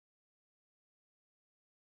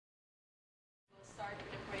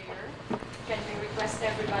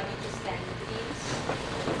ask everybody to stand, please.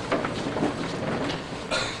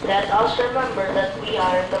 Let us remember that we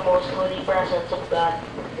are in the most holy presence of God.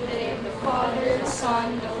 In the name of the Father, the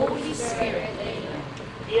Son, the Holy Spirit. Amen.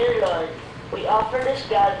 Dear Lord, we offer this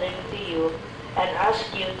gathering to you and ask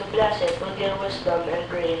you to bless it with your wisdom and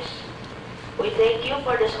grace. We thank you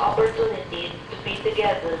for this opportunity to be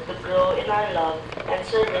together to grow in our love and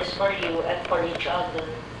service for you and for each other.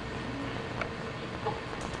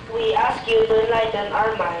 We ask you to enlighten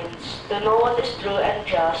our minds to know what is true and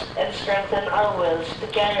just and strengthen our wills to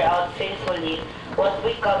carry out faithfully what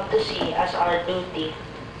we come to see as our duty.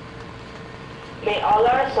 May all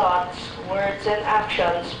our thoughts, words, and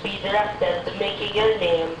actions be directed to making your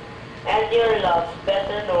name and your love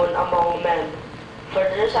better known among men, for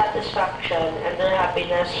their satisfaction and their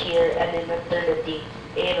happiness here and in eternity.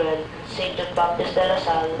 Amen. Saint John Baptist de la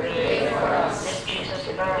Salle, Pray for us. lift Jesus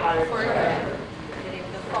in our hearts. Forever. In the name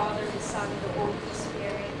of the Father, the Son, and the Holy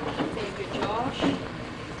Spirit. Thank you, Josh.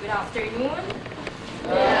 Good afternoon.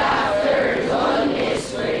 Good afternoon,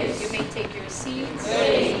 Miss Grace. You may take your seats.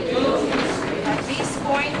 Thank you. At this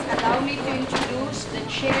point, allow me to introduce the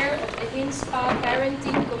chair of the INSPA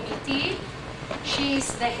Parenting Committee. She is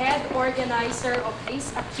the head organizer of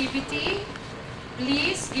this activity.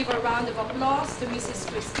 Please give a round of applause to Mrs.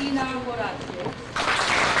 Cristina Horatio.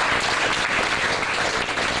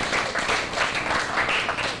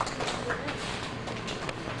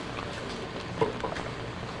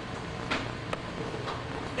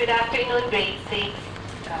 Good afternoon, grade 6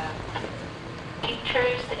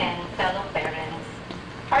 teachers and fellow parents.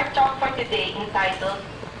 Our talk for today entitled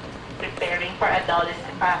Preparing for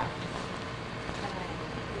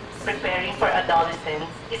Adolescence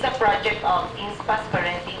is a project of INSPA's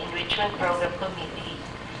Parenting Enrichment Program Committee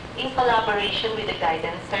in collaboration with the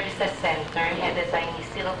Guidance Services Center headed by Ms.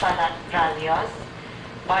 Silva Ralios,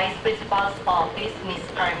 Vice Principal's Office Ms.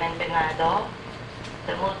 Carmen Benado,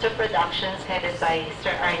 the MULTER Productions headed by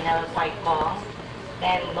Sir Arnel Paikong,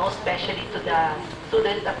 and most especially to the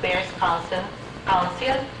Student Affairs Council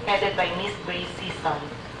headed by Ms. Grace Season.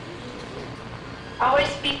 Our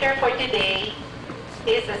speaker for today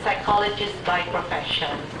is a psychologist by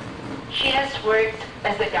profession. She has worked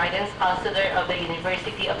as the guidance counselor of the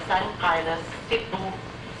University of San Carlos, Cebu,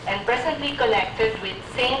 and presently connected with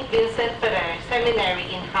St. Vincent Ferrer Seminary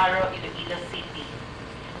in Haro, Iloilo City.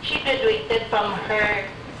 She graduated from her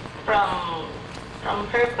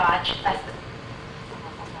batch as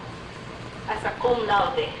a cum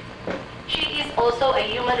laude. She is also a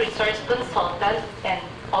human resource consultant and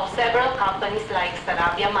of several companies like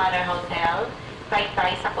Sarabia Manor Hotel,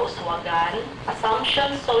 Taytay sa Kauswagan,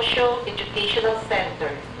 Assumption Socio-Educational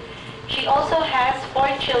Center. She also has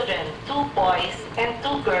 4 children, 2 boys and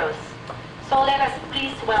 2 girls. So let us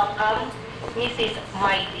please welcome Mrs.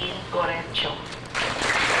 Maylene Gorecho.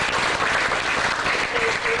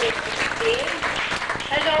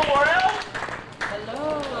 Hello world!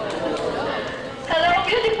 Hello. Hello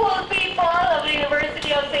beautiful people of the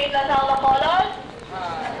University of St. Lazaro Bacolod.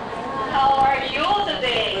 How are you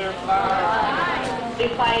today?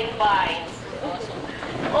 Define fine.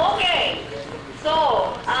 Okay, so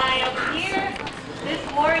I am here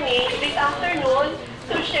this afternoon,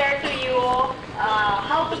 to share to you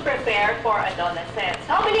how to prepare for adolescence.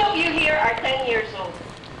 How many of you here are 10 years old?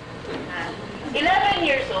 11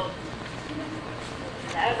 years old?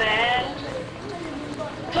 11?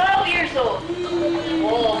 12 years old?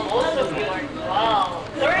 Oh, most of you are 12.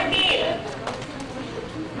 13?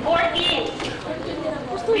 14?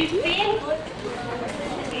 15?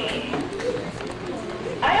 Okay.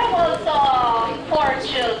 I have also 4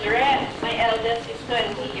 children. My eldest is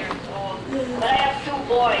 20 years old. But I have 2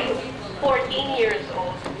 boys, 14 years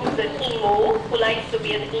old, who's an emo, who likes to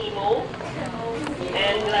be an emo,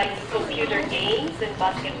 and likes computer games and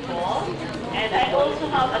basketball. And I also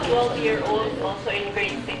have a 12-year-old also in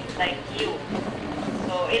grade 6 like you.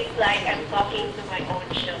 So it's like I'm talking to my own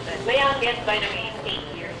children. My youngest, by the way, is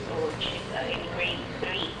 8 years old. She's in grade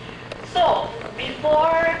 3. So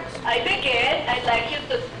before I begin, I'd like you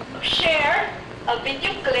to share a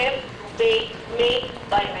video clip made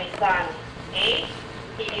by my son. Okay?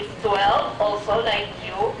 He is 12, also like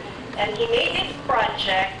you, and he made this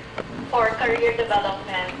project for career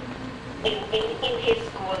development in his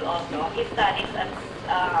school also. He studies at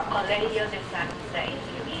Colegio de San Jose in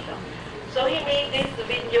Iloilo. So he made this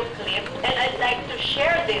video clip, and I'd like to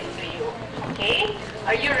share this to you. Okay?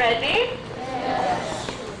 Are you ready? Yes.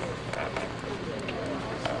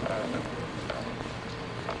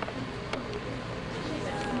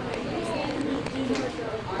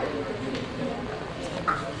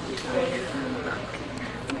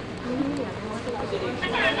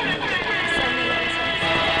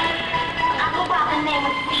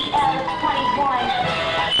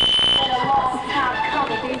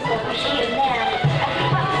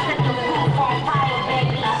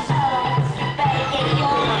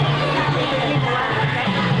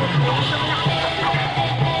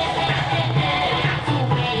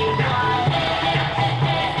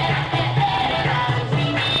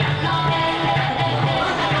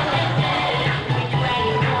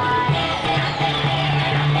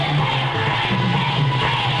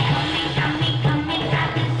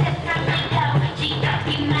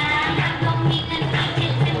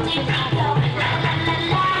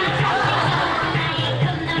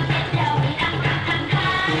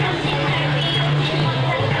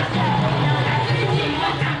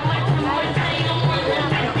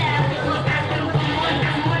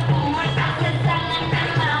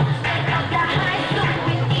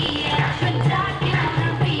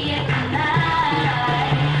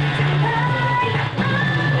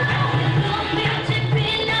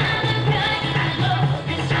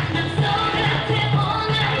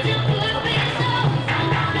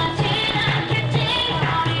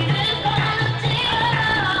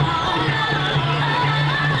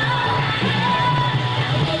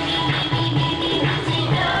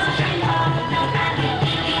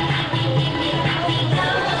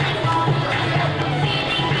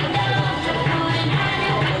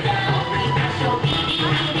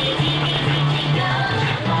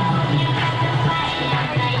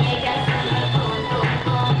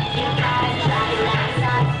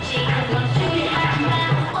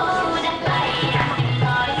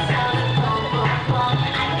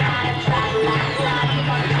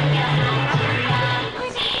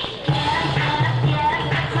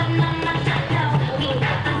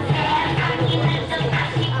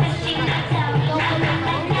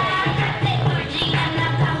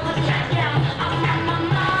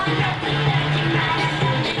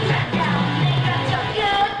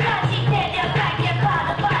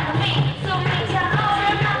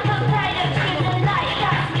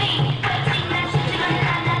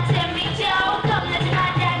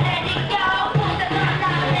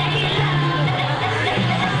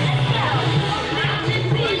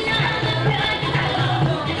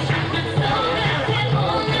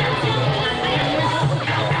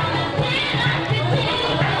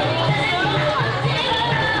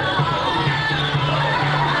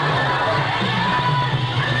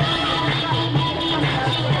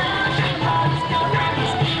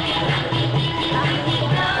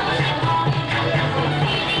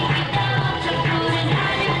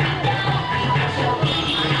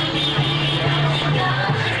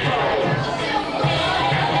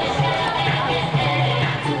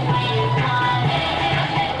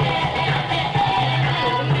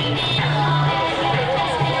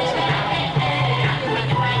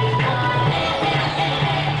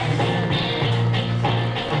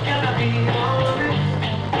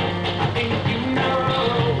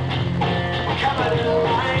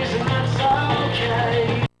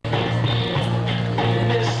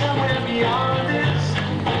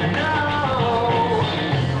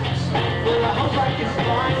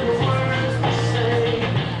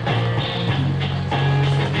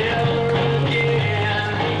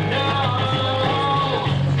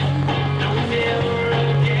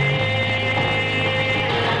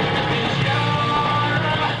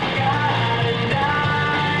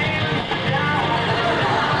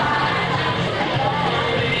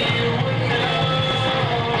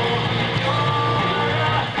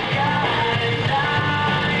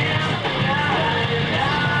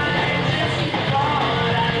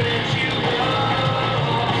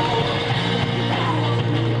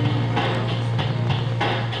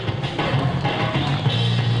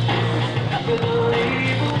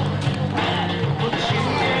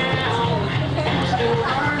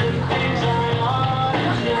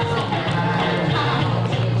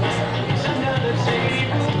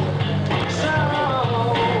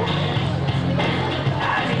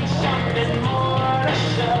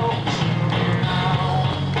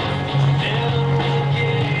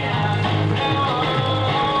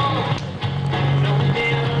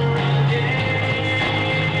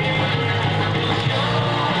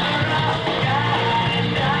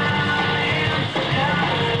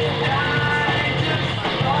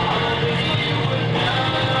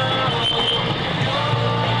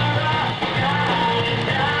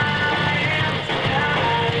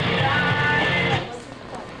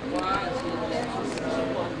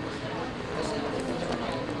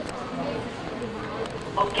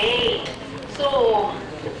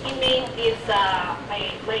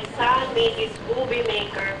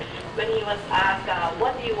 when he was asked,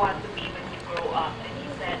 what do you want to be when you grow up? And he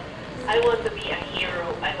said, I want to be a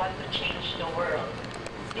hero. I want to change the world.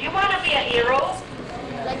 Do you want to be a hero?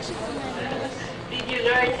 Did you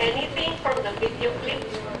learn anything from the video clip?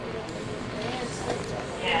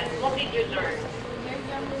 Yes. What did you learn?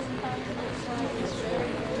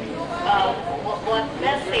 What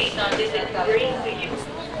message did it bring to you?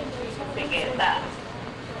 Sige, ta.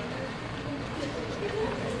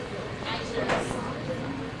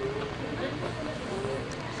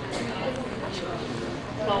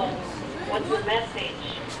 So, what's the message?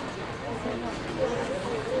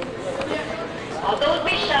 Oh, don't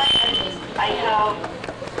be shy. I have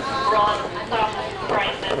brought some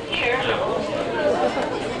prizes here.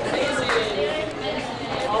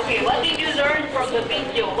 Okay, what did you learn from the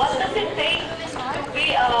video? What does it take to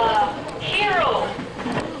be a hero?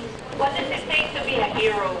 What does it take to be a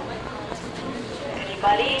hero?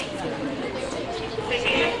 Anybody?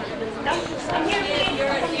 Sige. Come here, please.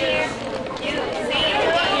 Come here. You see, you're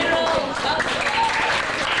a hero.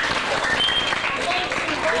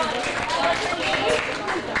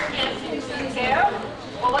 Carol?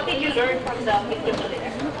 Well, what did you learn from the video clip?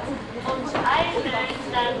 I learned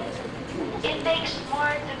that it takes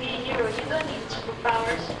more to be a hero. You don't need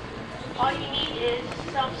superpowers. All you need is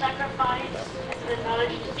self-sacrifice and the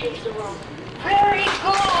knowledge to change the world. Very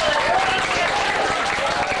good! Very good!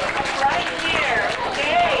 Right here.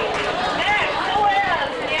 Okay. Next, who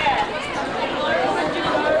else? Yes.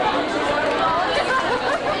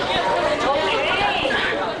 Okay.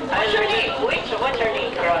 What's your name? What's your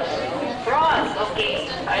name? Cross. Cross, okay.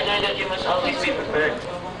 I learned that you must always be prepared.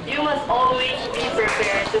 You must always be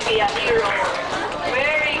prepared to be a hero.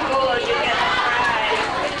 Very good. You get a prize.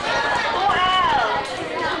 Who else?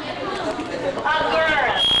 A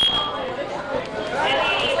girl.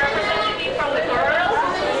 Any representative from the girls?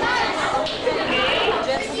 Okay.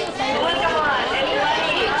 Come on.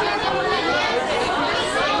 Anybody?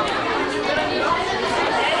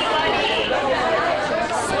 Anybody? Come on.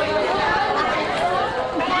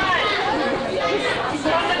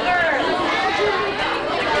 From the girls.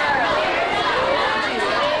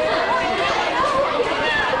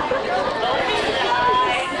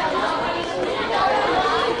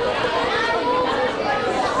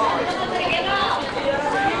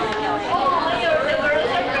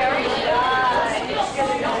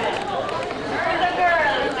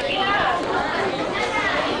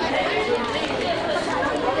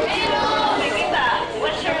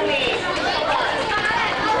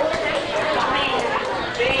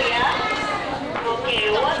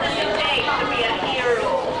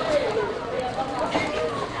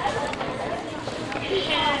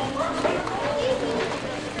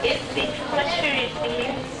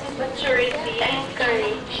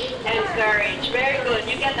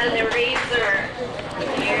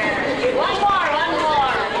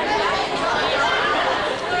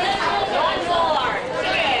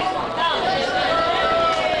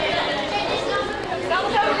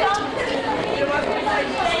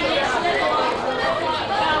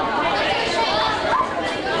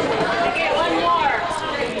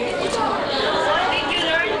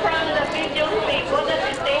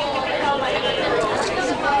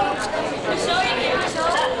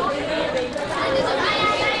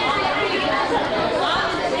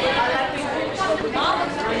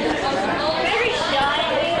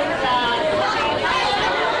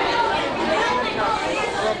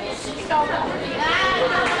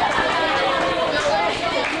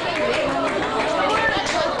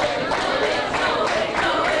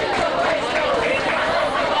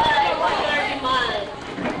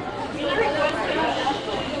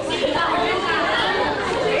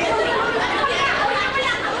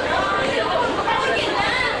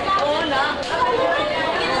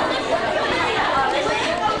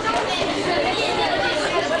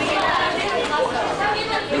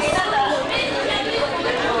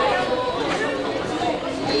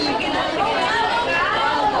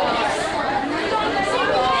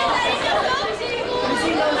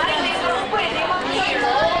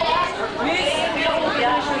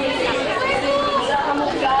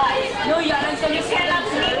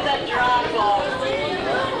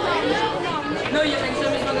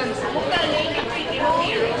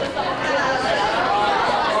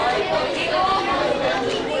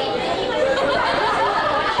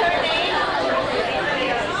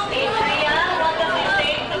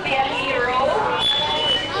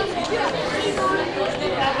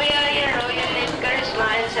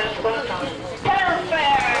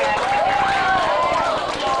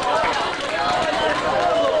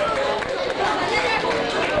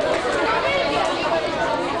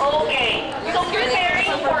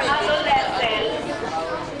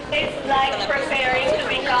 like preparing to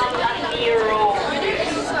become a hero.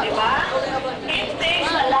 Diba? It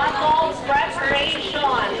takes a lot of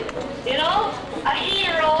preparation. You know, a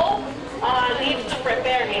hero needs to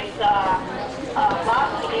prepare his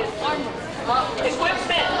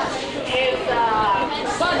equipment, his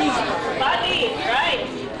body, right?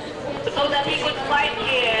 So that he could fight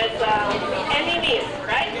his enemies,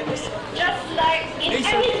 right? Just like in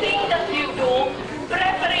anything that you do,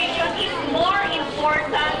 preparation is more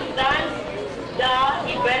important than the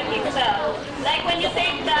event itself. Like when you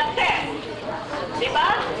take the test, diba?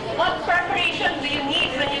 What preparation do you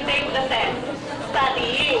need when you take the test?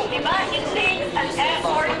 Studying, diba? It takes an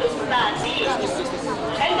effort to study.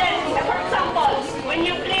 And then, for example, when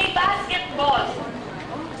you play basketball,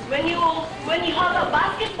 when you have a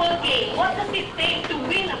basketball game, what does it take to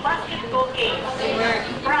win a basketball game?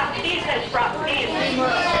 Practice and practice.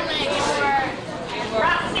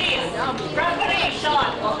 Practice, preparation,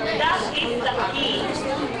 that is the key.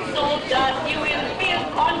 So that you will feel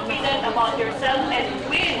confident about yourself and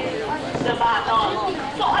win the battle.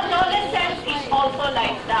 So adolescence is also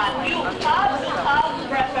like that. You have to have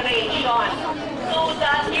preparation so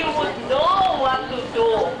that you would know what to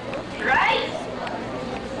do. Right?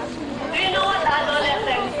 Do you know what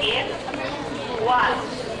adolescence is? What?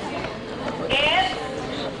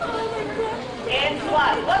 It's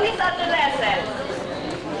what? What is adolescence?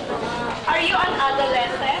 Are you an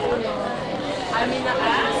adolescent? I'm in the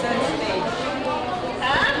adolescent stage.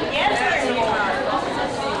 Huh? Yes or no?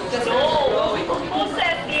 No. Who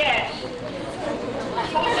says yes?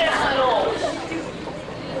 Who says no?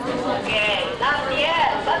 Okay, not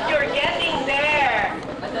yet, but you're getting there.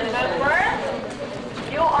 Remember?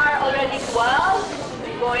 You are already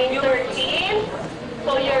 12, going 13,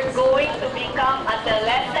 so you're going to become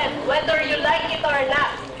adolescent, whether you like it or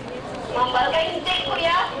not. Mambal ka hindi,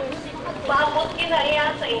 kuya? Maabot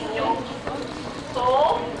kinaya sa inyo.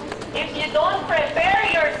 So, if you don't prepare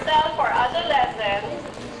yourself for adolescence,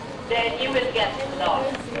 then you will get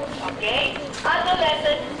lost. Okay?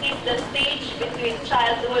 Adolescence is the stage between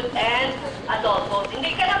childhood and adulthood.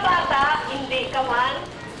 Hindi ka na bata, hindi ka man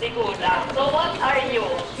sigula. So what are you?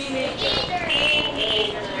 Teenager.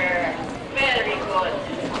 Very good.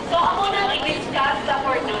 So ako nang i-discuss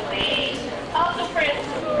for today how to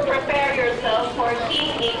prepare yourself for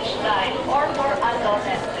teenage life or for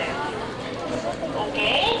adolescence.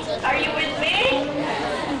 Okay? Are you with me?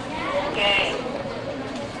 Okay.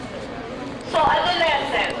 So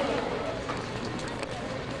adolescence.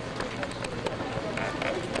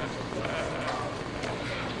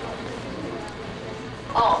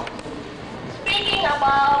 Oh. Speaking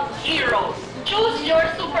about heroes, choose your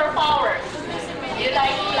superpowers. You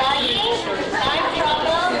like flying, time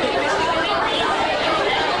travel, invisibility,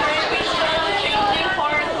 television, changing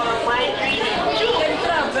course, or mind reading. Choose.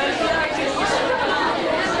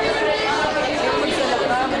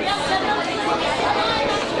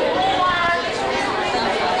 Who wants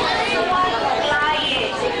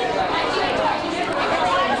flying?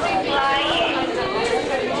 Flying.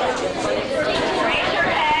 Raise your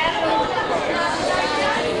hand.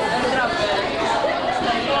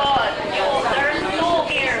 Good. There's two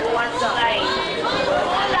here who wants flying.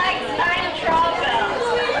 Who likes time travel?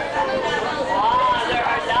 Wow, there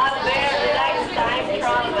are not there who likes time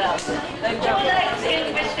travel. Who likes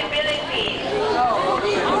invisibility?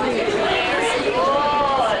 Very good.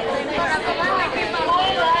 Who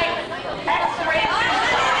likes X-ray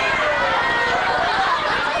vision?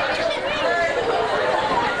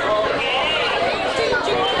 Okay.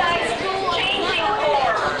 Who likes changing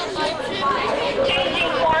forms?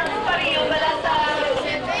 Changing forms pa rin yung wala sa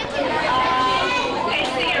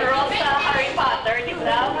zero sa Harry Potter, di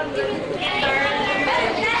ba? He turned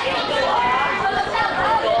into a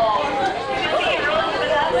dog. Yung zero, di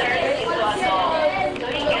ba? Turned into a dog. So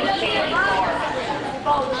he can change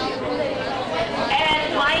forms. And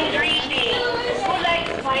mind reading. Who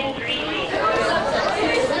likes mind reading?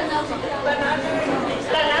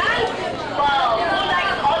 Tanan? Wow. Who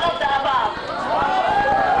likes all of the above?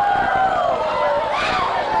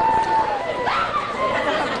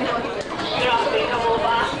 Grabe ka mo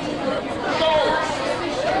ba? So,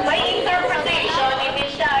 may interpretation.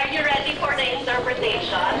 Inisha, are you ready for the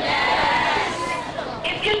interpretation?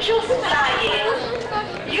 If you choose flying,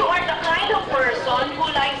 you are the kind of person who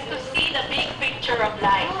likes to see the big picture of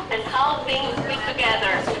life and how things fit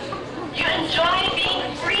together. You enjoy being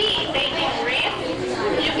free, taking risks.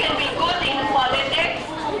 You can be good in politics,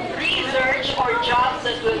 research, or jobs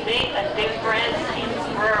that will make a difference in the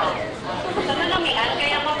world. Sa nanamihan,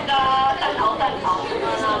 kaya mag-tanaw-tanaw,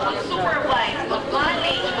 mag-supervise,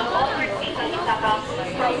 mag-manage, mag-oversee sa isa kang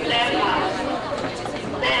problema.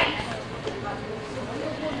 Next.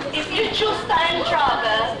 choose time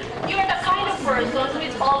travel, you're the kind of person who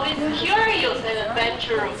is always curious and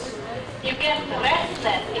adventurous. You get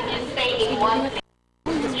restless if you stay in one place.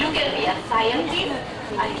 You can be a scientist,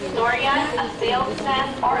 a historian, a salesman,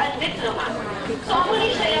 or a diplomat. So ako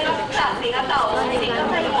ni siya yung klase nga tao, hindi ka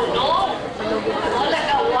tayo munong,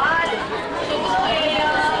 lagawan. So gusto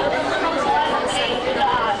from one thing to the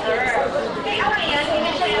other. Kaya yan,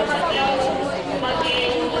 hindi siya yung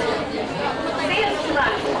maging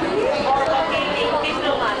salesman or maging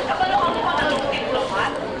diplomat. Kapag ako pangalong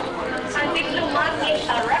diplomat, ang diplomat is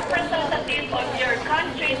a representative of your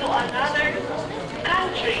country to another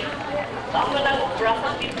country. So ako nang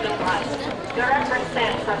Russian diplomat. You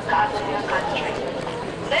represent the country.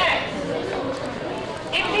 Next,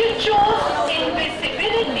 if you choose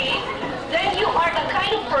invisibility, then you are the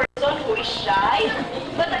kind of person who is shy,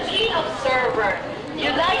 but a keen observer.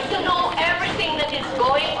 You like to know everything that is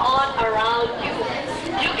going on around you.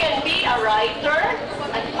 You can be a writer,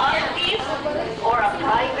 an artist, or a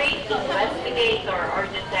private investigator or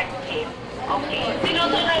detective. Okay.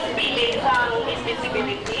 Sino to nagpili sa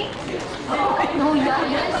invisibility?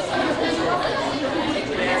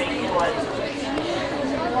 Very good.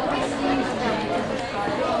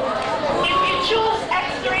 If you choose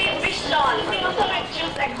X-ray vision, sino to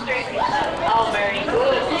nag-choose X-ray vision? Oh, very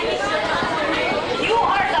good. You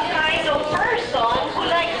are the kind of person who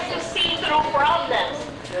likes to see through problems.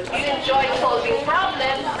 You enjoy solving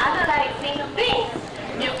problems, analyzing things.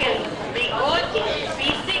 You can be good in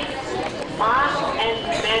physics, math, and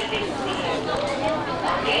medicine.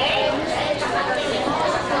 Okay?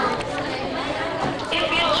 If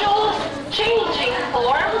you choose changing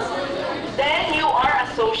forms, then you are a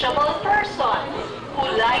sociable person who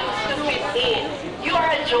likes to fit in. You are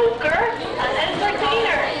a joker, an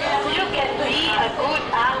entertainer. You can be a good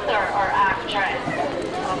actor or actress.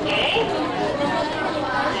 Okay?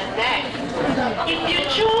 And next, if you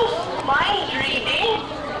choose mind reading,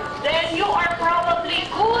 then you are probably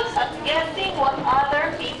good at guessing what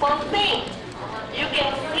other people think. You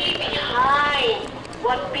can see behind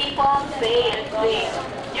what people say and think.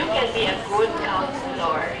 You can be a good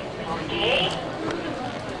counselor. Okay?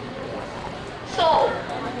 So,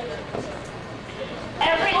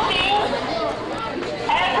 everything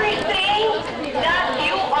that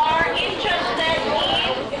you are interested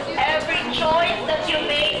in, every choice that you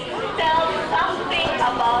make tells something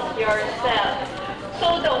about yourself.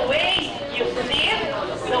 So the way you live,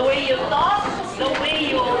 the way you talk, the way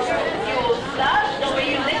you blush, the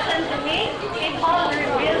way you listen to me, it all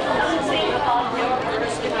reveals something about your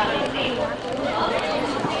personality.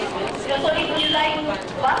 So if you like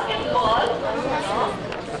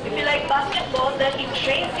basketball, then it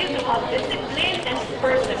trains you to have discipline and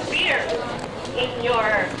persevere in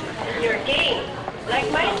your game. Like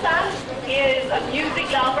my son, he is a music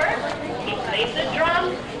lover. He plays the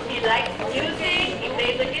drums. He likes music, he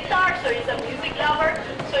plays the guitar, so he's a music lover.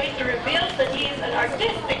 So it reveals that he is an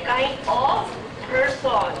artistic kind of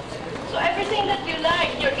person. So everything that you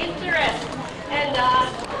like, your interest, and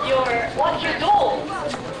what you do,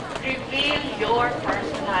 reveal your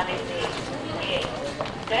personality. Okay?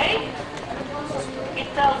 Okay? It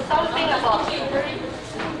tells something about you.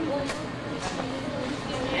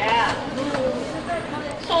 Yeah.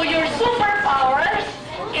 So your superpowers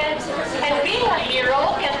and being a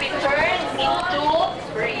hero can be turned into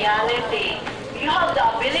reality. You have the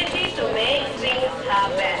ability to make things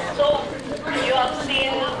happen. So, you have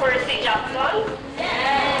seen Percy Jackson?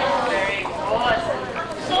 Very good.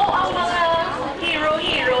 So, ang mga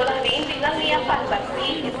hero lang din, hindi lang niya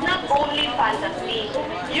fantasy. It's not only fantasy.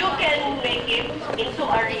 You can make it into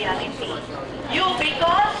a reality.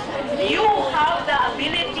 Because you have the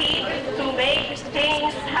ability to make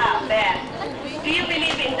things happen. Do you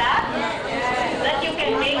believe in that? That you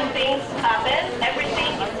can make things happen?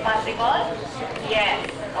 Everything is possible? Yes.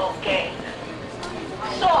 Okay.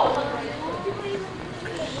 So,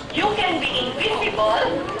 you can be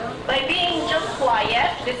invisible by being just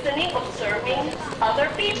quiet, listening, observing other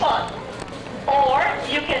people. Or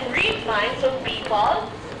you can read minds of people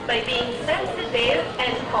by being sensitive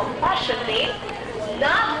and compassionate,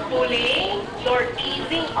 not bullying nor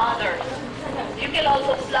teasing others. You can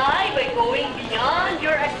also fly by going beyond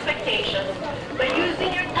your expectations, by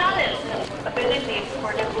using your talents and abilities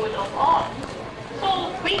for the good of all.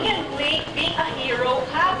 So we can make being a hero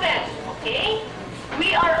happen, okay?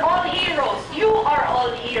 We are all heroes. You are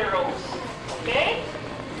all heroes, okay?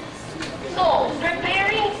 So,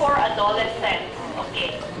 preparing for adolescence,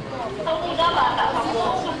 okay? So, kung bata ka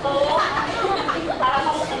mo, suko, para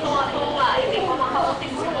ka mo tunga-tunga, hindi mo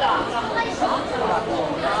makautik-tula.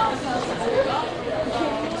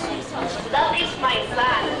 That is my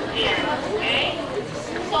plan here.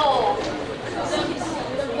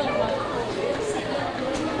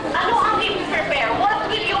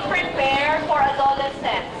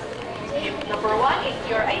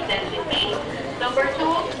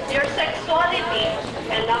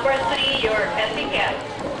 Number 3, your etiquette.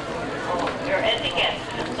 Oh, your etiquette.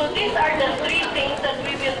 So these are the 3 things that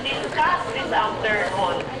we will discuss this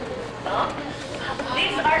afternoon. No?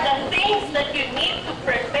 These are the things that you need to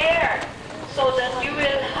prepare so that you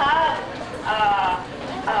will have a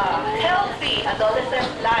healthy adolescent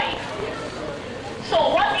life. So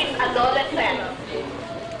what is adolescent?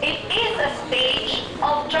 It is a stage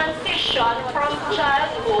of transition from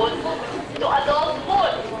childhood to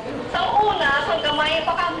adulthood. Sa una, kung gamay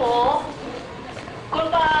pa ka mo, kung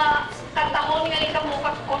pa katahon nga ka mo,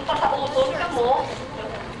 kung pa sa uton ka mo,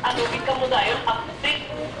 anubig ka mo dahil update.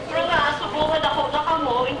 Pero nga, subungan ako na ka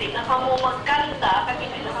mo, hindi na ka mo magkanta, kag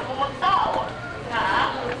hindi na ka mo magtao. Ha?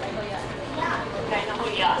 Kaya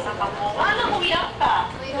nahuya sa ka mo. Nahuya ka?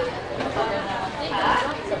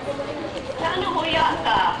 Ha? Nahuya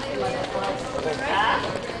ka? Ha?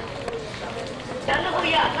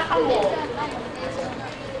 Nahuya na ka mo?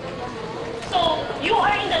 So, you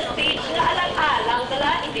are in the stage na alang-alang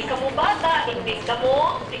dala, hindi ka mo bata, hindi ka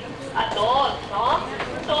mo adult, no?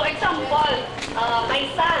 So, example, my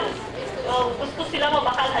son, gusto sila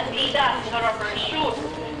mabakal Adidas na rubber shoes.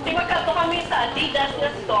 Di magkato kami sa Adidas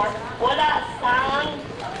na store, wala sang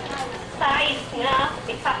size nga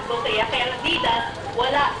eksakto siya. Kaya Adidas,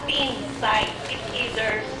 wala thin size. It's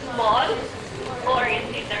either small or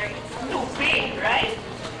it's either too big, right?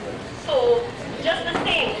 So, just the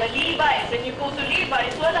same, the Levi's, when you go to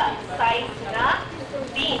Levi's, wala size na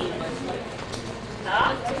thin.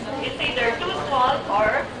 Na? It's either too small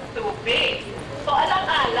or too big. So,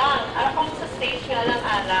 alang-alang. Alam ko sa stage nga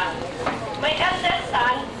alang-alang. My eldest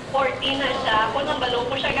son, 14 na siya. Kung nambalong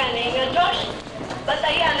ko siya ganing, Josh, ba't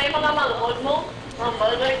ayan ay mga mangod mo?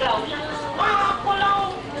 Mambal na ikaw siya.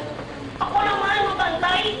 Ako naman,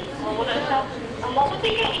 mabantay. Muna siya. Ang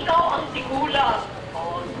mabuti kaya ikaw ang tigulang.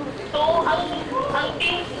 So, ang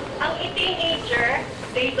teenager,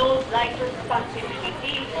 they don't like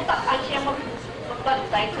responsibility. So, takaan siya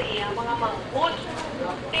magbantay sa iya mga mangkod.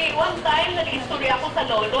 One time, nag-istorya ako sa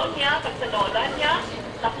lolo niya, sa lola niya,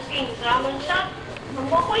 tapos intraman siya.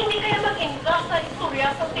 Ako hindi kaya mag-intra sa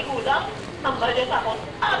istorya sa tigulang. Tambal niya sa ako.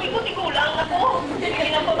 Abi ko, tigulang ako.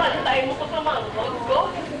 Hindi na pabantay mo ko sa mangkod ko.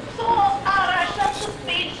 So, ara siya sa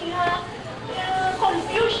stage na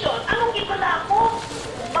confusion. Anong ipala ako?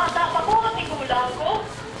 Bata pa ko, tigulang ko.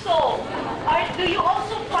 So, do you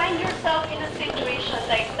also find yourself in a situation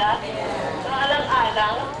like that? Na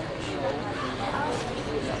alang-alang?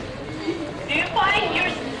 Do you find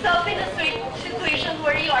yourself in a situation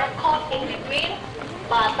where you are caught in between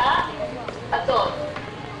bata, adult?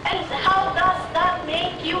 And how does that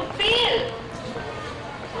make you feel?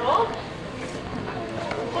 No?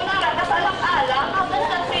 Kung alang-alang, how does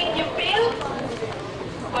that make you feel?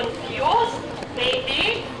 Confused?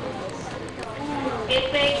 Maybe? It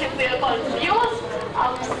makes you feel confused,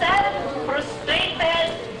 upset, frustrated,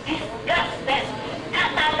 disgusted,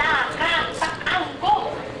 katalaka,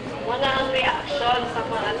 takanggo. Wala ang reaction sa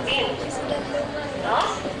mga teens. No?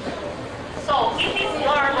 So, it is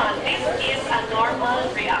normal. This is a normal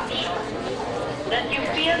reaction. That you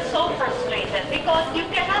feel so frustrated because you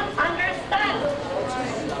cannot understand.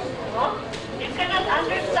 No? You cannot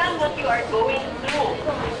understand what you are going through.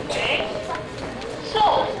 Okay?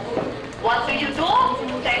 So, what do?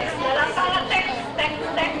 Text na lang ka na text.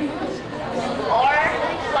 Or,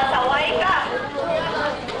 pasaway ka.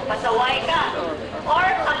 Or,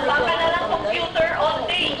 tambang ka na lang computer all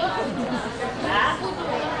day. Ha?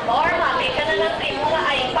 Or, mami ka na lang sa mga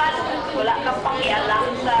iPad. Wala kang pakialam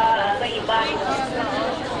sa iba.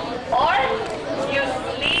 Or, you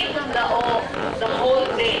sleep the whole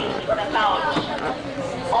day in the couch.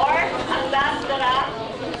 Or, ang last na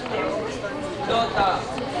Dota.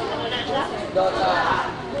 ano na siya? Dota.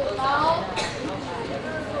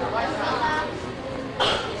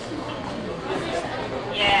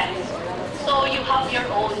 Yes. So you have your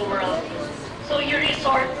own world. So you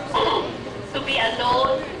resort to be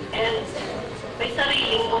alone and may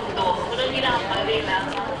sariling mundo. Kung ginagawa nila,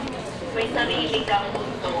 may sarili kang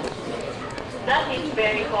mundo. That is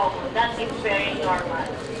very common. That is very normal.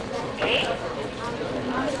 Okay?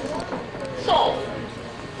 So,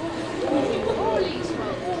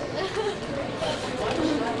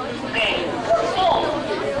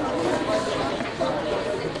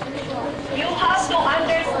 you have to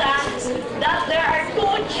understand that there are 2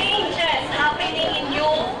 changes happening in you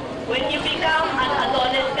when you become an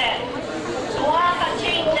adolescent. 2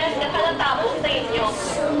 ka-changes na kalatapos sa inyo.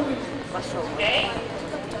 Okay?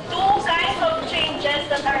 2 kinds of changes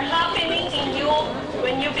that are happening in you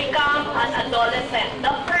when you become an adolescent.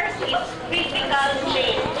 The first is physical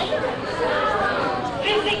change.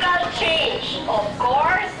 Physical change. Of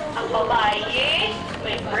course, ang babae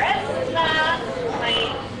may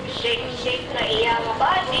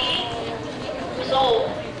body. So,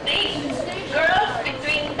 girls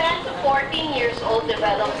between 10 to 14 years old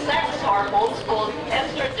develop sex hormones called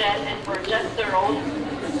estrogen and progesterone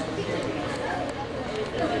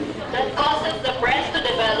that causes the breast to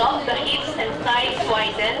develop, the hips and thighs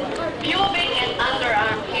widen, pubic and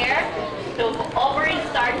underarm hair, the ovaries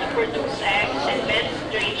start to produce eggs, and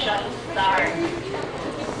menstruation starts.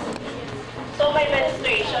 So may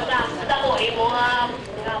menstruation na. Takuin mo nga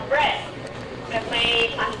breast.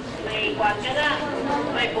 May kwan ka na.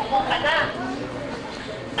 May bumo ka na.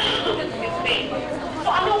 Excuse me. So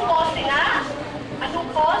anong cause nga? Anong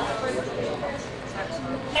cause?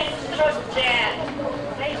 Estrogen.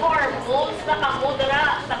 May hormones na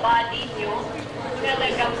kamudra sa body nyo na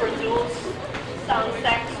nag-produce some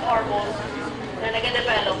sex hormones na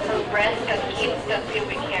nag-develop from breast, hips,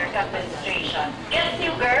 pubic hair, menstruation. Yes,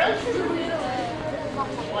 you girls?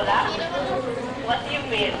 Wala? What do you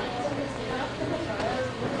mean?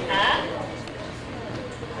 Ha?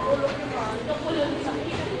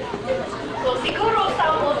 So siguro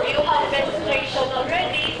some of you have menstruation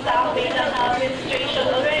already, some may not have menstruation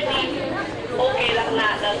already. Okay lang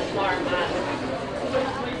na, that's normal.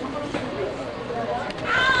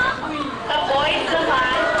 Sa boys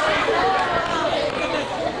naman,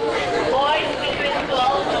 boys between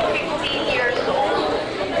 12 to 15 years old,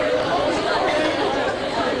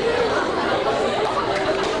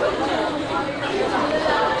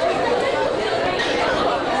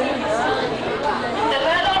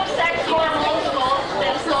 develop sex hormones called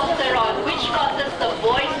testosterone, which causes the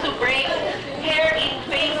boys to break hair in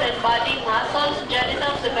face and body muscles,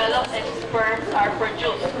 genitals develop, and sperms are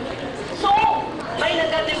produced. So, may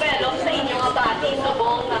nag-develop sa inyong body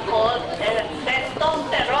subong na called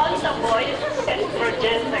testosterone sa boys,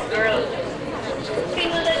 estrogen sa girls.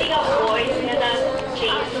 Sino na di ka boys nga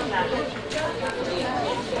na-change na?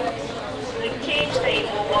 Nag-change sa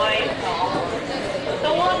inyong boys, no?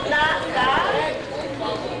 Tungod na sa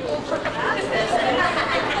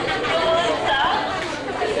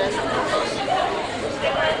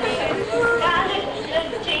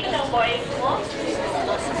nag-change ang voice mo?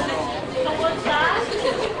 Tungod sa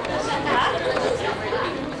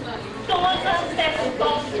tungod sa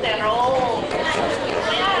testosterone.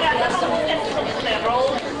 Kaya rata ka mo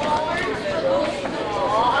testosterone.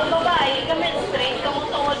 Ang babae, ka-menstruate ka mo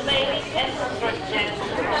tungod may estrogen.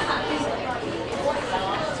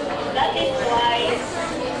 That is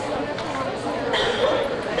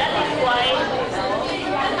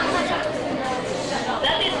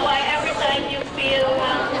why every time you feel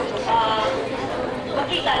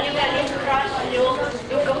makita nyo galing crush nyo,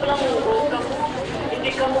 yung kaplamuro ka mo,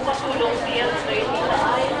 hindi ka mo kasulong siya sa inyo na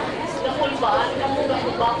ay nakulbaan ka mo,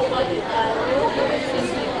 nakubako ka dito nyo.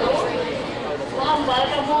 Mahambal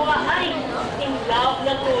ka mo nga ay in love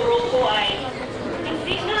na turo ko ay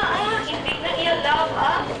hindi na iya love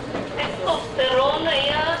testosterone na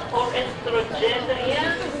iya or estrogen na iya.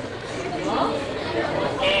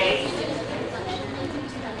 Okay.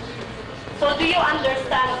 So do you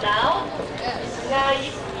understand now? Now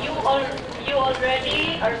you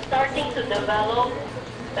already are starting to develop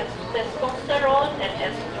testosterone and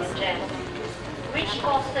estrogen, which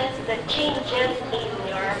causes the changes in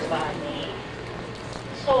your body.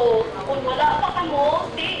 So kung wala pa ka mo,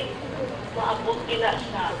 maabot kina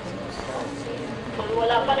siya. Kung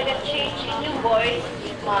wala pa nag-change in your voice,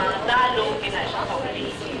 madalo kina siya sa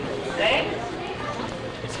uli. Okay?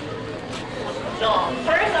 So,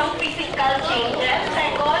 first ang physical changes.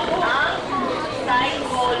 Second, ang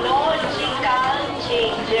psychological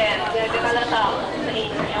changes. Nagkakalata sa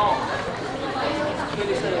inyo.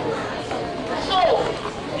 So,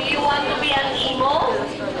 do you want to be an emo?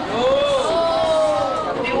 No!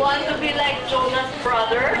 Do you want to be like Jonas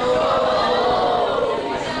Brothers? No!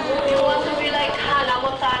 Do you want to be like Hannah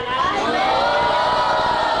Montana? No!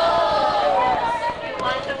 Do you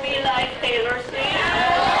want to be like Taylor Swift?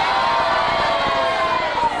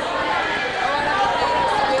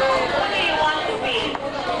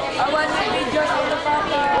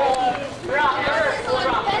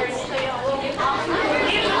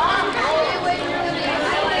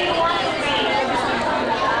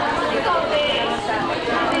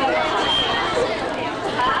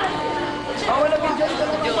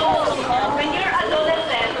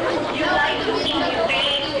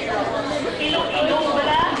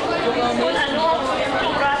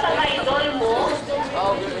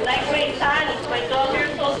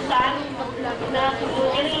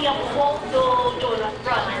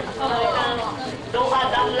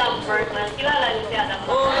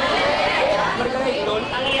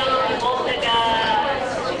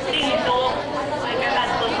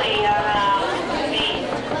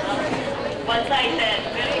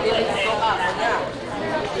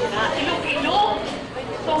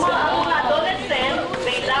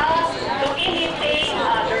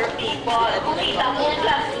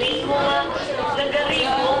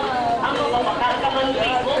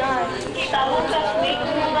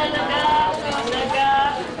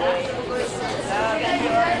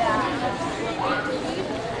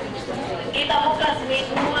 Kita mo classmate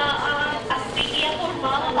mo nga, astig yan po,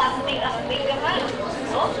 mga astig ka man.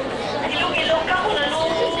 No? Ilog-ilog ka kung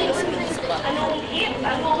anong hit,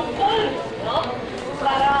 anong cool, no?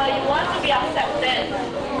 Para you want to be accepted.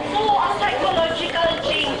 So, a psychological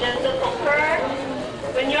changes that occur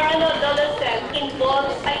when you're an adolescent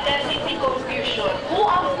involves identity confusion. Who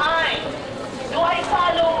am I? Do I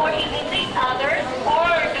follow or imitate others,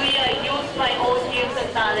 or do I use my own gifts and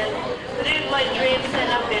talents to live my dreams and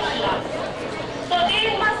ambitions? So,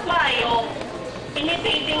 di mas mayo,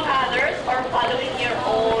 imitating others or following your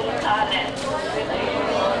own talent?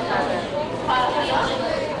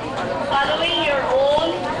 Following your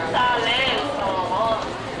own talent.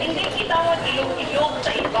 Hindi kita mag-ilog-ilog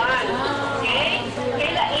sa iban. Okay?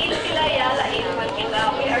 Kaya lain sila yan, lain man kita.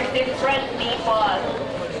 We are different people.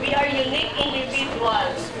 We are unique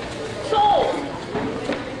individuals. So,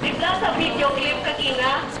 bigla sa video clip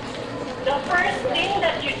kanina, the first thing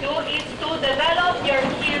that you do is to develop your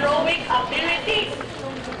heroic abilities.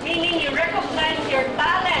 Meaning you recognize your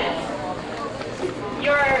talents,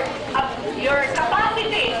 your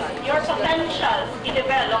capacity, your potential,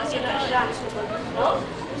 i-develop yun na siya. No?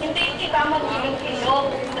 Hindi kita mag-ilog-ilog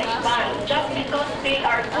sa iban. Just because they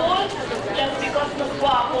are cool, just because mas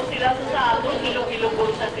gwapo sila sa salon,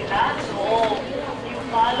 ilog-ilogon na sila. No. You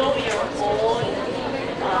follow your own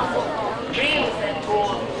dreams and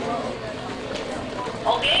goals.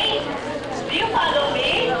 Okay? Do you follow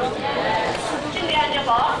me? Yes. Sindihan niyo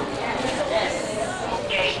ba? Yes.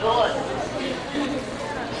 Okay, good.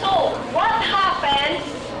 So, what happens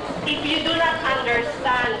if you do not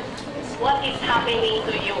understand what is happening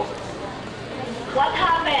to you? What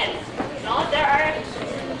happens? No, there are,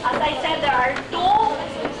 as I said, there are two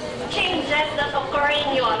changes that occur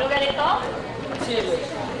in you. Ano ganito?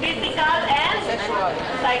 Physical and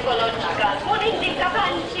psychological. Kung hindi ka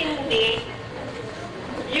kansindi,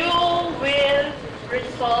 you will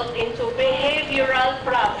result into behavioral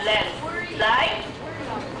problems. Like,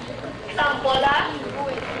 example,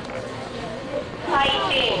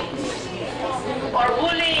 fighting or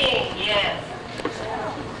bullying. Yes.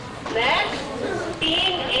 Next,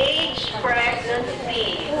 teenage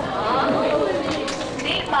pregnancy.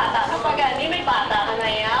 Hindi bata. Kapag hindi may bata ka na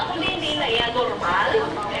yan, kung hindi na yan normal,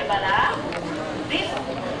 diba na? This.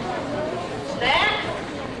 Next,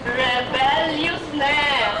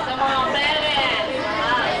 rebelliousness sa mga parents,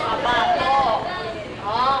 mga bato.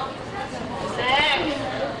 Next,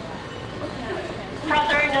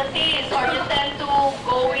 fraternities, or you tend to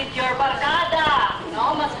go with your barkada.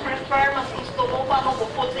 No? Mas prefer, mas gusto mo pa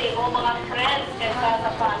magupod sa iyong mga friends kaysa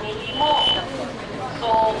sa family mo.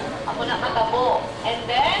 So, ako na katabo. And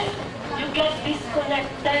then, you get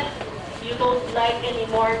disconnected. You don't like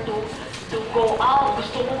anymore to go out.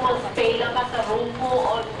 Gusto mo mag-stay lang ka sa room mo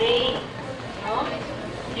all day. No?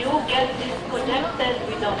 You get disconnected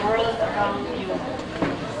with the world around you.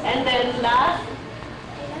 And then last,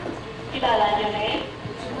 kilala niyo na eh?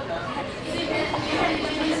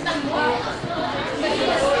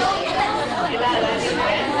 Kilala niyo na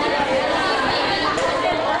eh?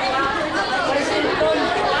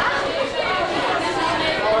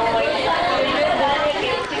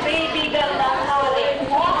 Si baby girl lang hawalik.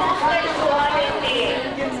 Homosexuality.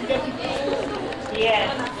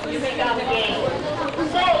 Yes, you become gay.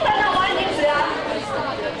 So, tanawan niyo sila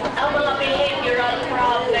ang mga behavioral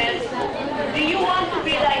problems. Do you want to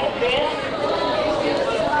be like this?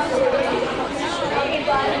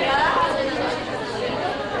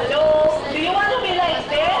 Hello? Do you want to be like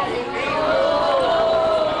this?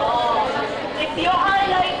 Oh. If you are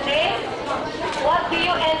like this, what do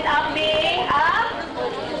you end up being?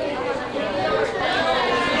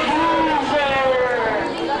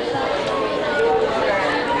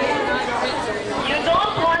 You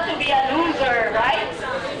don't want to be a loser, right?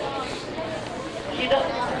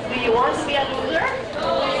 Do you want to be a loser?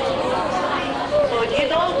 So you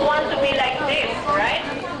don't want to be like this, right?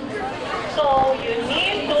 So you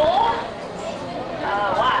need to,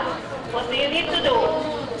 what? What do you need to do?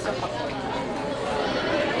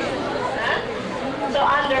 Huh? So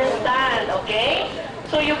understand, okay?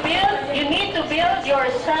 So you need to build your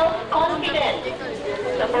self-confidence.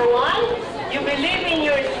 Number one, you believe in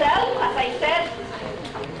yourself, as I said.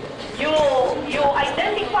 You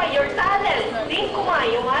identify your talent. Di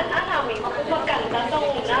kumayuman, namin magkanta sa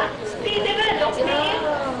una. Di-develop niyo eh.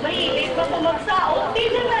 Mahilig ba pumagsaot?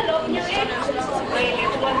 Di-develop niyo eh.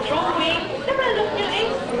 Mahilig mag-drawing? Develop niyo eh.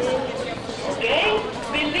 Okay?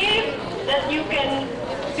 Believe that you can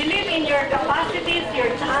believe in your capacities, your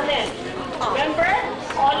talent. Remember,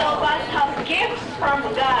 all of us have gifts from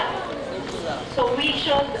God. So we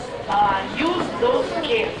should use those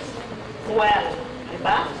gifts well.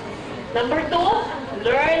 Diba? Number 2,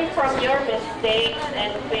 learn from your mistakes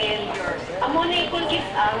and failures. Amo ni kung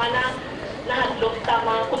isa nga na nahadlok ta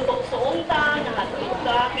mga kuntok sa unta, nahadlok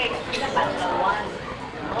ta kay kinakadlawan.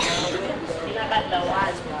 No?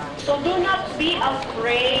 Kinakadlawan. So do not be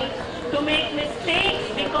afraid to make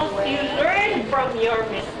mistakes because you learn from your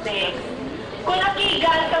mistakes. Kung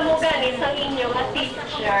nakigan ka mo gani sa inyong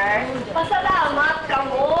teacher, pasalamat ka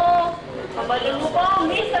mo. Kabalo mo ko,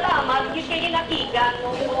 may salamat yung kay nakigan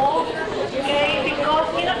mo ko. Okay, because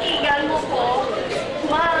kinakigan mo ko,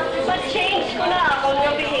 ma-change ko na ako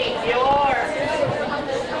ng behavior.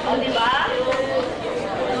 O, diba?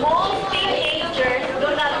 Most teenagers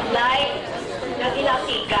do not like na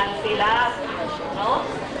kinakigan sila. No?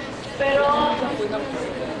 Pero,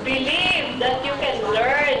 believe that you can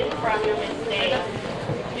learn from your mistakes.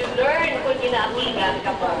 You learn kung kinakigan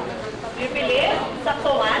ka mo. You believe?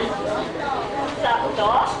 Sakto man?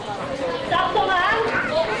 Sakto? Sakto man?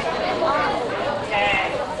 Okay.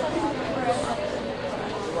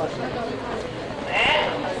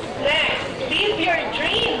 Next, live your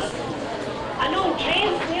dreams. Anong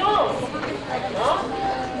dreams niyo? No?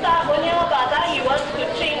 Sabi niya mga bata, he wants to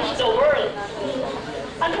change the world.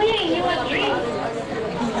 Ano yung inyong dreams?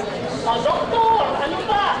 O, doktor, ano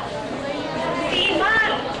pa?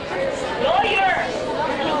 Seaman, lawyer,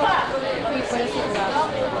 ano pa?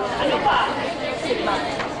 Ano pa?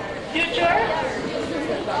 Future?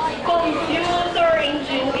 Computer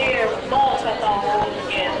engineer. Boss at all.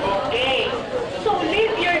 Yes, okay. So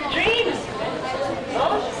live your dreams.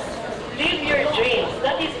 No? Live your dreams.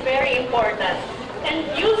 That is very important. And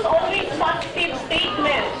use always positive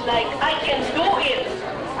statements like, I can do it.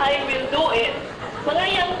 I will do it. Mga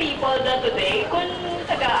young people na today, kung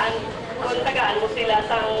tagaan mo sila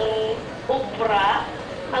sang obra,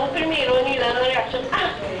 ang primero nila ng reaction,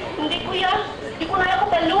 hindi kuya, hindi ko na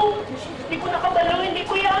kabalo. Hindi ko na kabalo, hindi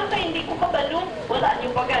kuya, hindi ko kabalo. Wala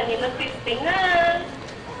niyo pa ganin ng testingan.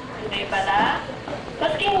 Hindi pala.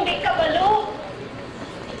 Maski hindi kabalo.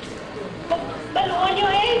 Baluan niyo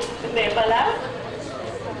eh. Hindi pala.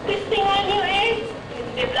 Testingan niyo eh.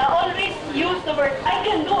 Hindi pala. Always use the word, I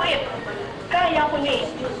can do it. Kaya ko ni.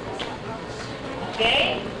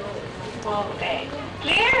 Okay? Okay.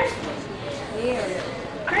 Clear? Clear.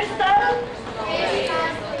 Crystal?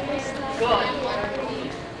 Good.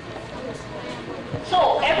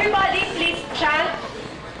 So, everybody please chant.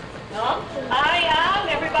 No? I am,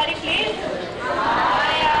 everybody please.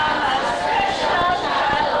 I am a special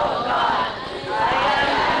child of God. I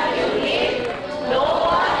am unique. No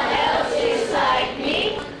one else is like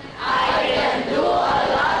me. I can do a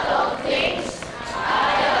lot of things.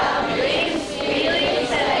 I have dreams, feelings,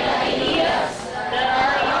 and ideas that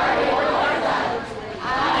are important.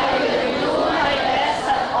 I will do my best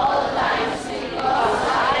at all times because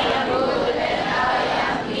I am good and I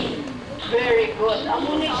am me. Very good.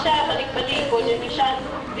 Amunin siya, balik-balik ko niyo siya.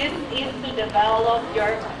 This is to develop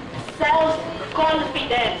your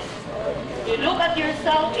self-confidence. You look at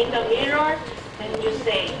yourself in the mirror and you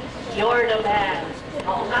say, you're the man.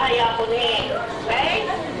 O, kaya ko ni. Okay?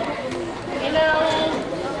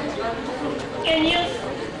 Can you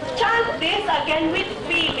chant this again with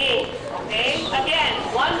feeling? Okay? Again,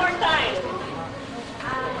 one more time.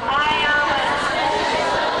 I am a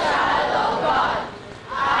special child of God.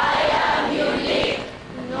 I am unique.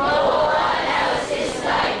 No one else is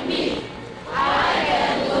like me. I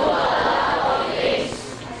can do a lot of things.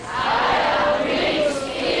 I have dreams,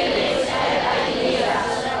 feelings, and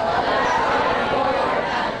ideas that are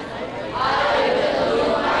important. I will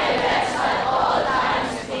do my best at all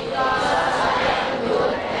times because I am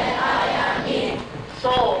good and I am me.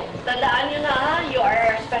 So, tandaan nyo na ha, you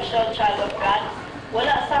are a special child of God.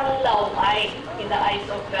 Wala sang laway in the eyes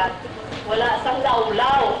of God. Wala sang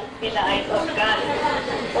lawlaw in the eyes of God.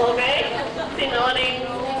 Okay? Sinoring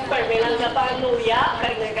permilang kapang nuya,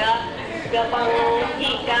 kag kapang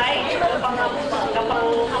hikay, kapang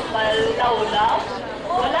hambal lawlaw.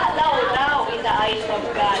 Wala lawlaw in the eyes of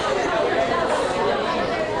God.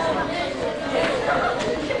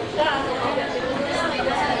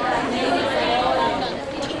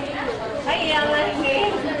 Ay, yan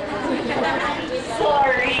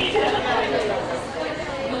sorry.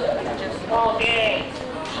 Okay.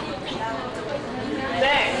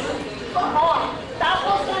 Next.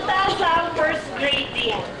 Tapos na tayo sa first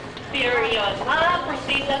grading period.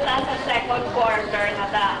 Proceed na tayo sa second quarter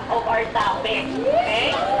na of our topic.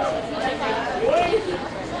 Okay?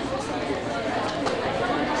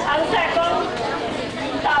 Ang second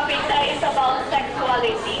topic tayo is about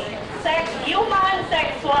sexuality. Human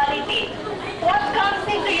sexuality. What comes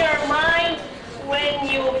into your mind when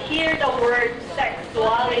you hear the word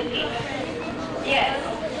sexuality? Yes.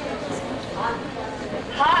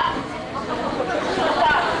 Hot. Ano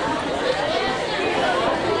pa?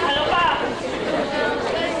 Ano pa?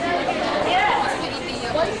 Yes.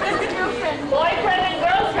 Boyfriend and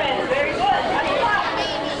girlfriend. Very good. Ano pa?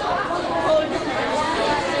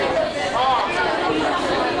 Oh.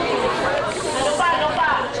 Ano pa? Ano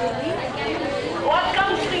pa? What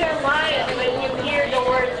comes to your mind when you hear the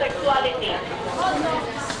word sexuality?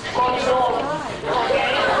 Condom. Okay?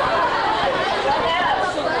 What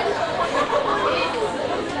else?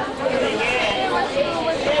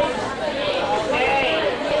 Okay.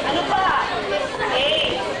 Ano pa?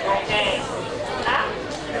 AIDS. Okay. Ha?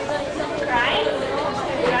 Crime?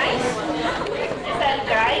 Crime? You said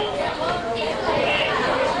crime? Okay.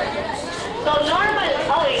 So normal.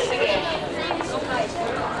 Oh, sige.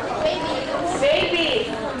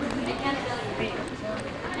 Baby.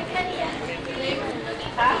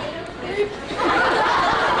 Ha?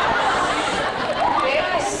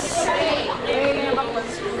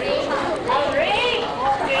 Oh, ring.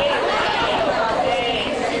 Okay. Okay.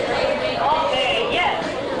 Okay. Yes.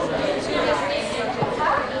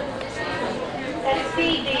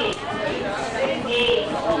 STD.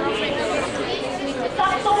 Okay.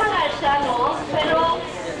 Sakto nga siya, no? Pero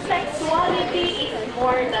sexuality is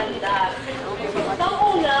more than that. Sa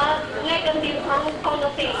una, negative ang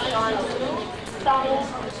connotation sa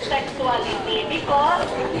sexuality because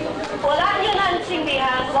wala nyo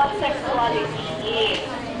nansindihan what sexuality is,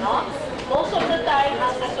 no? Most of the time,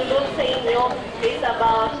 ang nasulod sa inyo is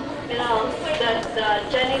about, you know, the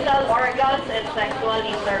genital organs and sexual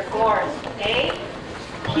intercourse, okay?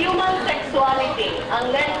 Human sexuality, ang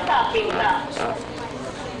next topic na.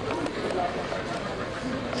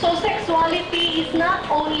 So sexuality is not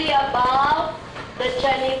only about the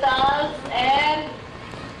genitals and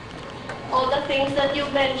all the things that you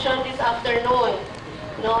mentioned this afternoon.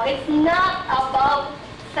 No, it's not about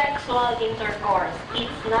sexual intercourse.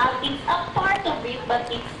 It's not, it's a part of it, but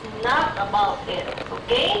it's not about it.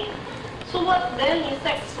 Okay? So what then is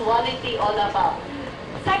sexuality all about?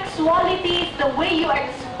 Sexuality is the way you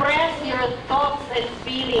express your thoughts and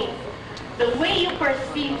feelings, the way you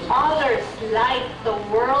perceive others, life, the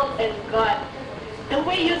world, and God, the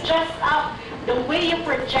way you dress up, the way you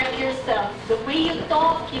project yourself, the way you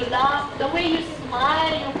talk, you laugh, the way you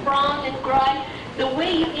smile, you frown and cry, the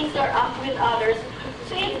way you interact with others.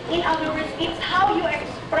 So in other words, it's how you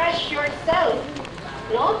express yourself,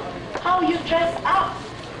 no? How you dress up,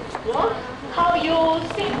 no? How you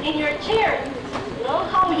sit in your chair, no?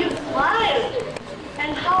 How you smile,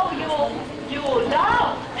 and how you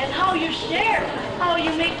laugh, and how you share, how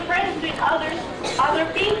you make friends with other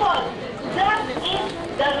people. That is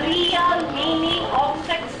the real meaning of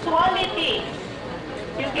sexuality.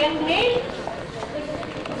 You get me?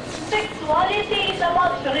 Sexuality is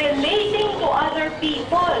about relating to other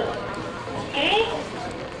people. Okay?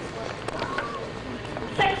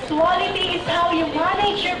 Sexuality is how you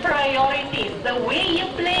manage your priorities, the way you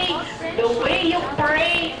play, the way you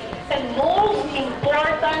pray, and most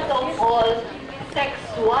important of all,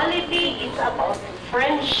 sexuality is about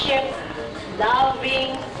friendship,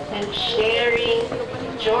 loving, and sharing,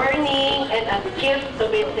 journeying, and a gift to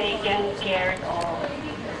be taken care of.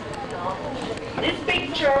 No? This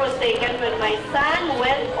picture was taken when my son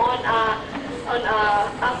went on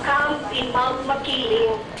a camp in Mount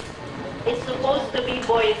Makiling. It's supposed to be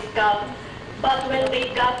Boy Scout, but when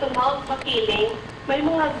they got to Mount Makiling, may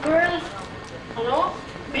mga girls, ano?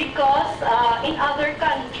 Because in other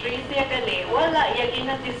countries, wala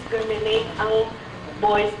yung discriminate ang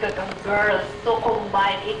boys kag girls. So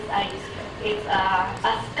combined, it's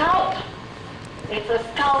a scout. It's a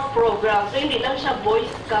scout program. So hindi lang siya Boy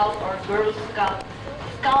Scout or Girl Scout.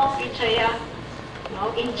 Scout siya,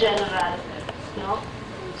 no, in general, no.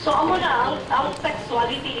 So amo na ang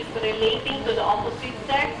sexuality is relating to the opposite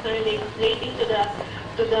sex, relating to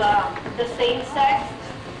the same sex,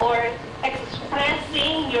 or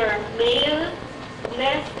expressing your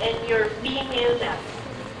maleness and your femaleness.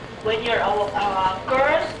 When you're a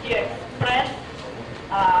girl, you express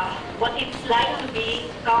what it's like to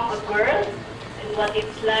become a girl and what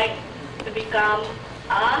it's like to become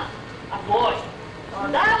a boy. So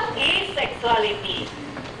that is sexuality.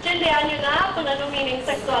 Tindihan nyo na kung ano meaning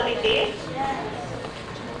sexuality?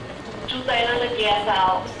 Choose tayo lang nag-yes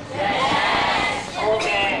out.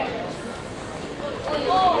 Okay.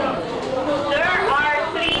 There are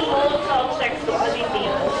 3 modes of sexuality.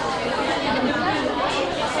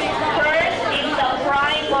 First is the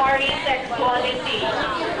primary sexuality.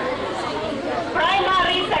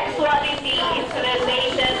 Primary sexuality is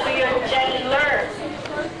related to your gender.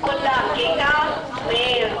 Kung laki ka,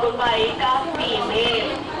 male. Kung babae ka,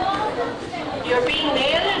 female. You're being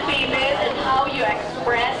male and female, and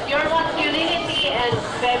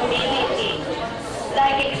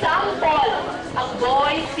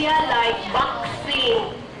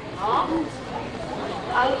No?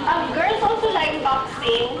 Girls also like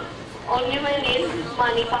boxing, only when it's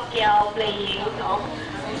Manny Pacquiao playing, no?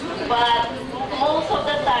 But most of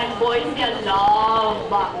the time, boys can love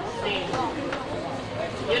boxing.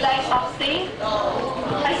 You like boxing?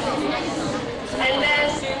 And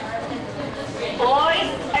then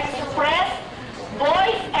boys express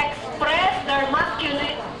their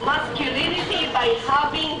masculinity by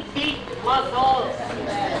having big muscles.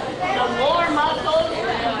 The more muscles,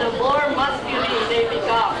 the more masculine they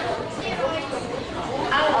become.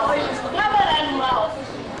 Ang gabaran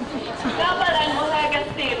mo nga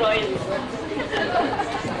steroids.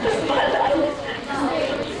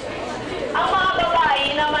 Ang mga babae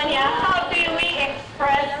naman niya, how do we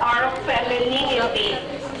express our femininity?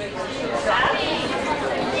 Huh?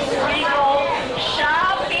 We go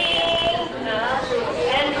shopping,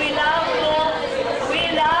 and we love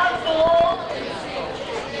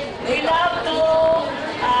to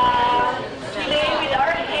play with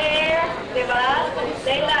our hair, di ba?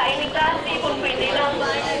 Dahil na, ini klase kung pwede lang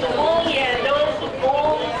subong yellow,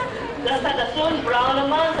 subong sa dasun brown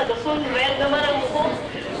naman, sa dasun red naman ang buhok.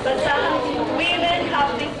 Basta women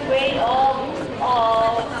have this way of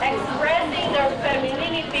expressing their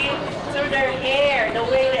femininity through their hair, the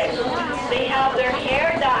way they have their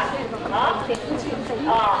hair done. Huh?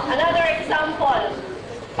 Another example,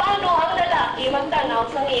 paano ang lalaki magtanaw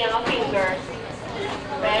sa iyang fingers?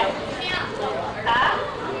 Okay? Ha?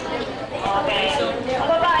 Okay. Ang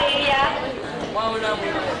babae iyak?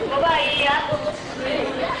 Babae iyak?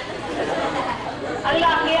 Ang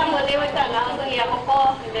laki ang mali magtanaw sa iyang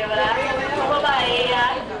ko, hindi ba? Ang babae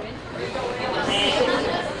iyak? Okay.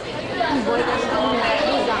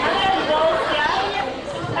 Ang elbows iyak?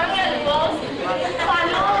 Ang elbows?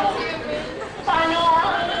 Paano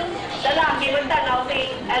ang lalaki magtanaw sa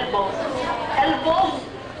elbows? Elbows?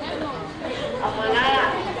 Ang mga.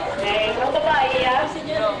 Okay. Ang babae iyak?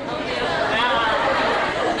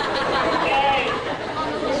 Okay.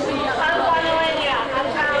 Paano niya? Ang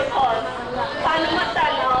ankle. Paano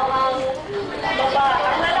matanaw ang babae?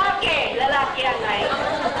 Ang lalaki. Lalaki ang ay.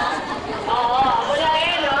 Oo. Ako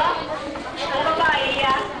lang no? Ang babae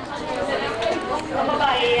iyak? Ang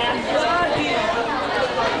babae iyak?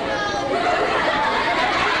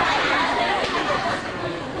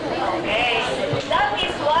 Okay. That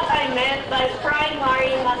is what I meant by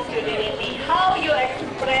primary masculinity. How you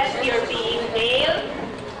express your being male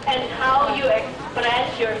and how you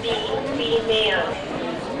express your being female.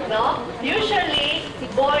 No? Usually,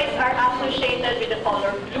 boys are associated with the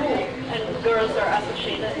color blue and girls are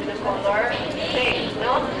associated with the color pink.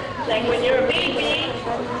 No? Like when you're a baby,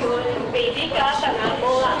 ka, tangan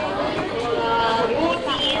mo mga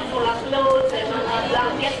booties, mga clothes, and mga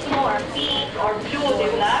blankets mo are pink or blue,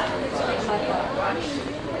 di ba?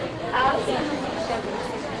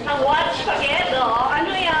 Ang watch pagedo,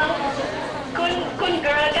 ano yan? Kung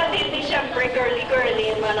girl ka, hindi siyempre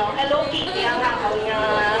girly-girly, ano? Hello Kitty ang ako nga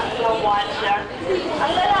watch siya.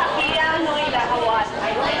 Ang lalaki, ano yung watch?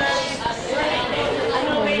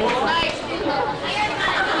 Ano ba yun?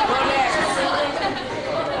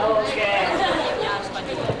 Okay.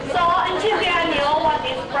 So, intindihan niyo what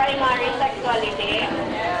is primary sexuality?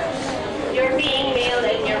 You're being male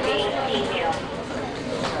and you're being female.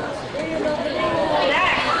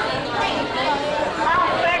 Next,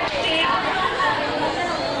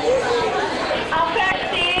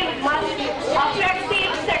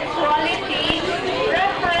 affective sexuality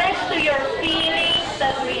refers to your feelings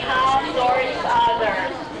that we have towards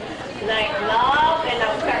others, like love and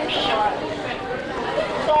affection.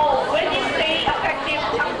 So, when you say affective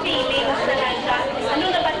feelings na nandiyan, ano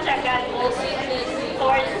na ba tiyagan mo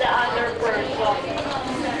towards the other person?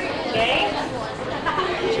 Okay?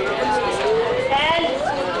 And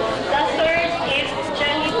the third is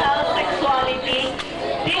genital sexuality.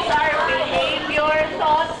 These are behavior,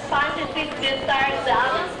 thoughts, fantasies, desires,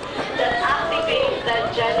 that activate the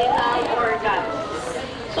genital organs.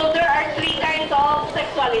 So there are three kinds of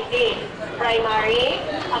sexuality: primary,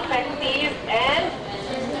 affective, and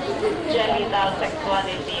genital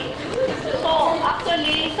sexuality. So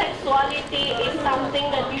actually, sexuality is something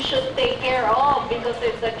that you should take care of because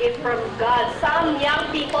it's a gift from God. Some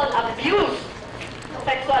young people abuse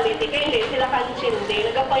sexuality. Kaya hindi sila kansindi.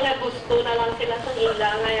 Nagapay na gusto na lang sila sa ila.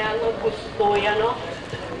 Ngayon, gusto yan, no?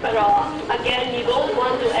 Pero, again, you don't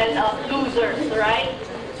want to end up losers, right?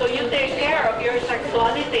 So you take care of your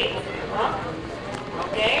sexuality. Huh?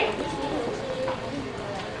 Okay?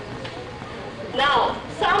 Now,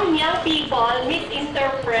 some young people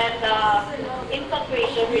misinterpret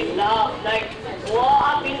infatuation with love. Like,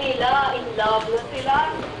 wow, nila, in love na sila.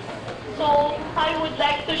 So So, I would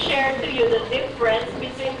like to share to you the difference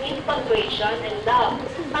between infatuation and love.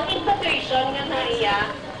 Ang infatuation nga na iya,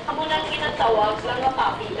 amo nang ginatawag lang nga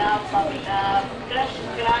puppy love, crush,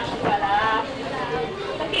 crush pala.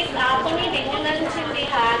 Kasi kung hindi nyo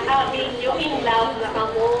nansindihan, ninyo in love na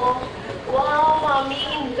kamo. Wow, mami,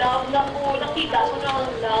 in love na po. Nakita ko na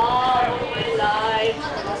ang love of my life.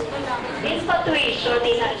 Infatuation,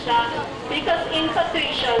 na siya. Because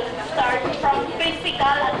infatuation starts from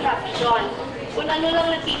physical attraction. Kung ano lang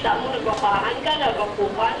nakita mo, nagpapahan ka,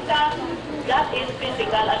 nagpapupan ka, that is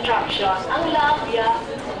physical attraction. Ang love,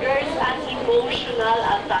 there's an emotional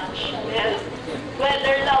attachment.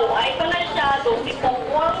 Whether laway pa na siya,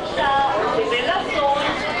 tipongwang siya, or sinelasyon,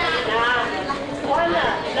 na wala,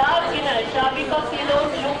 love yun na siya because you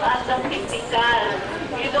don't look at the physical.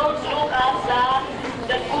 You don't look at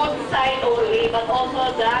the good side only, but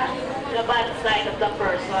also the bad side of the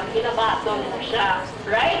person. Hinabaton mo siya.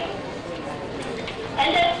 Right?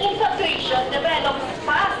 And then infatuation develops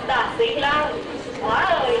fast. Dasig lang.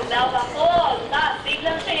 Wow, in love ako. Dasig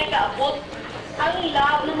lang siya yung kaabot. Ang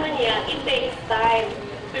love naman niya, it takes time.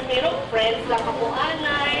 Primero, friends lang ako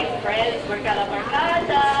anay, friends,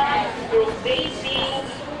 barkada, group dating,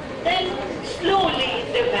 then slowly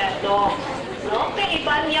it develops. No? Kaya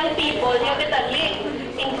iba niyang people niya katalik.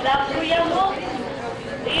 In love ko yan mo.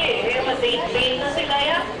 Ma-date na sila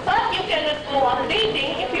yan. But you cannot go on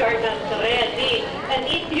dating if you are not ready. And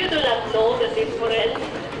if you do not know the difference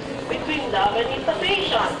between love and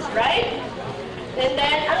infatuation, right? And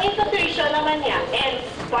then, ang infatuation naman niya ends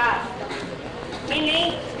fast.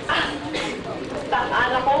 Meaning,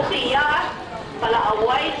 tangan ako siya,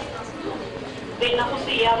 palaaway, din ako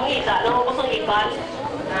siya, mangita lang ako sa iban.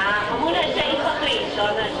 Amo na siya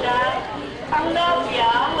infatuation na siya. Ang love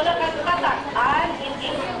niya, wala katakaan,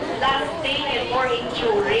 hindi lasting and more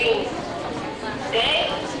enduring.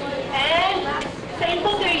 Okay? And sa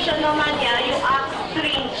infatuation naman niya, you act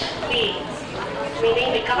strangely.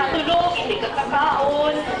 Meaning, hindi ka katulog, hindi ka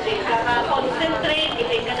kakaon, hindi ka concentrate,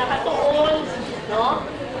 hindi ka nakatuon. No?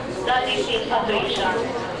 That is infatuation.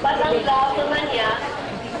 But ang love naman niya,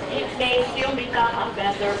 it makes you become a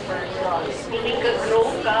better person. Meaning,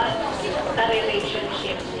 ka-grow ka sa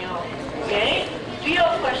relationship niyo. Okay? Do you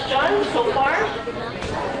have questions so far?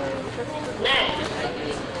 Next.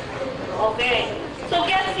 Okay. So,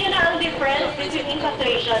 gets niyo na ang difference between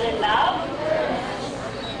infatuation and love?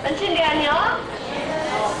 Nansindihan niyo?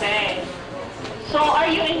 Okay. So,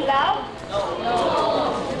 are you in love?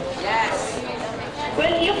 No. Yes.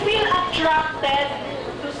 When you feel attracted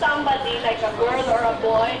to somebody like a girl or a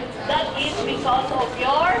boy, that is because of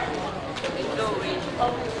your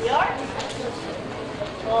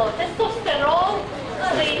testosterone.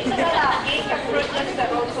 Kasi sa lalaki,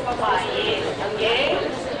 progesterone sa babae. Okay?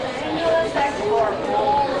 And yung sex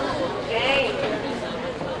hormone. Okay?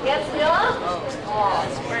 Gets nyo?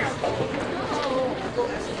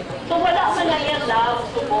 So wala man na yan love,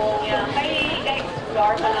 subong yan. Kaya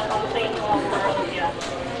explore ka lang ang sa inyong world yan.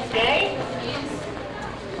 Okay?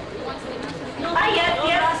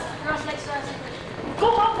 Yes. Go.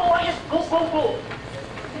 Yes, go.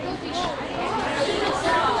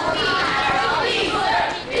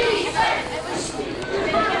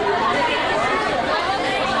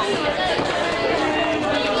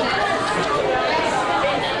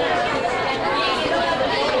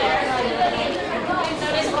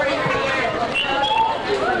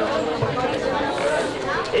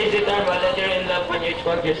 Is it normal that you're in love when you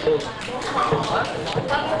export yourself?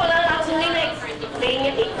 Pag pala actually na-explain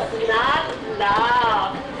it, it's not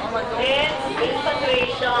love. It's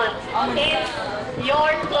infatuation. It's your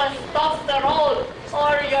testosterone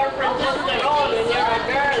or your progesterone when you're a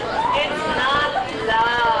girl. It's not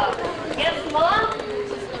love. Yes, Mom?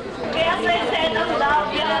 Kaya as I said, ang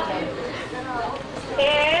love yan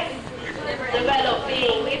is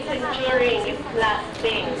developing, it's enduring, it's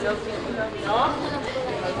lasting. No?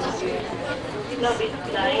 Love is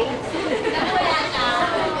blind.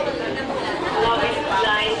 Love is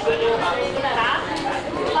blind. Ha?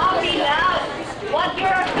 Puppy love. What you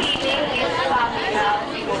are feeling is puppy love.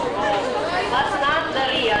 But not the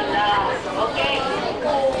real love. Okay?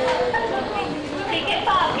 Sige,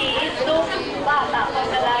 puppy is to bata.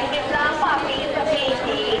 Pagkala, hindi lang puppy is a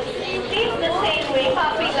baby. It's the same way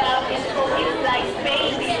puppy love is like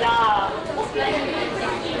baby love.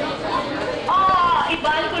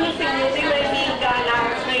 Iban ko na sinyo, si Remiga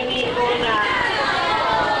na, Remigo na.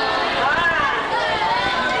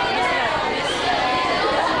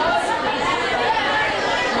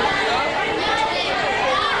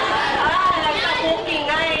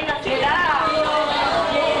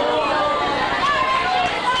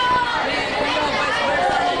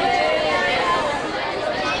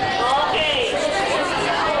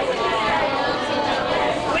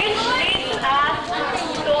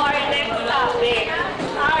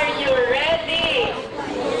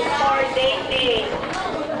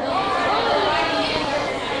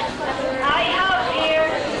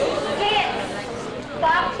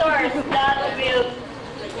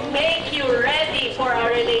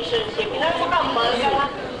 relationship. Pinagpakambal ka nga,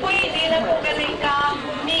 pwede na po galing ka,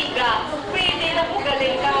 miga. Pwede na po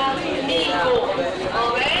galing ka, migo.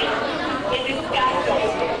 Okay? I-discuss ko.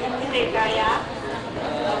 Hindi kaya?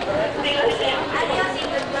 Hindi kasi.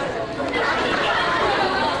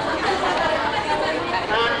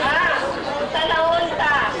 Aha. Tanawon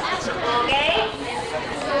ta. Okay?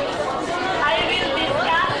 I will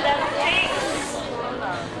discuss the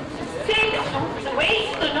six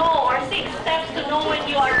ways to know or 6 steps to know when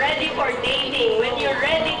you are ready for dating, when you're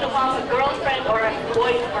ready to have a girlfriend or a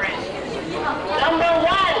boyfriend. Number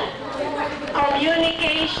 1,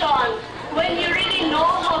 communication. When you really know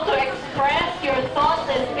how to express your thoughts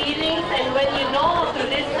and feelings and when you know how to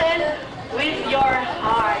listen with your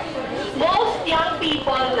heart. Most young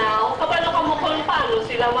people now, kabalo ka mo kung paano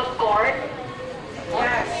sila mag-court?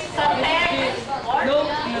 Yes. Sa text.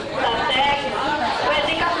 Sa text.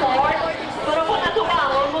 Pwede ka court. Pero kung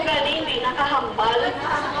natubangon mo gani, hindi nakahambal.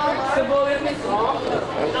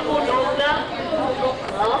 Napunog na.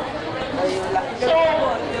 So,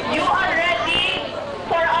 you are ready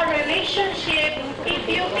for a relationship if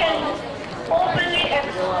you can openly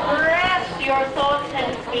express your thoughts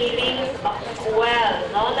and feelings well.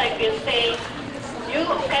 No? Like you say, you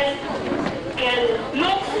can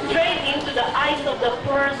look straight into the eyes of the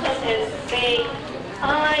person and say,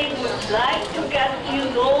 I would like to get to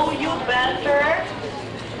know you better.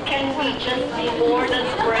 Can we just be more than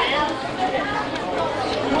friends?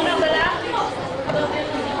 Muna ba lang?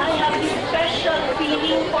 I have this special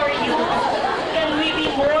feeling for you. Can we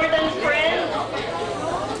be more than friends?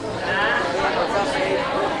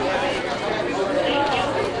 Thank you.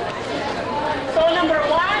 So number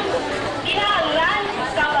 1, kinahanglan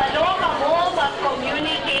kabalo ka mo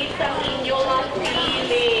mag-communicate sa inyong mga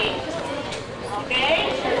feelings.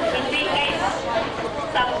 Okay? Hindi kayo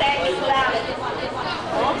sa text lang.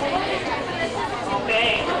 Oh?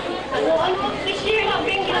 Okay. Ano? I-share na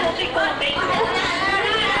bing ginuti ko.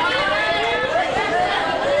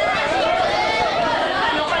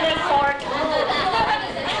 Ano ka nag-court?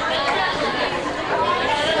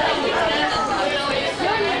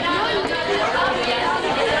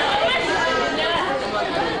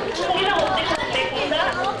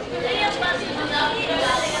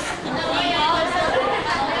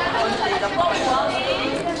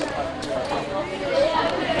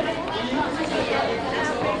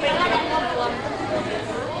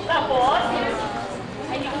 Tapos,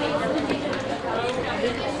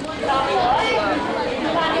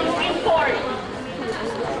 paano mo import?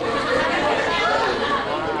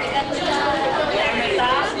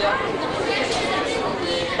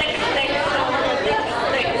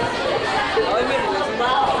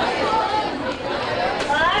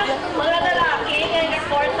 Mga lalaki na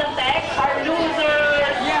nag-import sa text are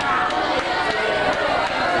losers.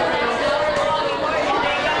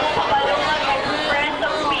 Hindi ka mo kabalo mag-express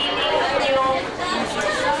ang feelings nyo.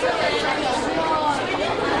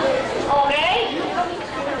 Okay?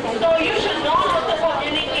 So you should know how to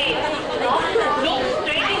communicate. No? Look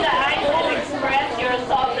straight in the eyes and express your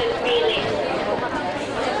thoughts and feelings.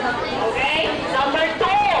 Okay? Number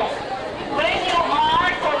 2, when you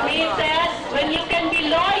are committed, when you can be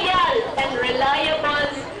loyal and reliable,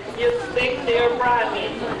 you stick to your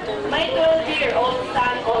promise. My 12-year-old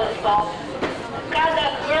son also,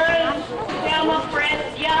 kada girl, kaya mga friends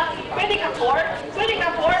niya, pwede ka court? Pwede ka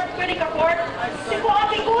court? Pwede ka court? Di ko,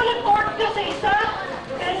 ate ko, nag-court ka sa isa.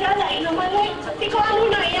 Kaya siya, nainuman eh. Di ko, ano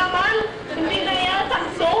na iyaman? Hindi na yan,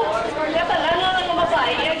 sakso. Kaya tala na lang ang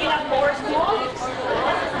babae, gina-court mo.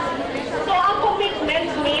 So, ang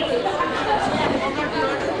commitment means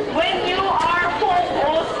when you are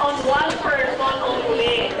focused on one person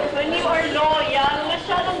only, when you are loyal, nga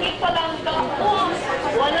siya lang ipalang ka,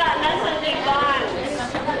 wala na sa diban.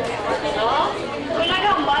 No? Kung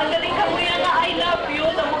nagambal, galing ka mo yan na I love you,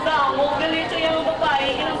 tamugamo, galito yung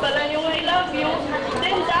babae, inambalan yung I love you,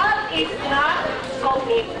 then that is not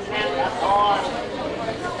commitment at all.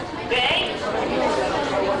 Okay?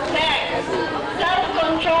 Next,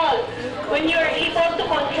 self-control. When you're able to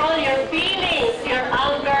control your feelings, your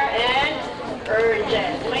anger, and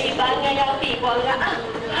urges. May iba nga yung people nga,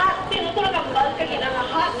 hot, tinutulog ang bal ka, nga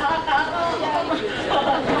hot.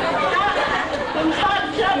 Kung hot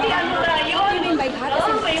siya, di ano na yun. May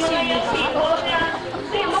mga yung people nga,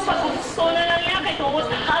 di mapagusto na lang yan, kaya tungkol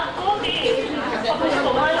hot ko, di. Pagusto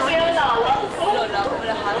mo lang yung lawak ko.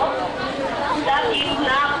 That is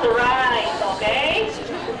not right, okay?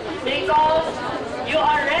 Because you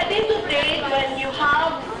are ready to date when you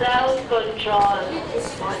have self-control.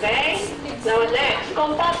 Okay? Now next,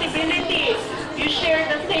 compatibility. You share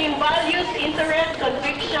the same values, interests,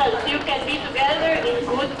 convictions. You can be together in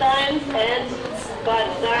good times and bad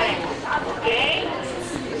times. Okay?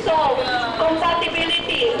 So,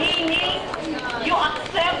 compatibility, meaning you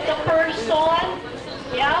accept the person,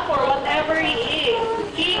 yeah, for whatever he is,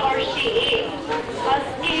 he or she is.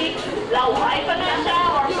 Maski laway pa na siya,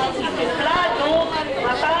 or maski simplado,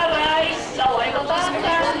 mataray, laway ka pa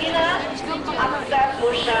sa ina, accept mo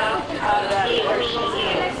siya as he or she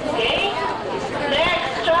is. Okay?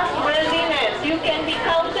 Next, trustworthiness. You can be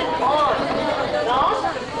counted on. No?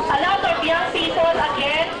 A lot of young people,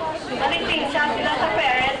 again, maliting siya sila sa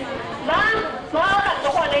parents, mga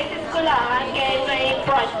kadokolated ko lang, kaya may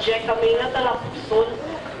project kami na talapusun.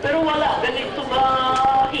 Pero wala, ganito ba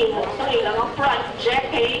himo sa ilang ang project,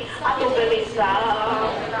 hey, ato ganito sa,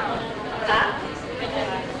 ha?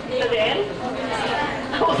 Sabihin?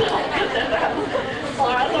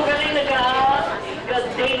 Or ato ganito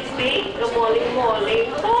nag-date-date,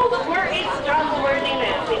 nag-molling-molling. So, where is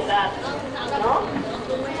trustworthiness in that? No?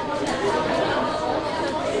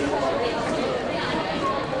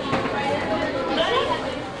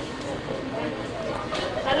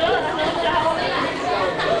 Ano siya?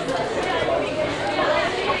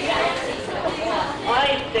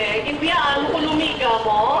 Ay, Tek, ibiyaan ko lumiga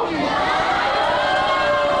mo.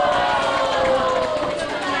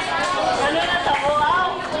 Ano na tabo,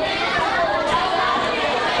 ah?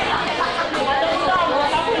 Anong tabo?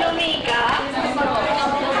 Ako lumiga? Ano, ha?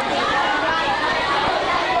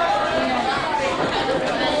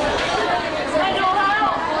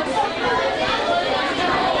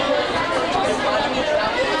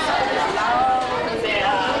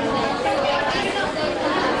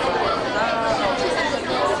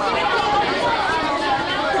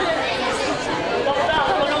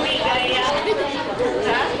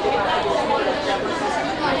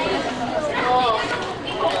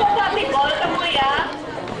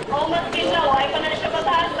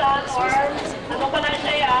 Or ano pa na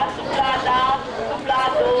siya ya, suplado,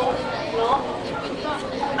 no?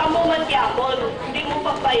 Kamu man yapon, hindi mo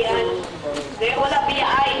papayan. Hindi, wala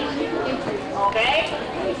BI. Okay?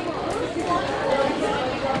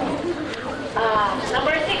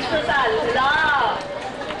 Number 6 na Salle, love.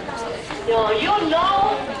 You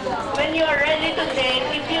know when you are ready to date,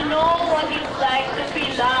 if you know what it's like to feel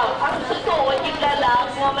love. Ang totoo, yung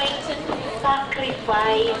lalaki mo may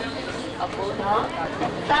sacrifice. No?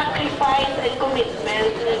 Sacrifice and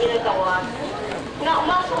commitment na ginagawa. Nga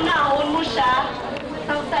mas unahon mo siya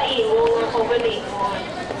ang sa imo nga kogalingon.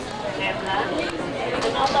 Diba?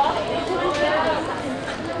 Ano to?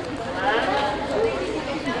 Ha?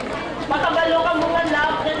 Makabalo ka mo nga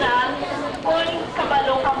love na kung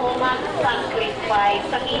kabalo ka mo mag-sacrifice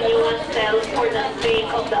ang inyong self for the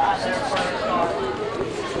sake of the other person.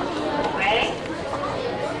 Okay?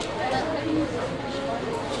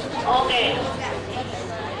 Okay.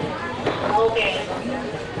 Okay.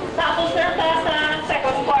 Tapos na sa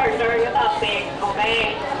second quarter yung topic.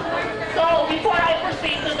 Okay. So, before I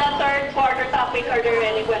proceed to the third quarter topic, are there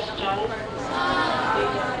any questions?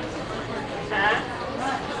 Ha?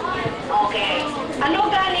 Okay. Ano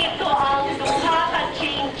ganito ang duha ka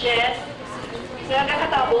changes na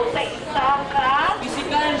kakatabo sa isa ka?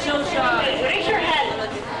 Physical and social. Raise your hand.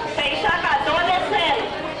 Sa isa ka, adolescent.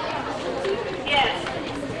 Yes.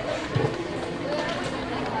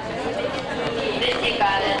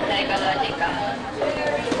 Physical and psychological.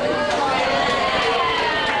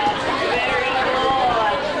 Very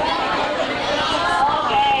good.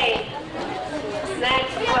 Okay.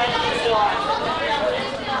 Next question.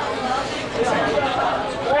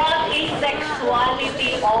 What is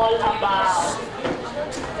sexuality all about?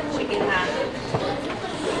 Sige na.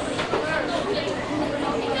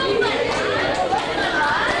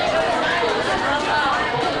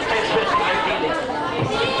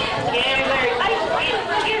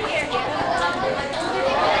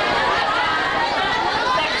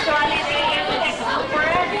 Sexuality is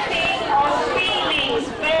expressing of feelings.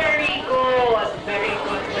 Very good. Very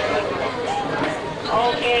good. Very good.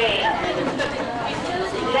 Okay.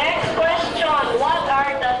 Next question. What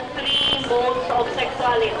are the 3 modes of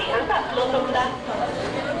sexuality? Ang tatlo tugla.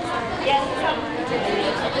 Yes, come.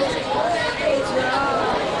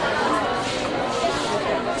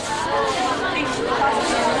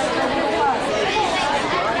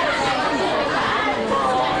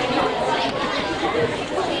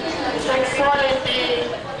 Sexuality,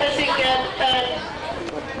 etiquette, and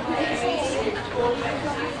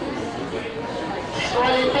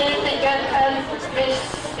sexuality, etiquette, and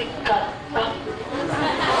physical.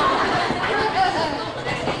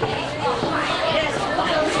 Yes.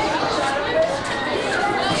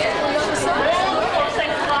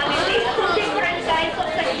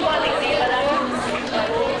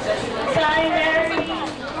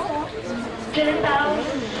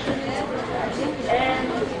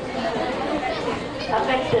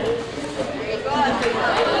 Excellent.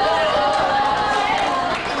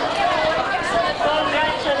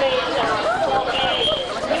 Congratulations. Okay.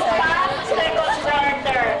 You passed second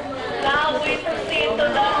quarter. Now we proceed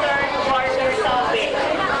to the third quarter topic.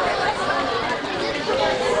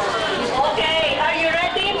 Okay, are you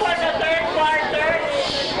ready for the third quarter?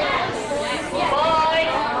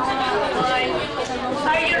 Boys,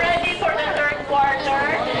 are you ready for the third quarter?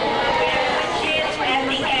 Which is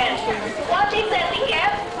etiquette. What is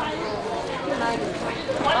etiquette?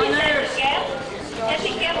 What is etiquette?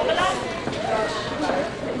 Etiquette pala?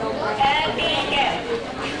 Etiquette.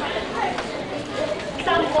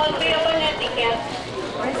 Example, kayo ba ng etiquette?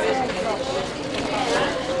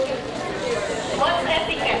 What's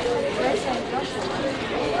etiquette?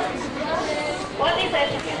 What is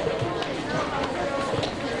etiquette?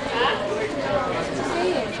 Huh?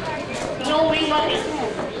 Knowing what is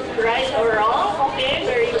right or wrong? Okay,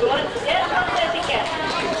 very good. Yes, what's etiquette?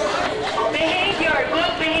 Behavior,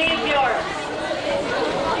 good behavior.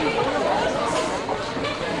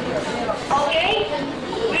 Okay,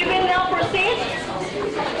 we will now proceed.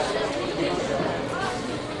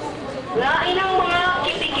 Lain ang mga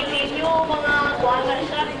kipi-kipi nyo, mga kuwanan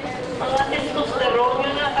siya, mga testosterone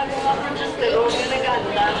nyo na, mga progesterone nyo na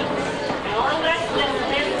ganda. No, ang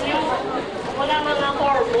restlessness nyo, wala mga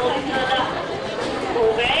hormones na na.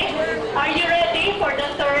 Okay? Are you ready for the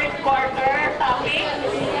third quarter topic?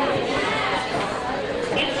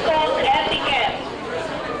 It's called etiquette.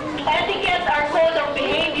 Etiquette are code of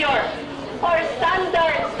behavior or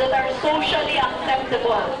standards that are socially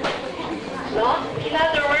acceptable. No? In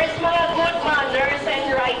other words, mga good manners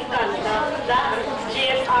and right conduct, that's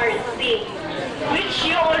GMRC, which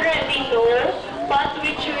you already know, but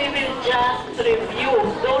which we will just review.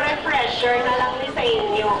 So, refresher na lang ni sa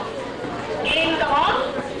inyo. Game ka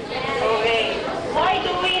mo? Okay. Why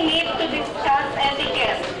do we need to discuss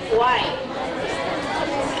etiquette? Why?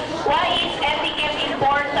 Why is etiquette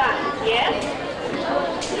important? Yes?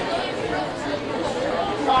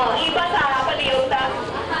 Oh, iba sa paliuta.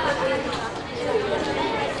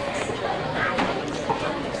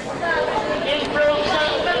 Improve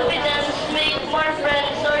self-confidence, make more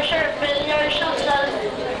friends, or sharpen your social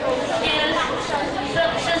skills,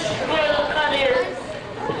 successful career.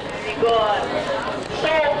 Very good.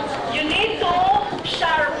 So, you need to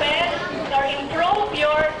sharpen or improve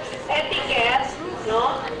your etiquette,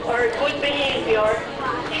 no, or good behavior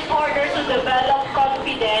in order to develop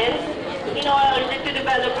confidence, in order to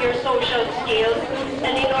develop your social skills,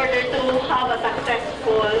 and in order to have a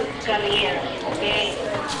successful career. Okay?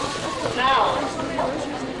 Now,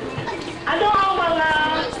 ano ang mga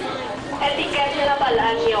etiquette na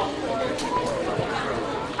nabalaan nyo?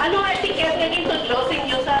 Anong etiquette na gintudlo sa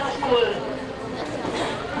inyo sa school?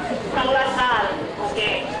 Sa Salle.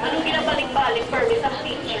 Okay. Anong ginabalik-balik permit sa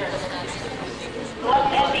teacher? What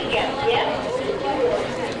etiquette? Yes?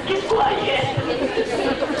 Keep quiet.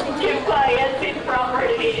 Keep quiet. Sit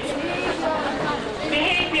properly.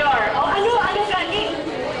 Behavior. O ano gani?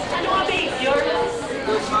 Ano ang behavior?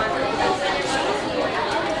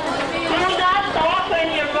 Do not talk when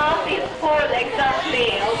your mouth is full.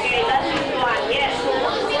 Exactly. Okay, that is one. Yes.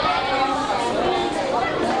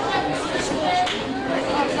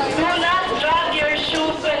 Do not drag your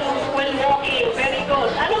shoes when walking. Very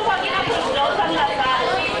good. Ano pa ginapundlo sa lahat?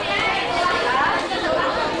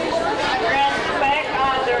 Respect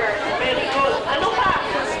others. Very good. Ano pa?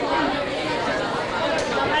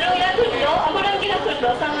 Ano ginatundlo? Ako lang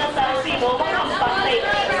ginatundlo sa lahat. Sino? Mga patay.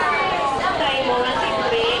 Sa imo na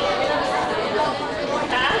simple.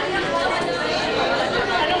 Ha?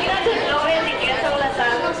 Ano ginatundlo? Etiquette sa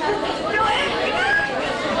lahat.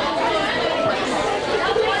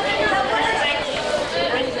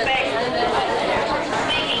 Respect.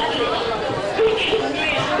 Speak English. Speak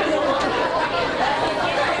English.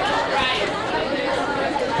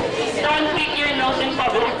 Don't pick your nose in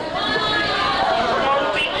public. Don't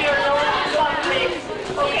pick your nose in public.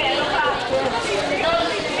 Okay, ano pa?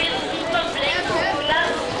 Don't spit in public. Do not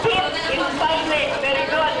spit in public. Very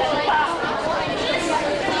good. Ano pa?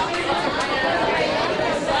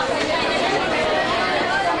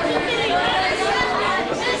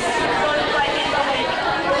 Don't fight in public.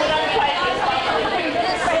 Do not fight in public.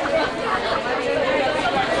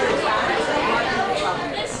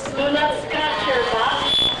 Do not scratch your back.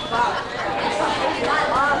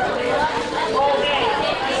 Okay.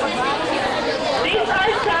 These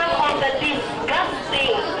are some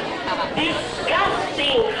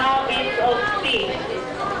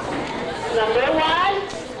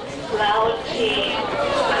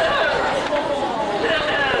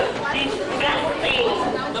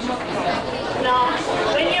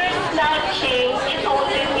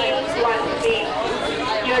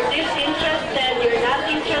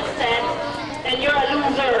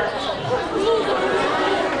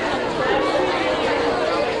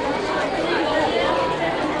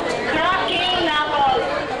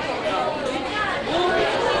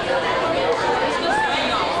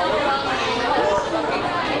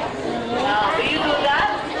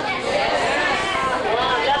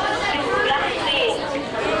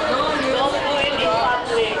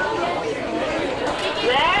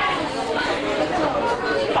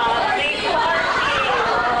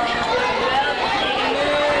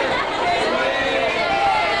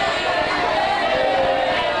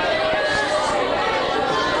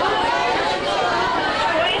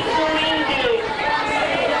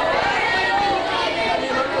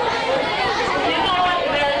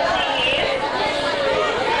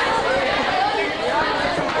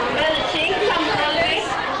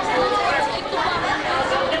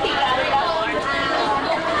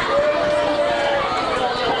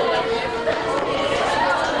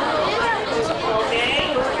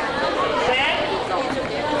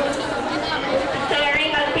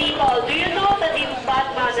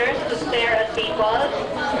bad manners to stare at people?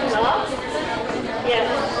 No? Yes.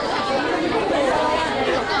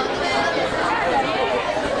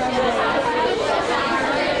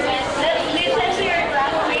 Let's listen to your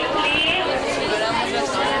classmate, please.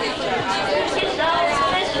 Sit down,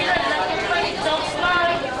 please.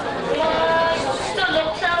 Tulog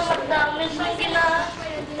sa magdami sa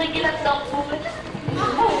ginatapos.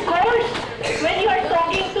 Of course, when you are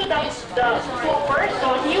talking to the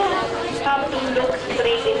person, you have to look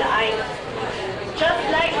straight in the eyes. Just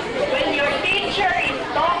like when your teacher is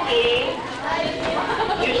talking,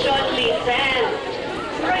 you should listen.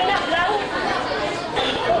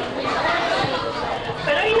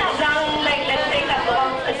 Pero inablang, like, let's say,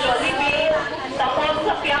 katong sa Jollibee, tapos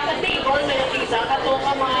sa piyaka table, may nakita katong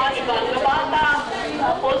mga ibang bata,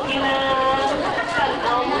 tapos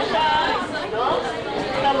ginatanaw mo siya, no?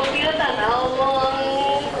 Tapos ginatanaw mo,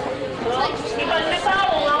 no? Ibang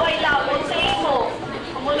tao, nga way labot sa imo.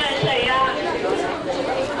 Muna siya yan.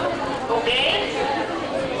 Okay?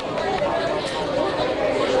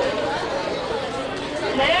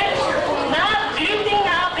 Next, not lifting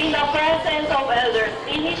up in the presence of elders.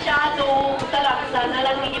 Inisyado talaksa na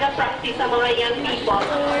lang gina-practice sa mga young people.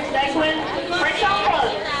 Like when, for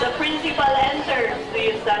example, the principal enters, do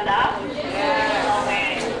you stand up?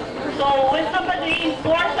 Okay. So when somebody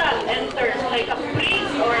important enters, like a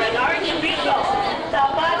priest or an archbishop,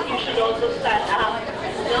 dapat you should also stand up.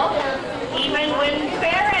 No? Even when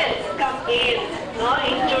parents come in, no,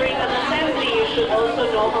 during an assembly, you should also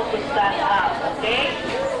know how to stand up. Okay?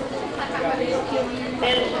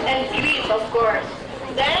 And greet, of course.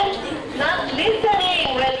 Then, not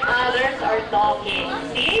listening when others are talking.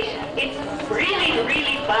 See? It's really,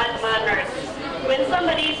 really bad manners. When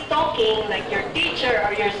somebody is talking, like your teacher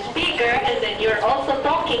or your speaker, and then you're also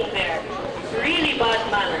talking there. Really bad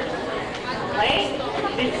manners. Right?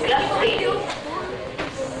 Disgusting.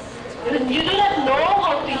 You do not know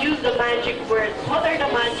how to use the magic words. What are the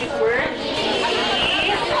magic words? Please,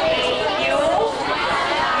 thank you, you're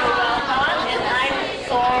welcome, and I'm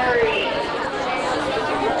sorry.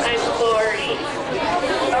 I'm sorry.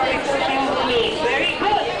 Excuse me. Very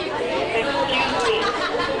good. Excuse me.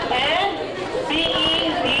 And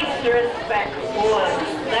being disrespectful.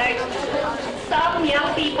 Like, some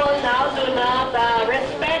young people now do not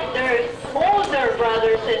respect their older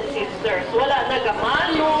brothers and sisters. Wala na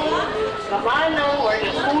gamanong, or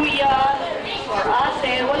kuya, or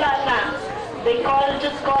ate, wala na. They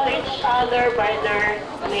just call each other by their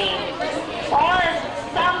name. Or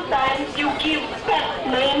sometimes you give pet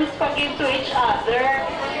names pag-give to each other.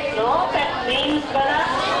 No? Pet names ba na?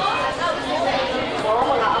 No?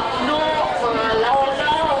 Mga apno, mga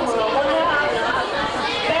laulaw, mga wala.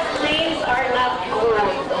 Pet names are not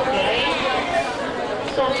good, okay?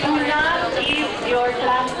 So do not give your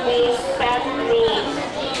classmates pet names.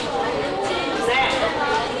 Next.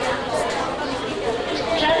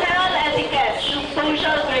 General etiquette,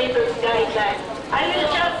 social guidelines. I will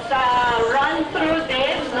just run through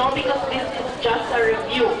this, no, because this is just a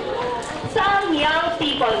review. Some young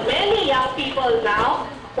people, many young people now,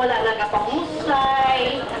 wala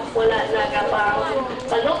nagapangusay, wala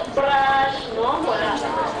nagapang-toothbrush, no, wala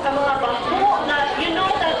sa mga baho na, you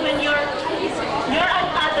know that when you're an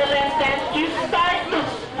adolescent, you start to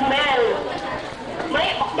smell.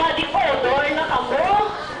 May body odor na kamo.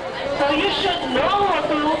 So you should know how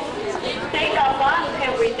to take a bath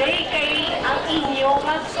every day kay ang inyo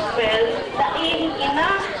mag-smell daing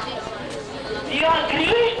ina. Do you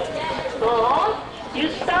agree? No? You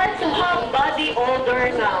start to have body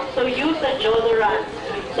odor now. So use a deodorant.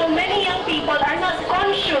 So many young people are not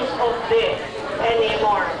conscious of this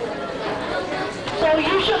anymore. So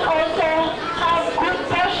you should also have good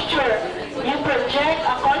posture. You project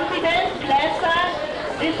a confident, pleasant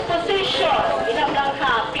disposition. Inablang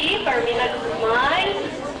happy, permanent smile.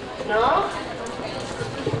 No?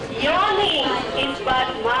 Yawning is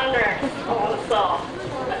bad manner also.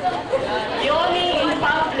 Yawning in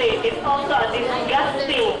public is also a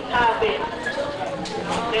disgusting habit.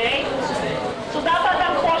 Okay? So dapat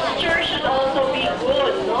ang posture should also be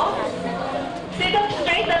good, no? Sit up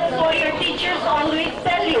straight, that's why your teachers always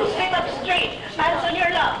tell you. Sit up straight, hands on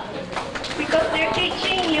your lap. Because they're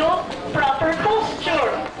teaching you proper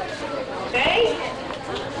posture. Okay?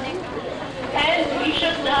 And you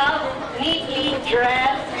should have neatly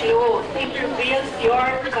dressed clothes. It reveals your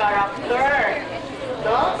character.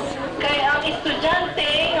 No? Kaya ang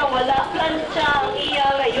estudyante nga wala plancha ang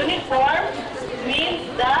iyang uniform means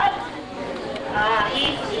that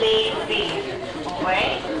he's lazy.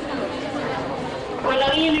 Okay? Kung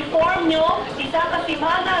ang uniform nyo, isa ka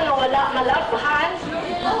simana nga wala malabhan,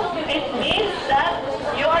 It means that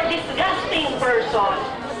you are disgusting person.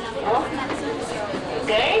 No?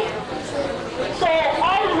 Okay? So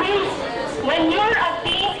always, when you're a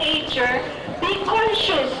teenager, be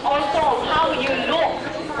conscious also of how you look,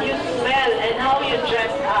 you smell, and how you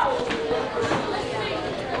dress up.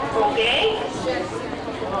 Okay?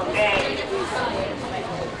 Okay.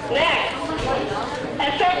 Next,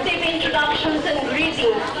 effective introductions and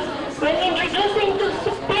greetings. When introducing to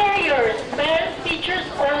superiors, parents, teachers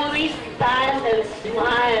always stand and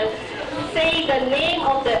smile. Say the name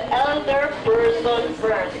of the elder person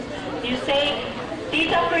first. You say,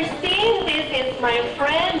 Tita Christine, this is my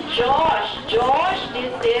friend Josh. Josh,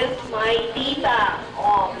 this is my tita.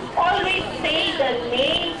 Oh, always say the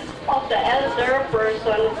name of the elder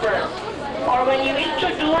person first. Or when you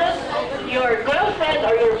introduce your girlfriend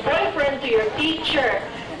or your boyfriend to your teacher,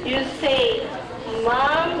 you say,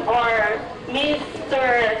 Ma'am or Mr.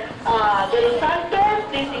 De Los Santos,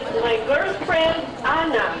 this is my girlfriend,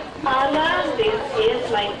 Anna. Anna, this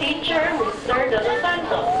is my teacher, Mr. De Los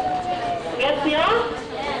Santos. Gets niyo?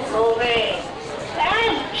 Okay.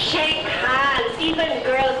 And shake hands. Even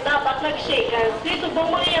girls, dapat nag-shake hands. Dito bang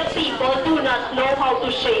mga young people do not know how to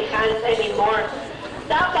shake hands anymore.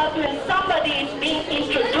 Dapat when somebody is being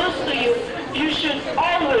introduced to you, you should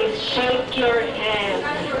always shake your hand.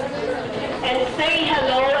 And say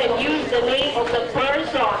hello and use the name of the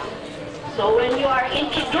person. So when you are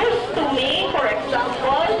introduced to me, for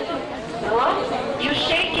example, no, you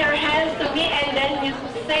shake your hands to me and then you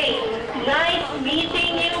say, nice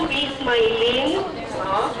meeting you, Miss Mylene.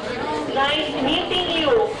 No? Nice meeting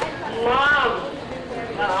you, Mom.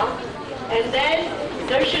 No? And then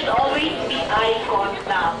there should always be eye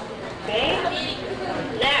contact. Okay?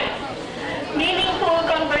 Next, meaningful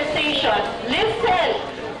conversation. Listen.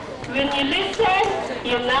 When you listen,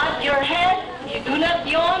 you nod your head, you do not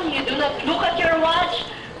yawn, you do not look at your watch,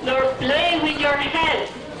 nor play with your hands.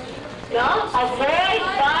 No? Avoid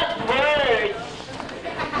bad words.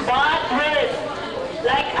 Bad words.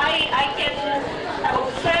 Like I can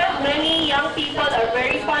observe many young people are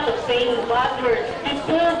very fond of saying bad words.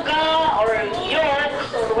 Pipuga or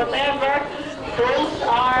yorks or whatever, those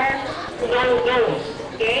are no-nos.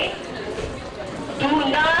 Okay? Do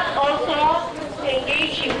not also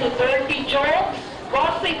engage into dirty jokes,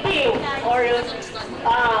 gossiping, or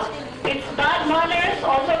it's bad manners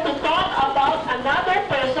also to talk about another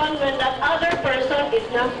person when that other person is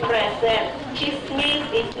not present. Chismis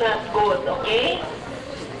is not good, okay?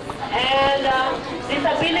 And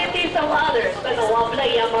disabilities of others. Tanawabla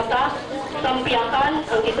iya mata, sampiakan,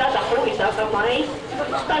 ang isa dako, isa kamay.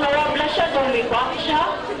 Tanawabla siya, dumibak siya,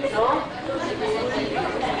 no?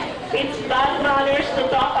 It's bad manners to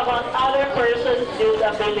talk about other person's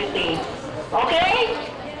disability. Okay?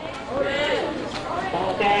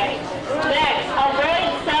 Okay. Next,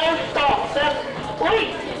 avoid self-talk.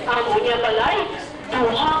 Uy, amo niya balay.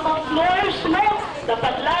 Duha ka floors mo.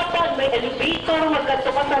 Dapat lapad, may elevator,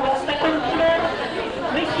 magkanto ka sa second floor.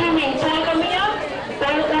 May swimming pool kami yan.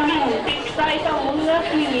 Pero Olympic sa isang mga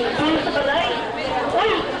swimming pool sa balay.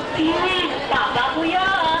 Uy, sini, papa ko ya.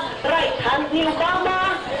 Right hand ni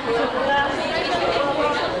Obama.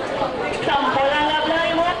 Example lang lang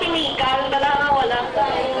yung mga tinikan ka lang, wala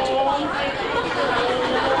kang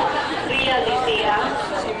reality, ha?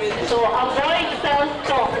 So, avoid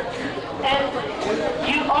self-talk. And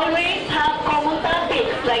you always have common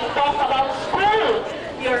topics, like talk about school,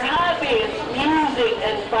 your hobbies, music,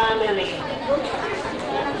 and family.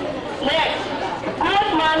 Next, good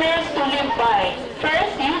manners to live by.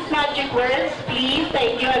 First, use magic words. Please,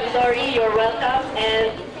 thank you, I'm sorry, you're welcome,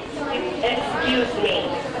 and excuse me.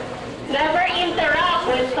 Never interrupt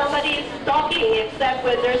when somebody is talking except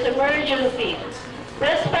when there's emergency.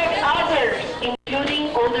 Respect others,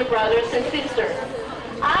 including older brothers and sisters.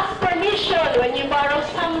 Ask permission when you borrow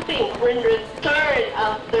something in return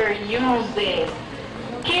after using.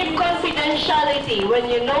 Keep confidentiality. When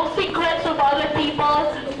you know secrets of other people,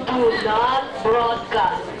 do not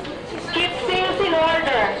broadcast. Keep things in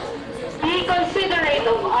order. Be considerate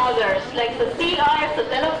of others, like the CR, the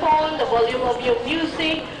telephone, the volume of your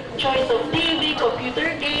music, choice of TV,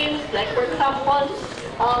 computer games. Like for example,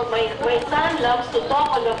 my son loves to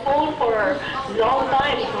talk on the phone for long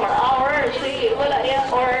time, for hours.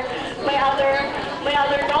 Or my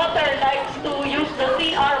other daughter likes to use the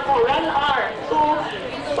CR for 1 hour. So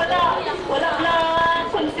wala na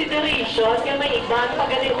consideration kaya may iban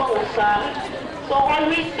pag ganun mausap. So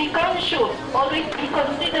always be conscious, always be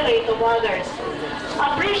considerate of others.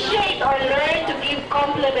 Appreciate or learn to give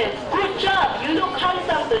compliments. Good job, you look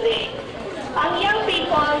handsome today. Ang young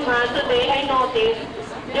people today, I noticed,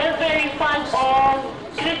 they're very fond of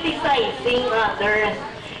criticizing others.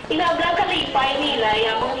 Inablang kalipay nila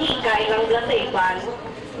yung mga hikay ng Blasaiban.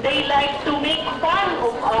 They like to make fun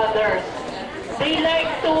of others. They like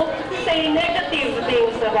to say negative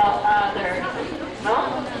things about others.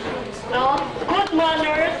 No? No? Good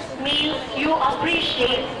manners means you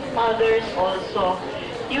appreciate others also.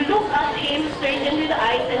 You look at him straight into the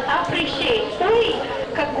eyes and appreciate. Uy,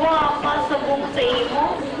 kagwapa sa bungsay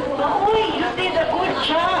mo. Uy, you did a good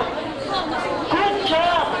job. Good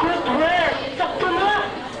job, good work. Sakto na.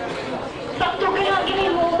 Sakto kaya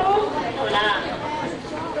ginimo mo. Wala.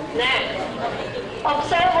 Next.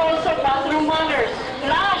 Observe also bathroom manners.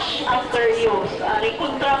 Flush after use. Ari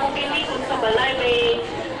kontra mo kini kung sa balay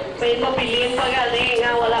may mabilin pa gani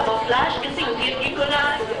nga wala pa flash kasi hindi ko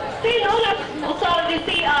na sino nag-usar di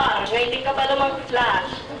CR nga hindi ka ba na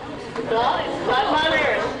mag-flash. So, it's bad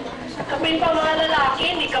manners. Kapin pa mga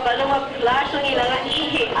lalaki, hindi ka ba na mag-flash ng ilang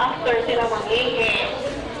ihi after sila mag-ihi.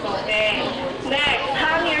 Okay. Next,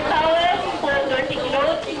 hang your towels for dirty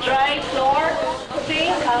clothes, dry floor,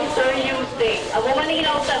 sink after using. Amo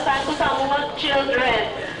manilaw sa santo sa mga children.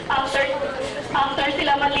 After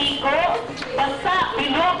sila maligo, basta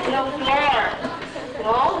bilog ng floor.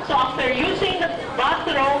 No? So after using the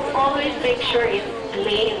bathroom, always make sure it's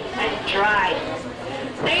clean and dry.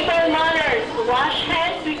 Table manners. Wash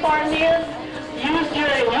hands before meals. Use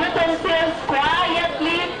your utensils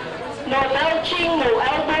quietly. No belching, no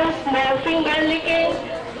elbows, no finger licking.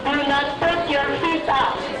 Do not put your feet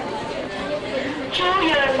up. Chew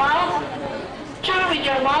with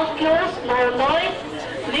your mouth closed, no noise.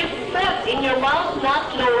 Lift foot in your mouth,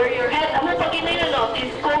 not lower your head. Amo pag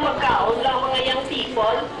ina-notice ko magkaon lang mga young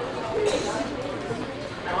people.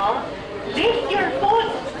 No? Lift your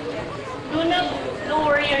foot. Do not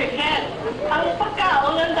lower your head. Ang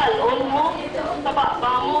pagkaon ng dalon mo, sa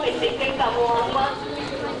baba mo, hindi kay kamo ang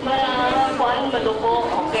maluko,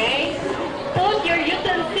 okay? Put your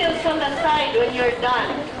utensils on the side when you're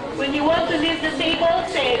done. When you want to leave the table,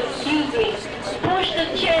 say, excuse me. Push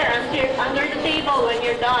the chair under the table when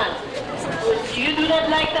you're done. If you do not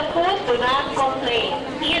like the food, do not complain.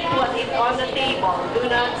 Eat what is on the table. Do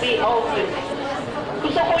not be obvious.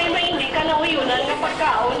 Gusto ko yung hindi ka na uyunan ng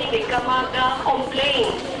pagkaon, hindi ka mag-complain.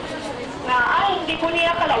 Na, hindi ko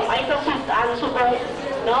niya kalaw, ay kasutaan, subong.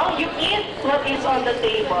 No? You eat what is on the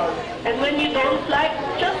table. And when you don't like,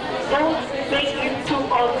 just don't make it too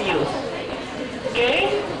obvious.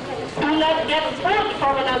 Okay? Do not get food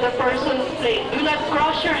from another person's plate. Do not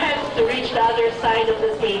cross your hands to reach the other side of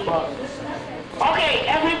the table. Okay,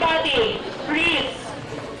 everybody, freeze.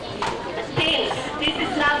 This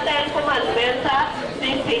is not 10 commandments, huh?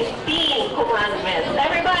 This is 10 commandments.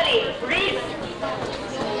 Everybody, freeze.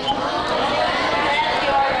 Let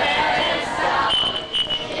your parents stop.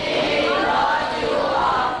 Say what you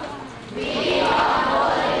are. Be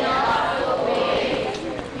humble enough to obey.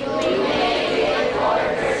 You may be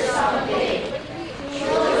ordered someday.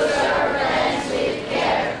 Choose your friends with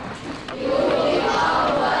care. You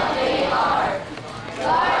become what they are.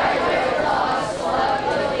 Guard your thoughts, what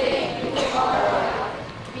you think you are.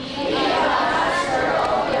 Be a master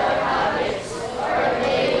of your habits, or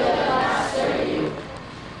they will master you.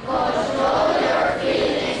 Control your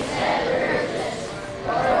feelings and urges,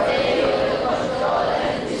 or they will control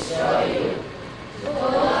and destroy you. Do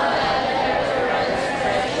not let their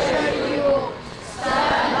pressure you.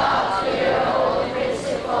 Stand up to your own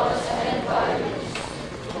principles and values.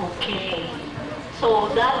 Okay. So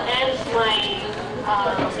that ends my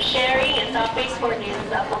sharing and topic for this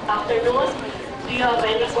afternoon. Do you have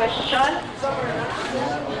any questions?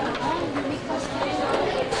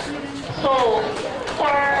 So,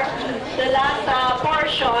 for the last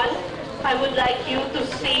portion, I would like you to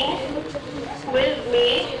sing with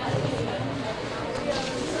me.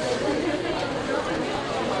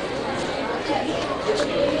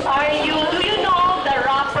 Do you know the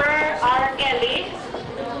rapper R. Kelly?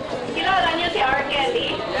 Kilala niyo si R.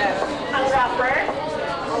 Kelly? Yes. Ang rapper?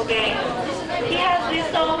 Okay. He has this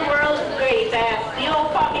song, World's Greatest. You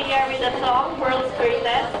familiar with the song, World's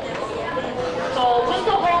Greatest? So,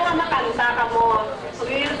 gusto ko nga makanta ka mo. So,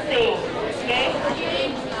 we'll sing. Okay?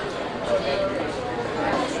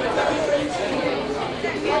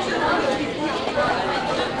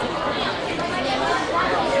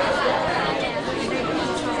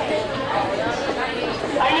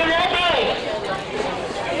 Are you ready?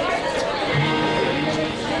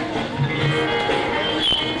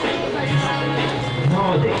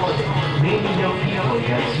 Nowadays, many young people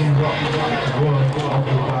get so world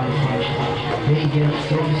occupied. They get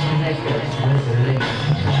so disconnected with the link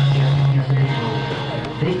and individual.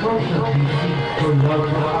 They constantly seek to love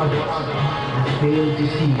for others. fail to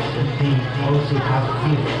see that they also have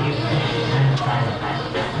feelings and talents.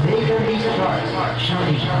 They can be stars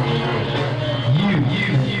shining on the night. You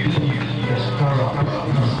can be the star of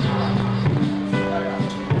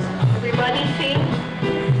Everybody sing.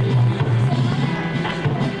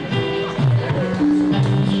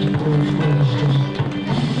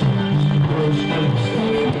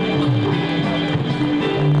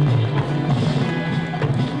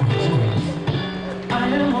 I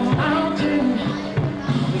am a mountain,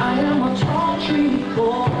 I am a tall tree,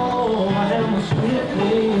 oh, I am a swift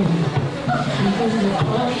wind, sweeping the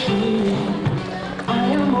country. I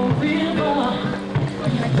am a river,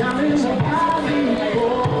 down in the valley,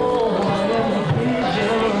 oh, I am a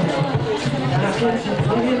vision, I can see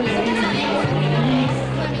clearly.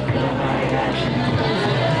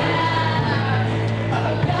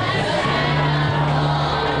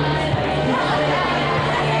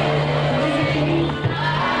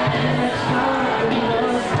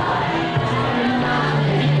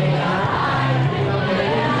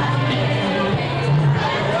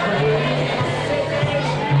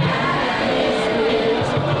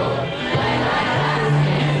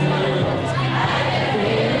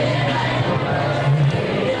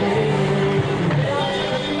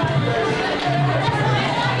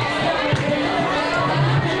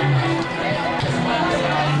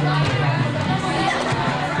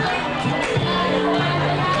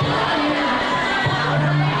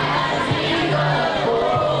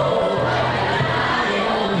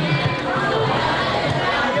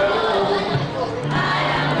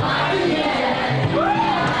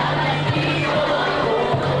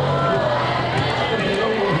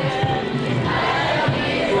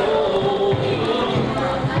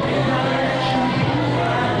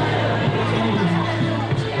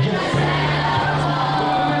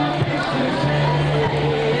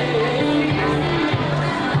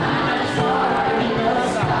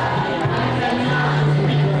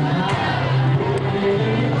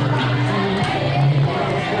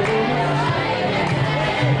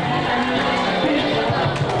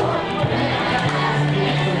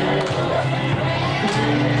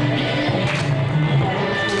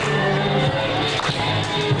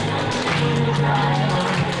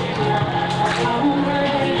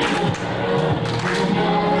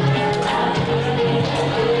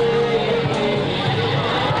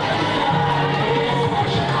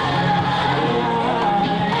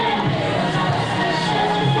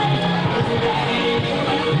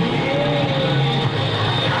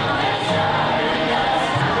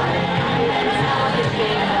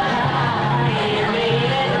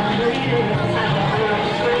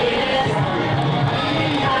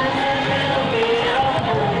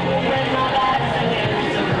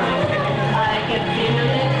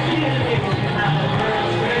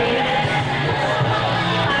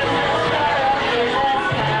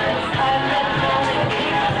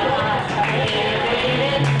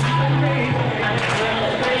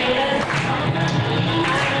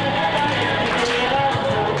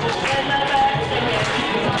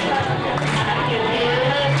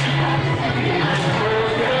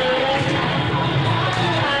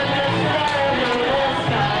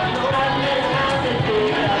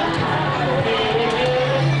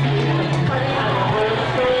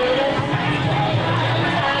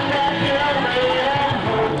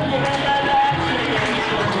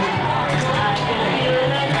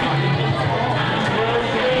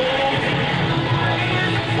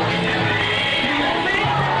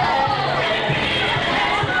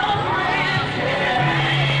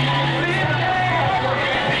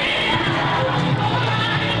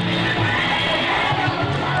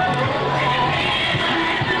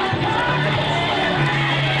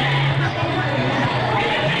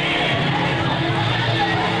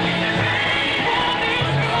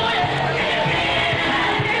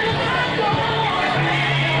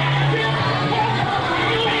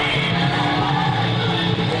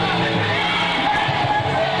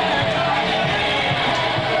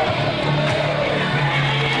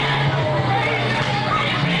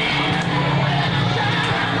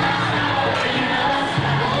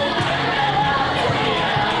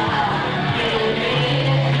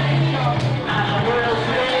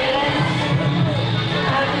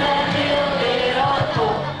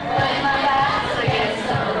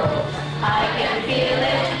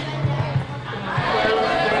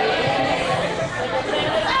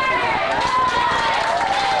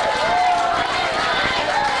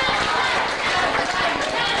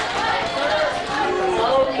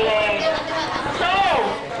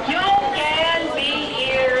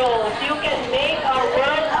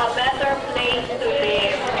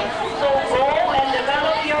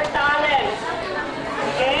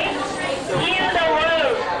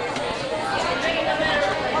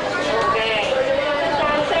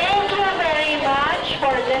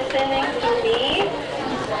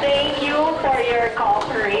 your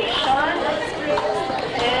cooperation.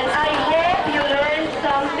 And I hope you learned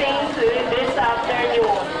something this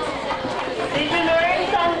afternoon. Did you learn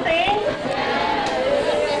something?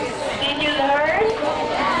 Did you learn?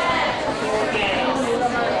 Okay.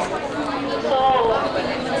 So,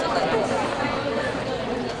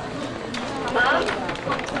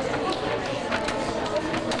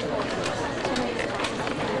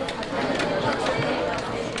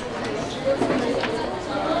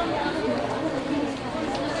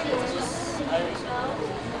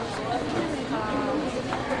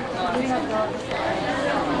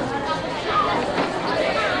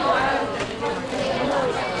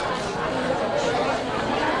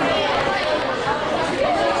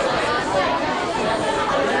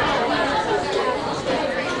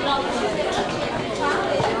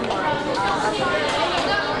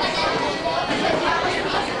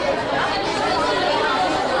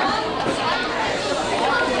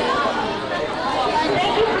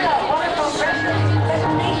 thank you for that wonderful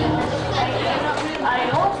presentation. I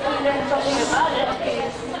hope you learned something about it.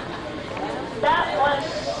 That was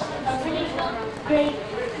a really great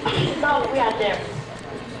talk we had there.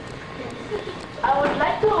 I would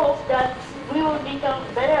like to hope that we will become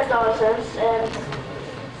better adolescents and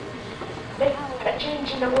make a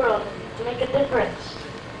change in the world, to make a difference.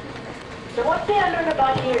 So one thing I learned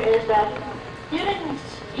about here is that you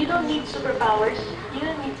don't need superpowers, you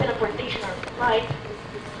don't need teleportation or flight.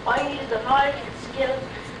 All you need is the knowledge and skill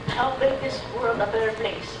to help make this world a better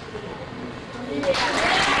place.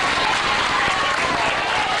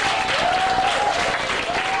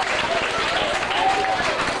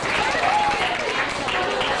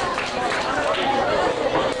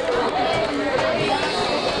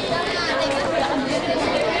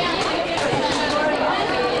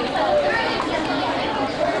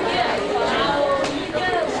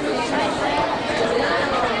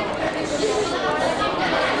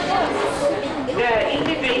 The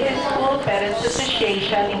Integrated School Parents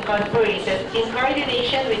Association Incorporated, in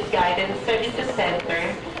coordination with Guidance Services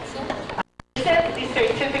Center, presents the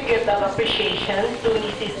Certificate of Appreciation to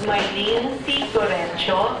Mrs. Mylene C.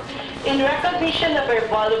 Gorencho in recognition of her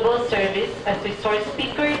valuable service as resource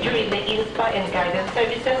speaker during the INSPA and Guidance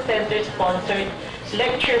Services Center sponsored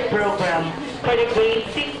lecture program for the grade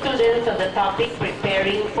 6 students on the topic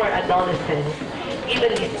Preparing for Adolescence,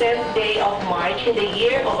 given the 10th day of March in the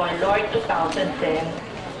year of our Lord 2010.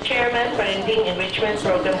 Chairman, Parenting Enrichment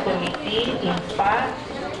Program Committee, INSPA,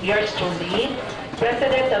 yours truly.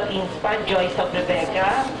 President of INSPA, Joyce of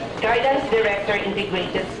Rebecca. Guidance Director,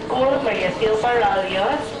 Integrated School, Maria Silva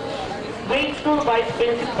Ralios. Grade School Vice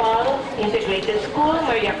Principal, Integrated School,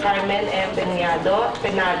 Maria Carmen M. Penado.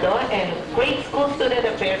 And Grade School Student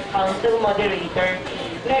Affairs Council Moderator,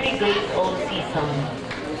 Mary Grace O. Season.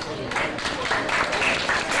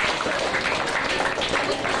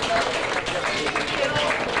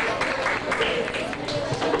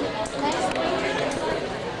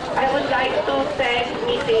 I would like to thank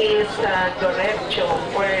Mrs. Gorencho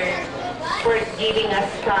for giving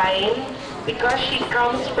us time because she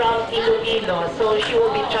comes from Iloilo, so she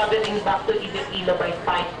will be traveling back to Iloilo by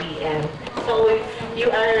 5 p.m. So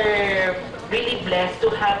you are really blessed to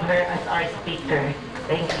have her as our speaker.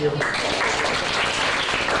 Thank you.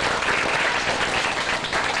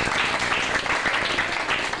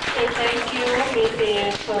 Okay, thank you,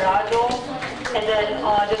 Mrs. Sorado. And then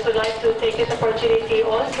just would like to take this opportunity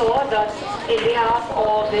also that in behalf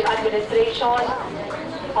of the administration,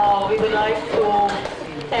 we would like to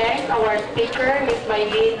thank our speaker, Ms.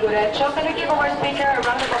 Mylene Gorencho. Can we give our speaker a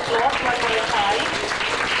round of applause one more time?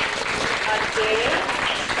 Okay.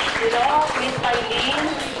 You know, Ms. Mylene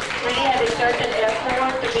really had a certain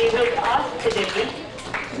effort to be with us today.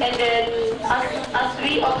 And then as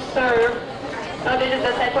we observe, this is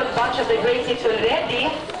the second batch of the grade 6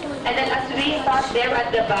 already. And then as we sat there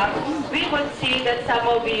at the back, we would see that some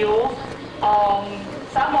of you,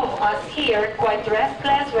 some of us here, quite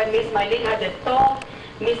restless when Ms. Mylene had a talk,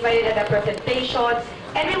 Ms. Mylene had a presentation,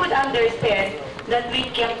 and we would understand that we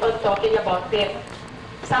kept on talking about it.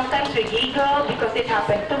 Sometimes we giggle because it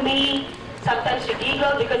happened to me. Sometimes we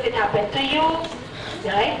giggle because it happened to you.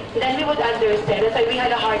 Right? Then we would understand. That's why we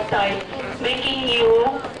had a hard time making you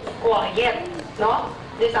quiet, no?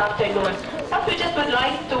 This afternoon. But we just would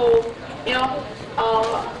like to, you know,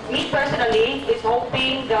 me personally is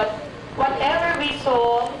hoping that whatever we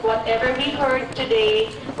saw, whatever we heard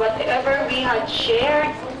today, whatever we had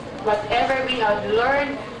shared, whatever we had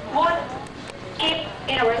learned, would keep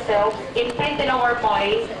in ourselves, imprint in our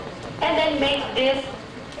minds, and then make this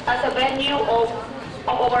as a venue of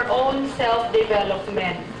our own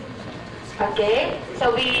self-development. Okay?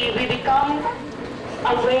 So we become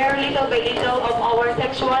aware little by little of our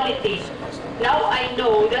sexuality. Now I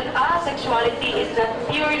know that our sexuality is not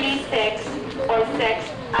purely sex or sex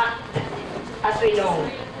act, as we know,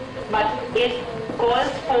 but it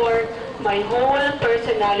calls for my whole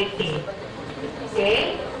personality.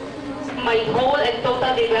 Okay? My whole and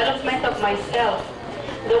total development of myself.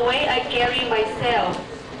 The way I carry myself.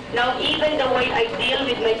 Now even the way I deal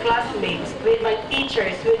with my classmates, with my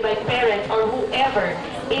teachers, with my parents, or whoever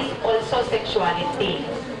is also sexuality.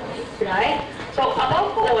 Right? So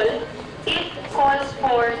above all, it calls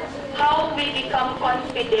for how we become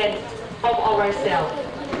confident of ourselves.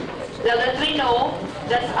 Now that we know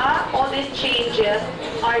that all these changes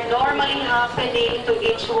are normally happening to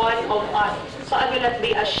each one of us. So I will not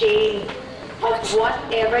be ashamed of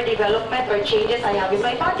whatever development or changes I have in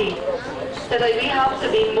my body. So that we have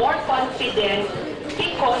to be more confident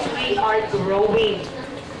because we are growing.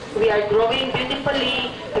 We are growing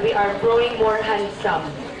beautifully, we are growing more handsome.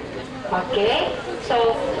 Okay?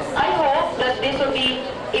 So I hope that this will be,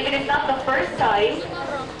 even if not the first time,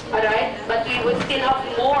 alright, but we would still have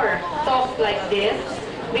more talks like this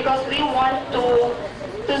because we want to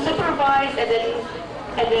supervise and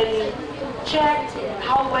then check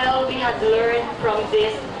how well we had learned from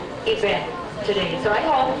this event today. So I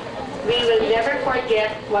hope we will never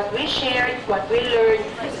forget what we shared, what we learned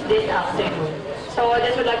this afternoon. So I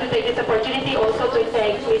just would like to take this opportunity also to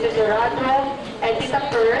thank Mrs. Gerardo and Tita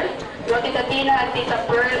Pearl. Your Tita Tina and Tita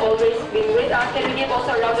Pearl always been with us. Can we give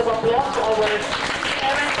also a round of applause to our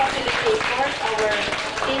parent facilitators, our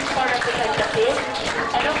in-store representatives,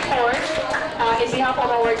 and of course, in behalf of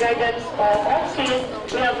our guidance office,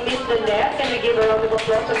 we have Miss Lynette. Can we give a round of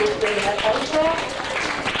applause to Miss Lynette also?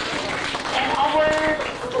 And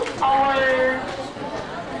our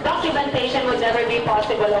documentation would never be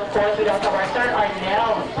possible, of course, without our Sir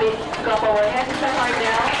Arnell. Please clap our hands, Sir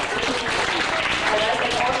Arnell. Alright,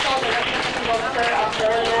 and also the representative of Sir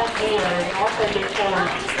Apollo here, also before.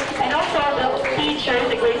 And also the teachers,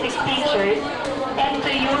 the grade 6 teachers, and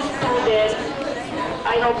to you students,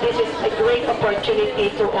 I hope this is a great opportunity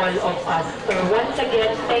to all of us. So once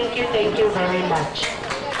again, thank you very much.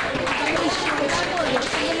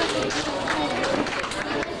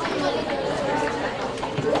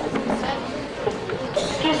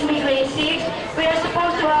 Excuse me, grade 6, we are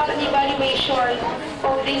supposed to have an evaluation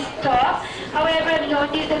of this talk. However, I've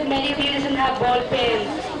noticed that many of you doesn't have ball pens.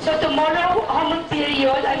 So tomorrow, homework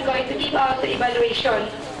period, I'm going to give out the evaluation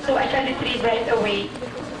so I can retrieve right away.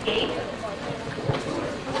 Okay?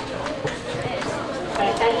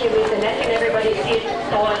 Right, thank you, Miss Annette. Can everybody sit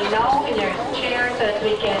tall now in your chair so that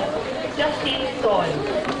we can just sit tall.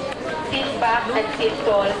 Sit back and sit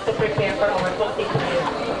tall to prepare for our closing prayer.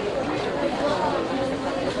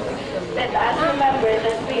 Let us remember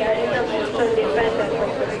that we are in the most dependent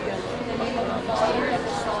of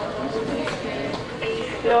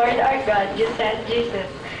Lord our God, you sent Jesus,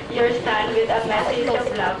 your Son, with a message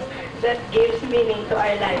of love that gives meaning to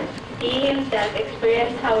our lives. He himself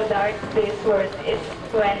experienced how dark this world is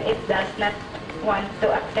when it does not want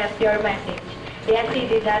to accept your message. Yet he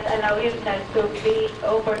did not allow himself to be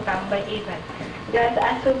overcome by evil. Grant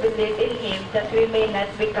us who believe in him that we may not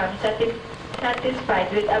become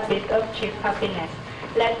satisfied with a bit of cheap happiness.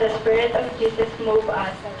 Let the Spirit of Jesus move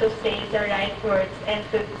us to say the right words and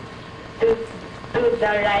to do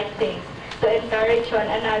the right things, to encourage one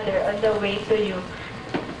another on the way to you,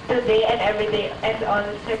 today and every day, and all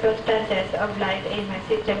circumstances of life. Amen.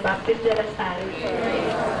 Si Jean Baptiste de la Salle.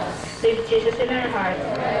 Leave Jesus in our hearts.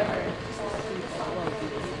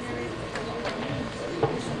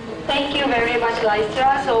 Thank you very much,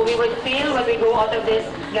 Lystra. So we would feel when we go out of this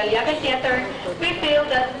Galiaga Theater, we feel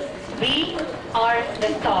that we are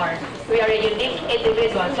the star. We are a unique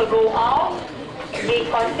individual. So go out, be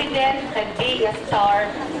confident, and be a star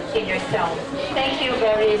in yourself. Thank you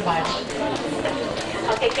very much.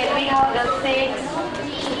 Okay, can we have the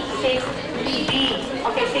 6B?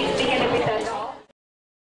 Okay, 6B, can we turn off?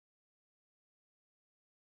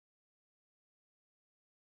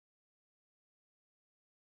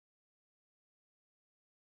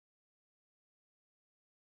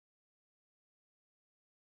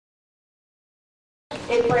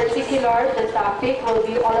 In particular, the topic will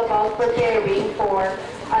be all about preparing for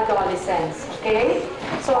adolescence. Okay?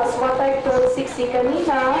 So as what I told 6C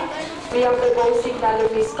kanina, we have the goal signal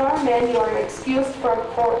of Miss Carmen. You are excused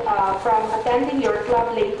from attending your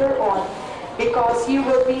club later on because you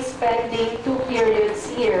will be spending 2 periods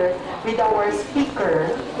here with our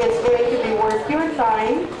speaker. It's going to be worth your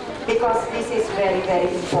time because this is very,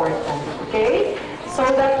 very important. Okay? So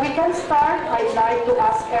that we can start, I'd like to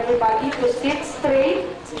ask everybody to sit straight.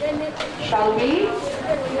 Shall we?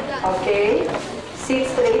 Okay.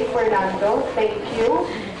 6th grade Fernando, thank you.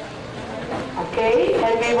 Okay,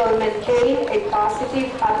 and we will maintain a positive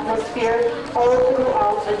atmosphere all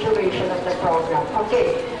throughout the duration of the program.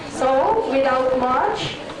 Okay, so without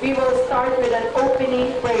much, we will start with an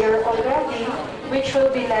opening prayer already, which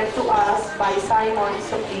will be led to us by Simon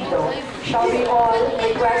Suplido. Shall we all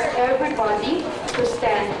request everybody to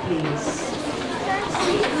stand, please?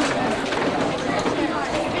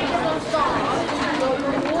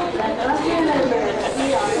 Let us remember that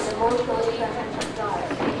we are the most holy presence of God.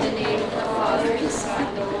 In the name of the Father, the Son,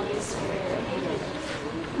 and the Holy Spirit. Amen.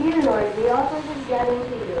 Dear Lord, we offer this gathering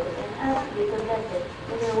to you and ask you to bless it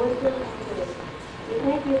in your wisdom and grace. We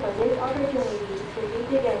thank you for this opportunity to be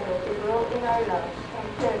together to grow in our love and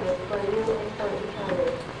service for you and for each other.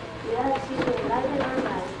 We ask you to enlighten our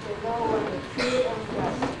minds to know what is true and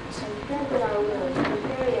just, and strengthen our will to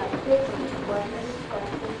carry out faithfully what is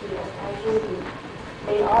constantly as our duty.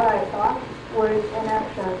 May all our thoughts, words, and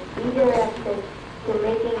actions be directed to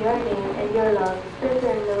making your name and your love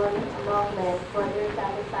certain known among men for their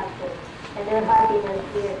satisfaction and their happiness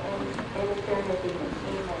here and in eternity.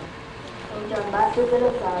 Amen. In John Baptist de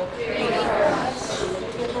la Salle, Pray for us.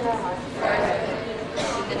 in our hearts.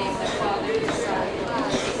 In the name of the Father, the Son, and the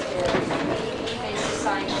Holy Spirit. Thank you,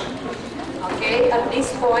 Simon. Okay, at this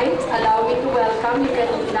point, allow me to welcome, you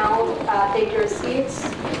can now take your seats.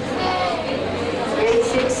 Grade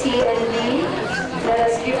 6C and D. Let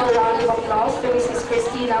us give a round of applause to Mrs.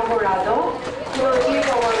 Cristina Morado, who will give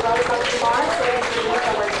our welcome remarks and introduce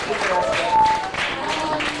our speaker as well.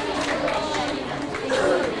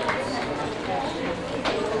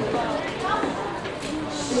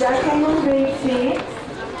 Good afternoon, grade 6.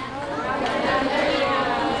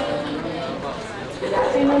 Good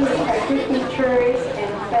afternoon, respected teachers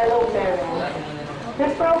and fellow parents. The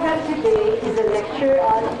program today is a lecture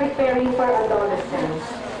on preparing for adolescence.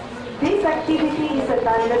 This activity is a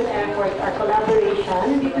tandem effort or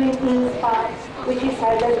collaboration between INSPA, which is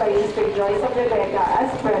headed by Mr. Joyce of Rebecca as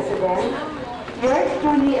president, yours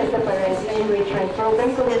truly as the Parenting Enrichment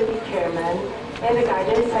Program Committee Chairman, and the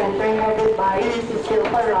Guidance Center headed by Mrs.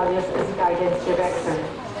 Silva Ralios as Guidance Director.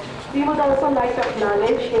 We would also like to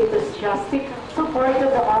acknowledge the enthusiastic support of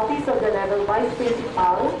the Office of the Level Vice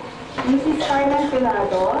Principal, Mrs. Carmen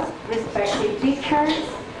Pinado, respective teachers,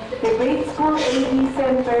 the Grade School AD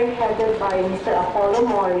Center headed by Mr. Apollo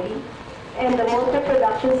Mori, and the MULTER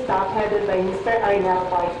production staff headed by Mr. Arnel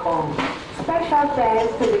Paicon. Special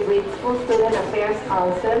thanks to the Grade School Student Affairs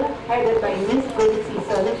Council headed by Ms. Grade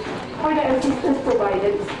Season for the assistance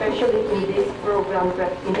provided, especially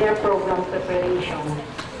in their program preparation.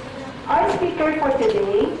 Our speaker for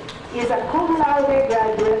today is a cum laude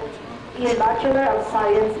graduate in Bachelor of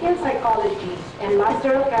Science in Psychology and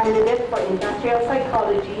Master Candidate for Industrial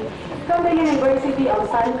Psychology from the University of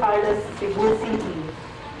San Carlos, Cebu City.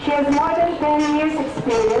 She has more than 10 years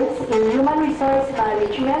experience in human resource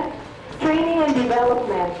management, training and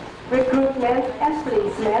development, recruitment and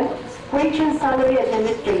placement, wage and salary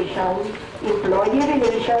administration, employee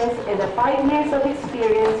relations, and 5 years of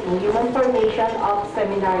experience in human formation of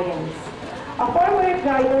seminarians. A former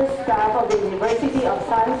guidance staff of the University of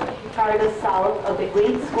San Carlos South of the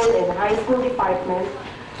Grade School and High School Department,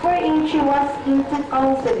 wherein she was into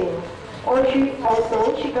counseling.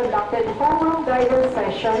 She conducted homeroom guidance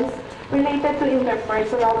sessions related to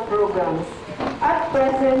interpersonal programs. At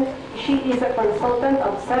present, she is a consultant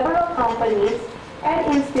of several companies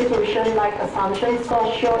and institutions like Assumption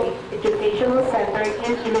Socio-Educational Center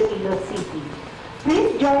in Iloilo City.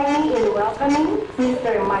 Please join me in welcoming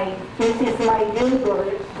Mrs. Maylene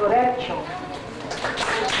Gorecho.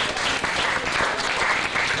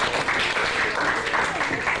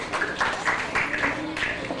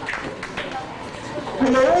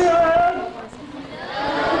 Hello, world.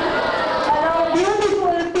 Hello,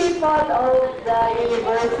 beautiful people of the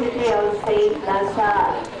University of St.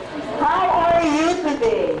 LaSalle. How are you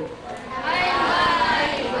today?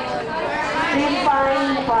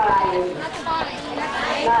 Fine.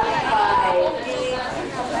 Not fine.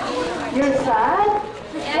 You're sad?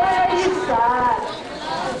 Why are you sad?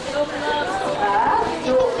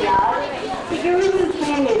 Joke lang? You will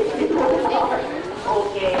sing it. It won't hurt.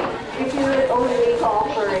 Okay. If you will only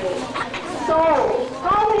cooperate. So,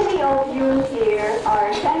 how many of you here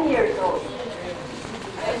are 10 years old?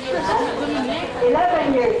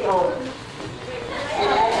 11 years old.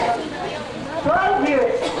 12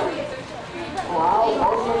 years old. Wow,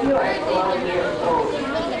 most of you are 12 years old.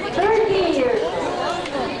 13 years old.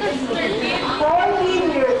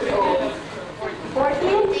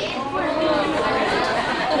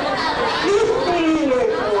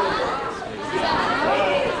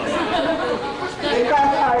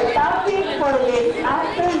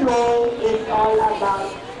 afternoon is all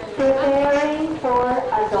about preparing for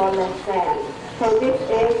adolescence. So this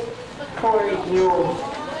is for you.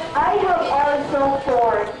 I have also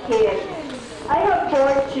 4 kids. I have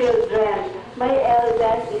 4 children. My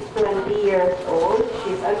eldest is 20 years old.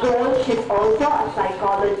 She's a girl. She's also a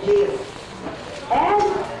psychologist. And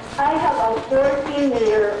I have a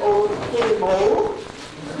 14-year-old emo.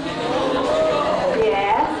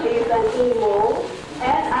 Yes, he's an emo.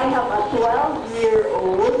 And I have a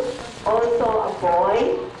 12-year-old, also a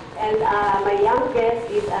boy. And my youngest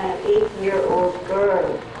is an 8-year-old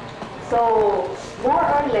girl. So, more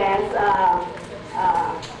or less,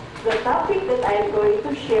 the topic that I'm going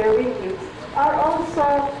to share with you are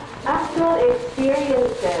also actual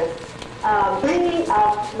experiences bringing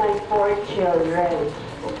up my 4 children.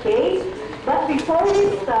 Okay? But before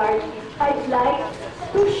we start, I'd like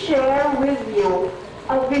to share with you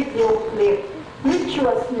a video clip which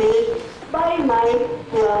was made by my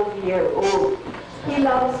 12-year-old. He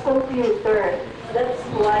loves computer. That's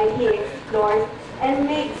why he explores and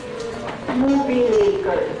makes movie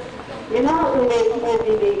makers. You know how to make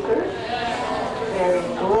movie makers? Very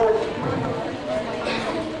good.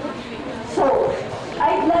 So,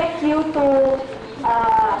 I'd like you to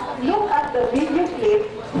look at the video clip.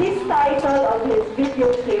 His title of his video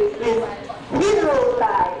clip is Hero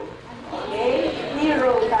Time. Okay?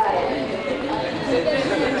 Hero Time.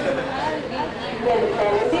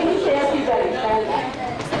 Sino siya si Beritan?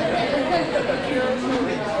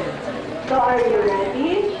 So, are you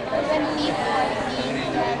ready?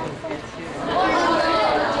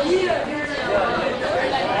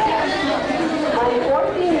 My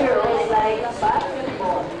 14-year-old likes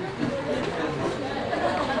basketball.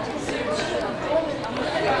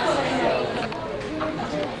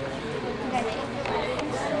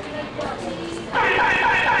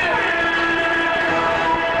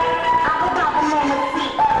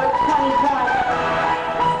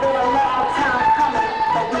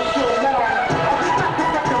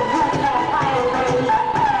 Fire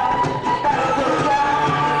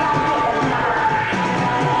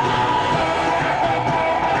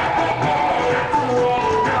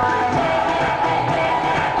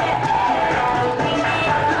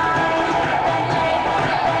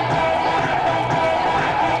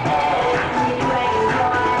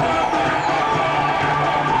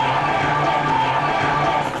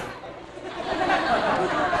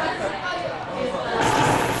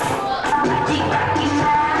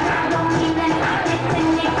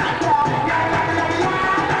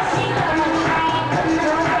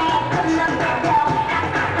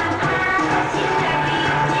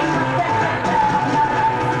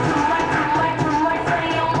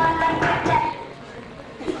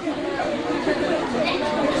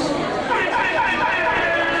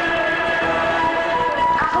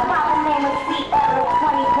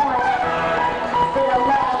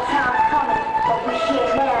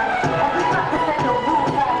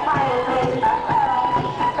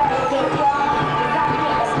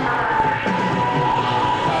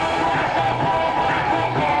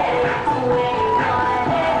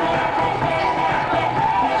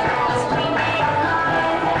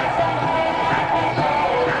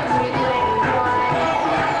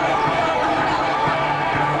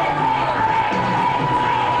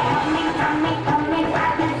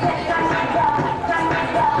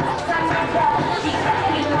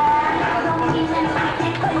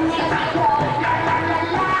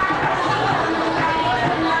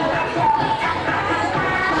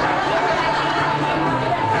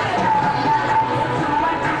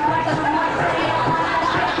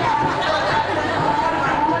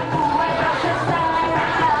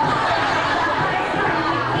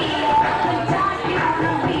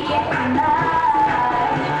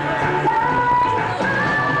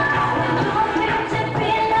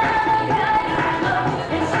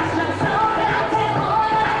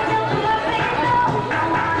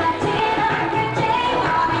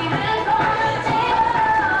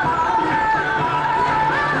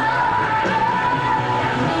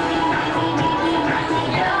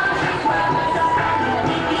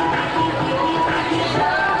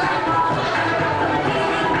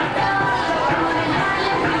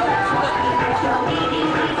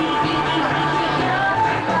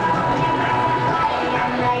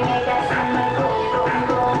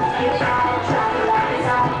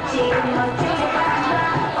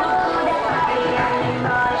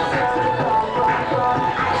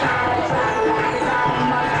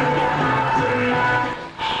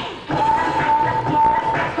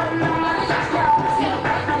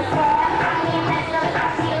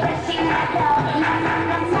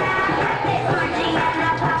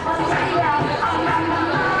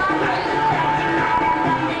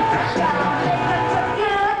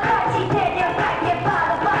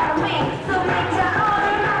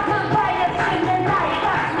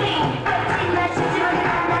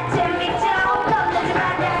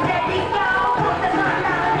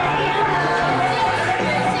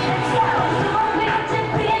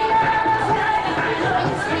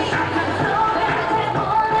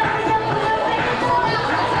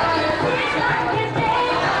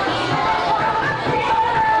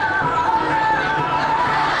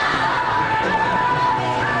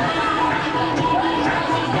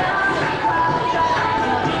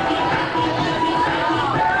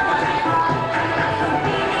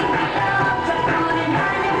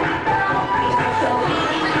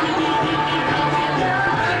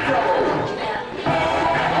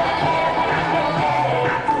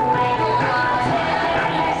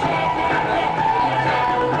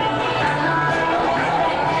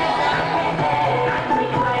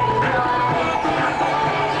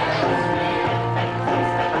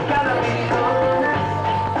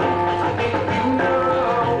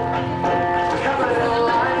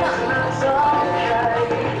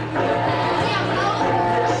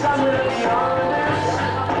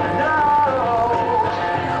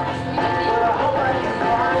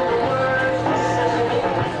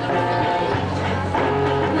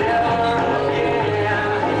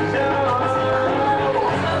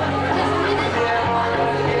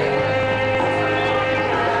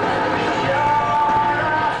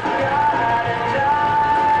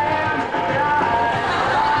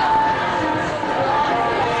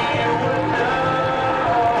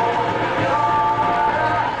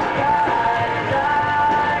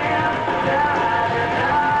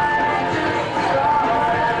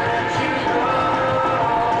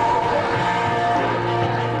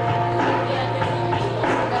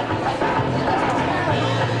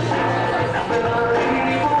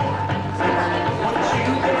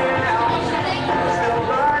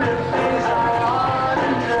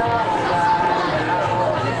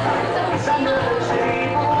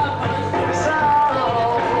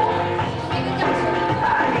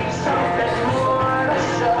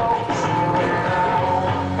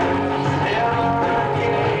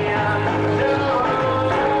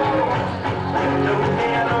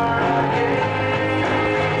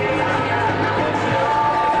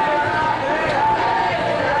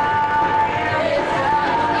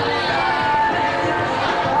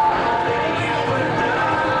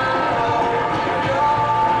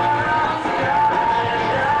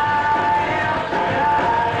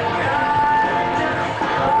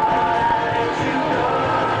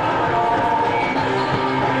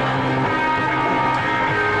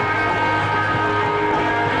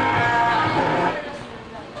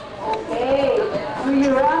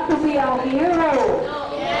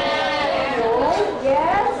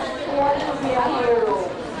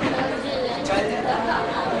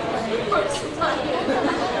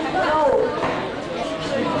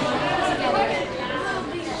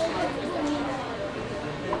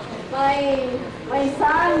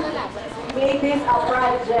made this a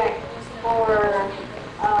project for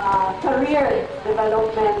career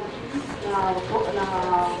development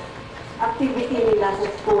activity nila sa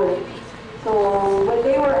school. So when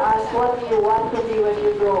they were asked, what do you want to be when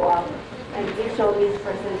you grow up? And he showed his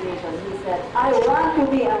presentation. He said, I want to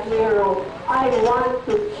be a hero. I want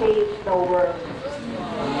to change the world.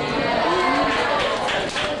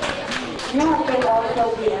 You can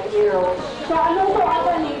also be a hero. So ano po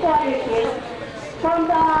ang qualities from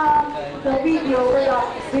the video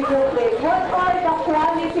play? What are the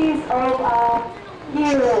qualities of a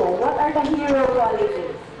hero? What are the hero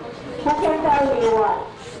qualities? Who can tell me what?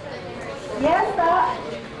 Yes,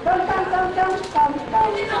 come down.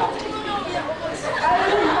 I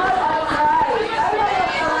will have a prize. I have a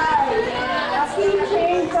prize. A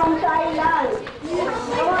keychain from Thailand.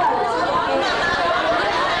 Come on.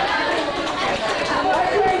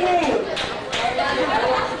 What's your name?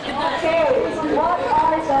 Okay. What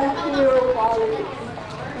are the hero qualities?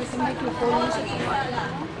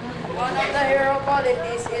 One of the hero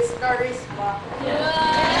qualities is charisma.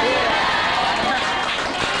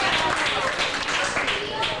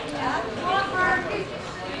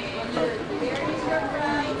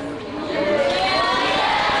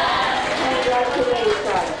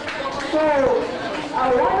 Congratulations. So,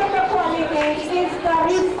 one of the qualities is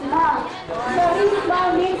charisma. Charisma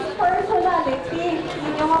means personality.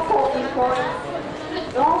 Yun yung point.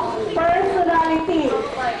 No? Personality.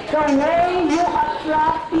 The way you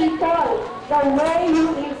attract people. The way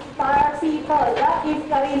you inspire people. That is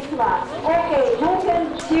charisma. Okay, who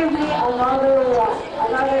can give me another one?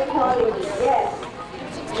 Another quality? Yes.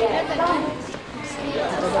 Yes.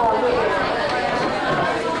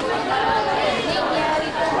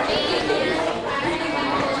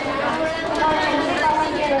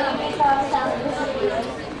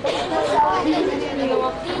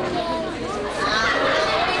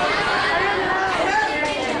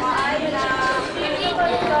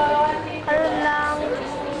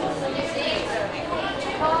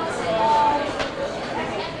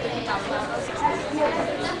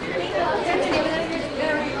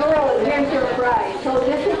 Here's your prize. So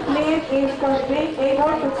discipline is being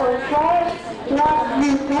able to control what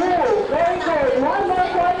you do. Very good. One more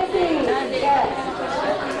quality. Yes.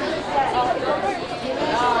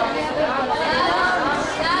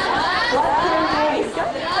 What's your name?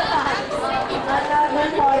 Another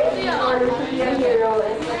quality in order to be a hero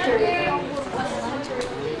is maturity.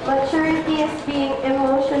 Maturity is being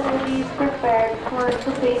emotionally prepared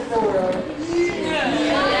to face the world.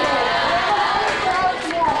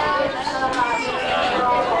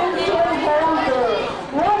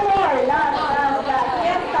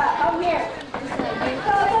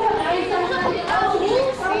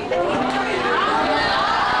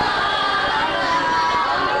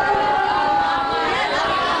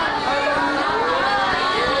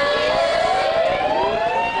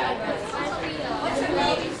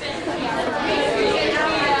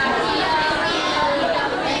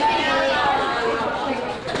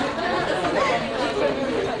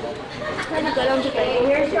 Okay,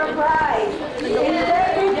 here's your prize.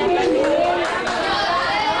 Integrity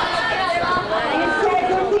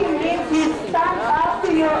means you stand up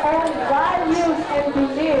to your own values and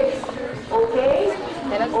beliefs. Okay?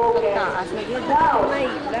 Okay.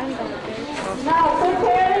 Now,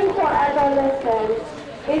 preparing for adolescence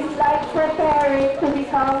is like preparing to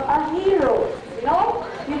become a hero. You know?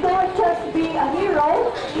 You don't just be a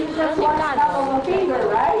hero in just one snap of a finger,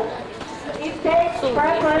 right? It takes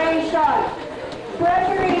preparation.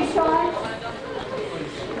 Preparation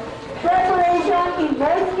in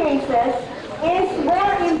most cases is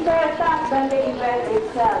more important than the event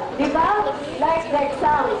itself. Diba? Like the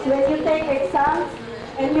exams. When you take exams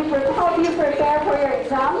and how do you prepare for your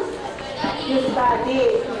exams? You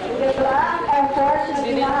study. Diba? Ang effort na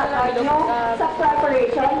ginahangad nyo sa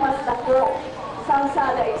preparation mas dako sa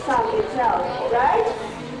the exam itself. Right?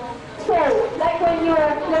 So, like when you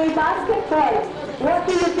play basketball, what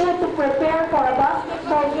do you do to prepare for a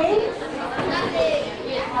basketball game?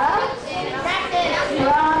 Huh?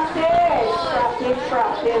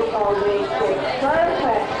 Practice always.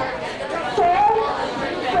 Perfect. So,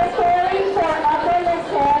 preparing for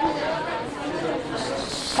adolescence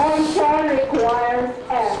also requires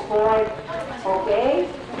effort. Okay?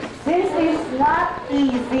 This is not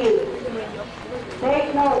easy.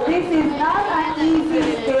 Take note, this is not an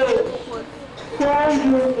easy stage. So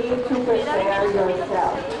you need to prepare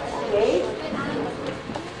yourself. Okay?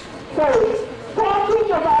 So,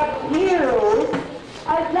 talking about heroes,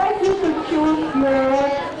 I'd like you to choose your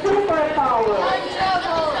superpower.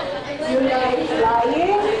 You like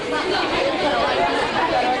flying?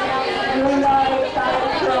 You like time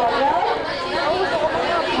travel?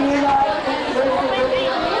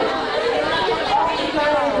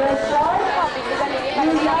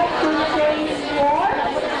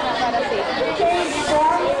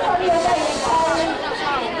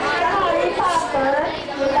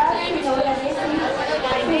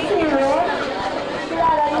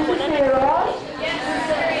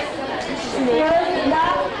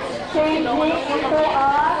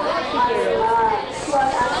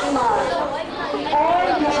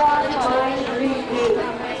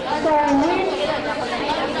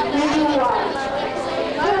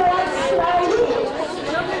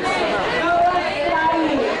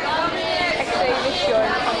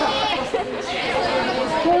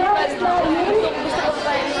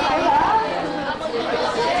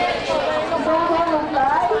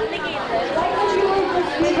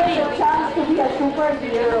 are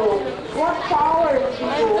you? What powers do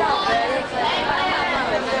you have?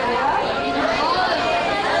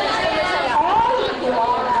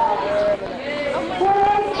 Who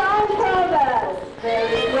is time travel?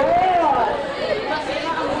 Very good.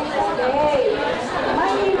 Okay. My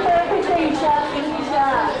interpretation is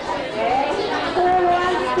okay. Who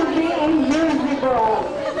wants to be invisible?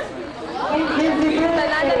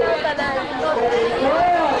 Invisibility. Very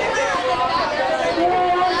good. Who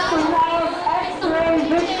wants to have X-ray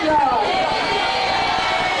vision?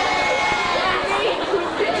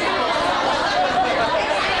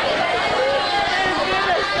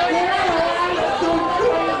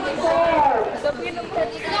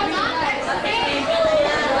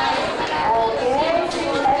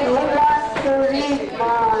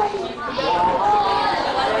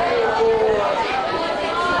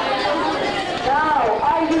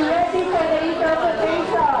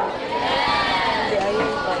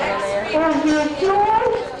 If you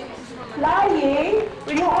choose flying,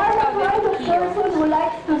 you are the kind of person who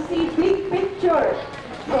likes to see big pictures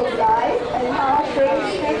of life and how things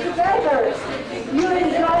fit together. You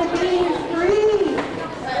enjoy being free.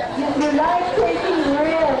 You like taking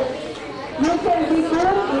risks. You can be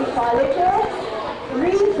good in politics,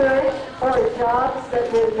 research, or jobs that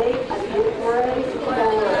will make a difference in the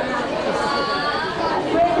world.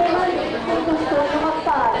 Pwede man kung gusto nyo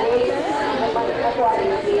magpalit,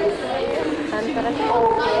 mag-qualities.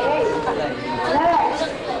 Okay.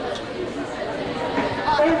 Next.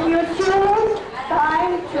 If you choose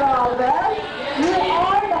time travel, you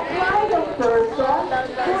are the kind of person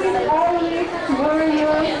who is always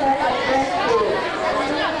curious and adventurous.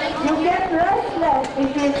 You get restless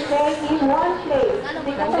if you stay in one place.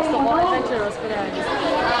 Because you can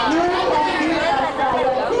be a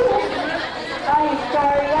scientist, a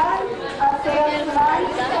historian, a salesman,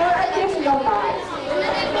 or a diplomat.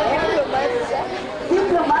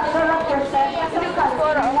 Diplomat will represent as a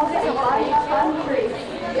country most in a country.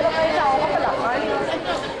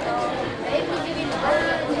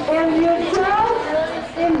 If you choose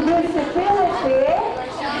invisibility,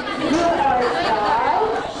 you are shy,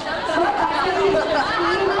 but a keen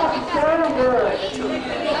observer.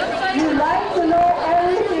 You like to know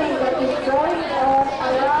everything that is going on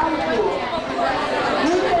around you.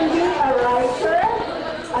 You can be a writer,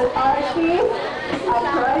 an artist, a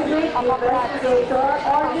private investigator,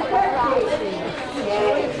 or detective.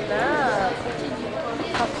 Yes.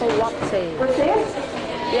 Proceed?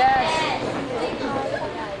 Yes.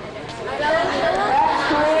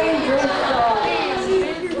 X-ray vision.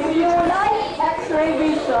 If you like X-ray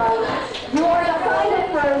vision, you are the kind of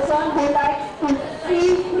person who likes to see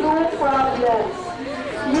through problems.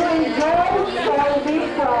 You enjoy solving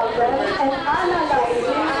problems and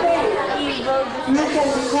analyzing things. You can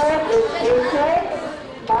be good in physics,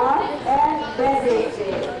 math, and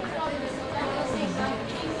medicine.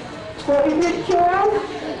 So if you choose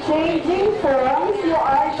changing forms, you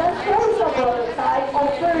are the sociable type of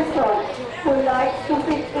person who likes to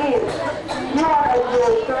fit in. You are a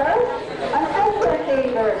joker, an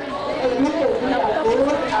entertainer, and you can be a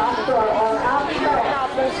good actor or actress.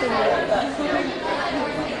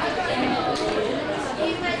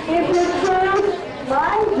 If you choose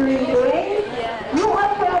mind reading, you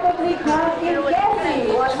are probably good in guessing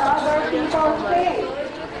what other people think.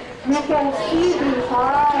 You can see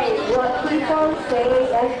behind what people say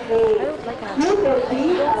and think. You can be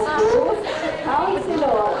a good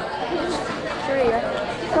counselor.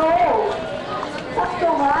 So, sakto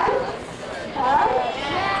man? Ha?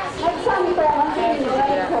 Nagsanto man sila,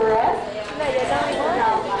 correct?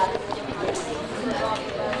 Dapat.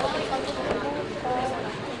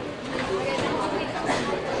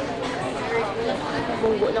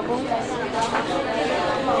 Bunggo na ko.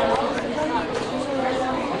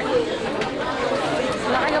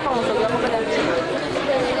 Laki ka pang usog. Ako ba lang?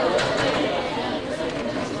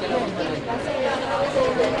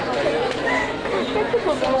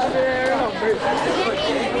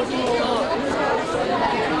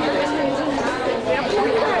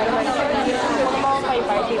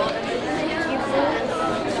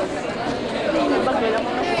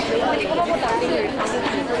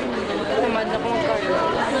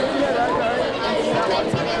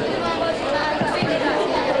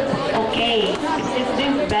 Okay, is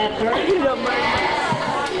this better?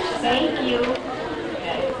 Thank you.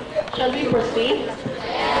 Okay. Shall we proceed?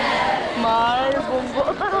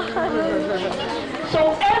 So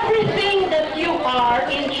everything that you are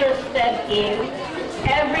interested in,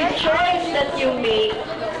 every choice that you make,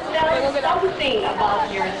 tells something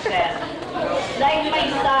about yourself. Like my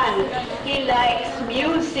son, he likes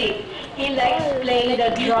music. He likes playing the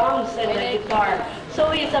drums and the guitar.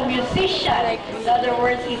 So he's a musician. In other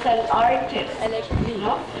words, he's an artist.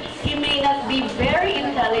 No? He may not be very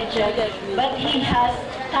intelligent, but he has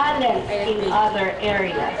talent in other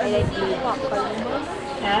areas.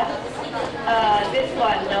 Yeah? This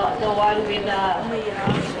one, the one with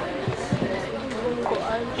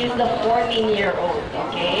he's the 14-year-old,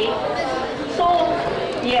 okay? So,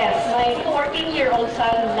 yes, my 14-year-old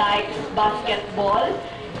son likes basketball,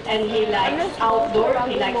 and he likes outdoor,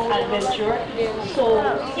 he likes adventure. So,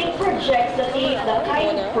 it projects that he is the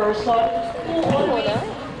kind of person who always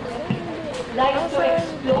likes to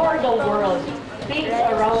explore the world, things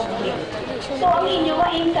around him. So, ang inyong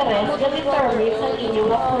interest determines ang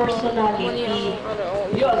inyong personality.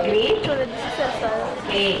 You agree?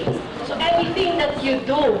 Okay. So, everything that you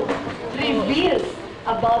do reveals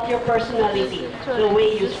about your personality. The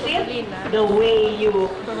way you sit, the way you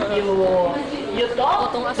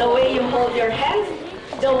talk, the way you hold your hands,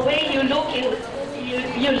 the way you look in,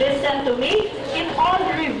 you listen to me, it all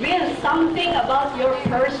reveals something about your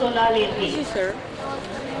personality.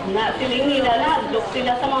 Na siling nila nadlok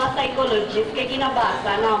sila sa mga psychologists kay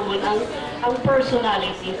ginabasa namon ang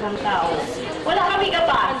personality ng tao. Wala kami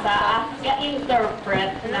gabasa,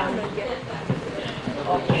 ga-interpret lang.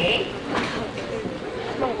 Okay?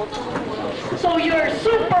 So your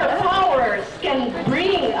superpowers can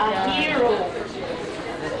bring a hero.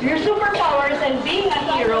 Your superpowers and being a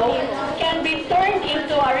hero can be turned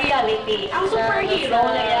into a reality. Ang superhero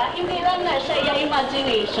na yan, hindi lang na siya yung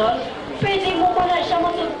imagination, pwede mo pa na siya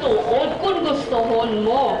matutuod kung gustohon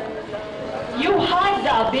mo. You have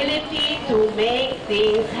the ability to make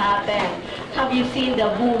things happen. Have you seen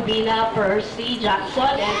the movie na Percy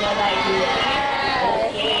Jackson and the Lightning Thief?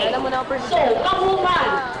 Okay. So,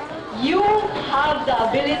 kamuman, you have the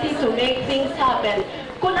ability to make things happen.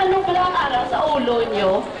 Kung ano pa lang ara sa ulo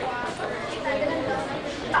nyo,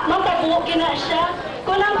 matabuo na siya.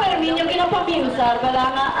 Kung ang permin nyo ginapaminsar, wala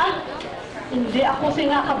nga, hindi ako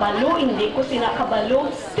sinakabalo, hindi ko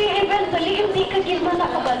sinakabalo. Eventually, hindi ka gilman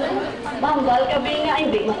nakabalo. Mambal ka ba nga,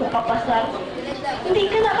 hindi mo ko kapasar.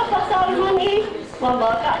 Hindi ka nakapasar man eh.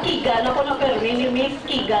 Mambal ka, kigan ako na permin ni Miss,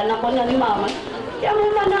 kigan ako na ni Mama. Kaya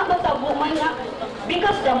mo man na, matabo man na.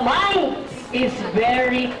 Because the mind is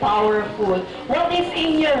very powerful. What is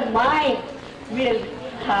in your mind will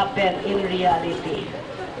happen in reality.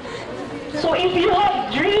 So if you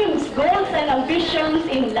have dreams, goals, and ambitions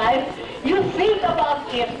in life, you think about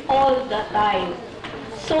it all the time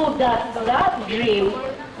so that that dream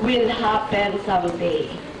will happen someday.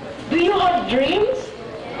 Do you have dreams?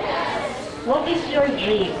 What is your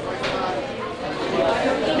dream?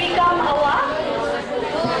 To become a what?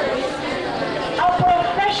 A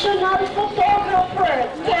professional photographer.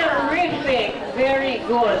 Terrific. Very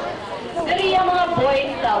good. Dari yung mga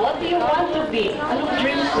boys what do you want to be? Anong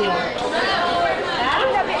dreams niyo? Ha?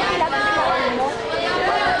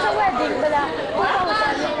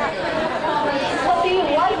 What do you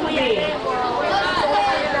want to be?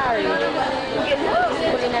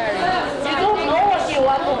 You don't know what you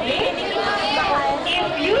want to be? If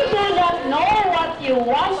you do not know what you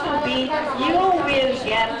want to be, you will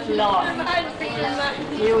get lost.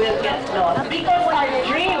 You will get lost. Because our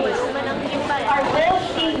dreams, our goals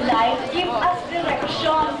in life give us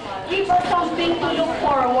direction, give us something to look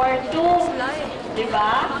forward to.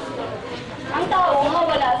 Diba? Ang tao nga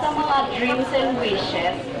wala sa mga dreams and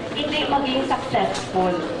wishes, hindi maging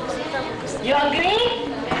successful. You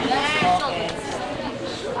agree? Okay.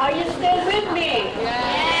 Are you still with me?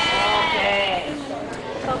 Okay.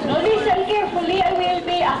 Now listen carefully. I will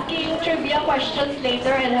be asking trivia questions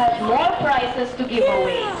later and have more prizes to give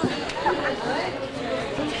away.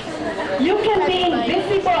 You can be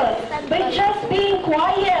invisible by just being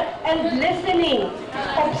quiet and listening,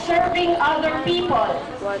 observing other people.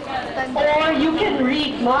 Or you can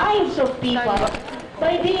read minds of people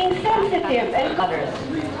by being sensitive and others.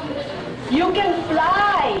 You can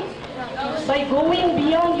fly by going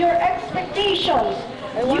beyond your expectations,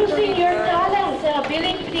 using your talents and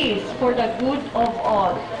abilities for the good of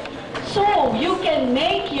all. So you can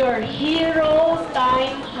make your hero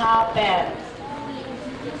time happen.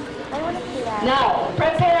 Now,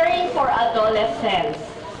 preparing for adolescence,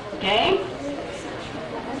 okay?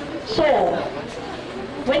 So,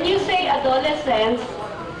 when you say adolescence,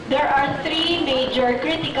 there are three major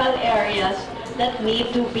critical areas that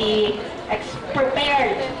need to be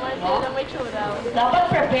prepared. No? Dapat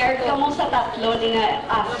prepared ka mo sa tatlo ng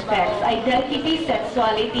aspects, identity,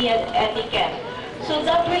 sexuality, and etiquette. So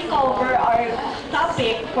that will cover our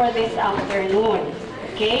topic for this afternoon,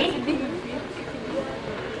 okay?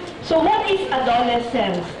 So what is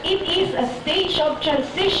adolescence? It is a stage of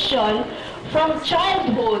transition from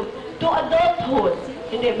childhood to adulthood.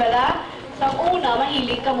 Hindi ba la? Sa una,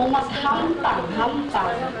 mahilig ka mo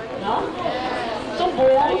maghampang-hampang. No?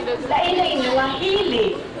 Subong, lain na inyo nga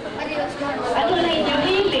hilig. Ano na inyo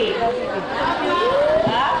hilig?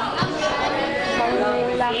 Ha?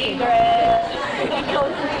 Secret.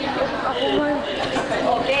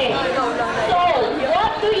 Okay. So,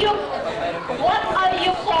 what are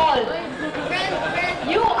you called?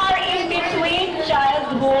 You are in between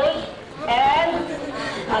childhood and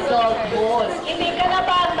adulthood. Hindi ka na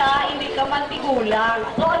bata, hindi ka man tigulang.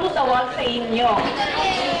 So, ano tawag sa inyo?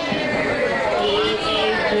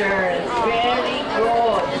 Teenagers. Very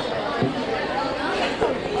good.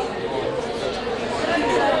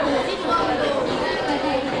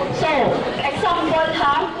 So, example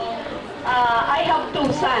ha, I have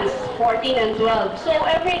two sons, 14 and 12. So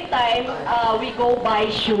every time we go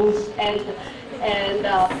buy shoes and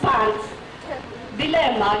pants,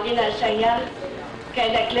 dilemma, ginasya. Kaya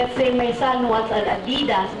like, let's say my son wants an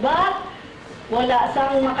Adidas, but wala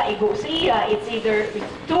sang makaigo siya. It's either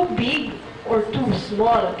too big or too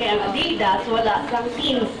small. Kaya ang Adidas, wala sang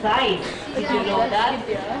teen size. Did you know that?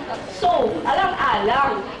 So,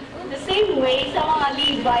 alang-alang. The same way sa mga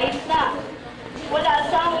Levi's na wala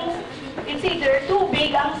sang, it's either too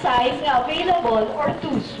big ang size nga available or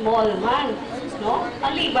too small man. No?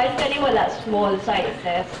 Ang Levi's kani wala small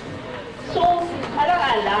sizes. So,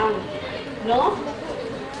 alang-alang. No?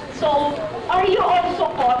 So, are you also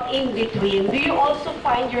caught in between? Do you also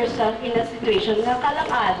find yourself in a situation na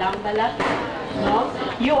kalang-alang pala? No?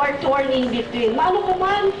 You are torn in between. Maano ko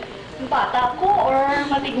man? Bata ko or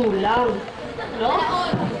matigulang? No?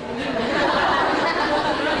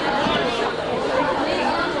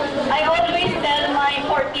 I always tell my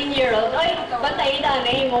 14-year-old, ay, bantay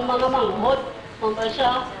nanay mo mga manghod. Mamba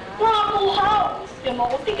siya, makakuha. Kaya mo,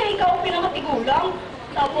 tika ikaw pinakatigulang.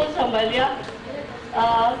 Tapos sa malya,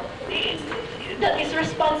 that is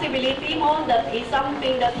responsibility mo. That is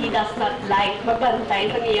something that he does not like.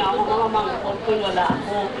 Magbantay sa niya ako mga manghod kung wala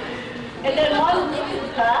ako. And then one,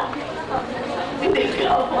 ha? Hindi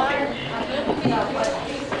ka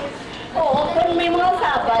oo, kung may mga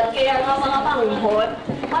sabat, kaya nga mga manghod,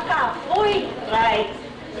 makapoy, right?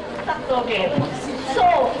 Sakto, okay. So,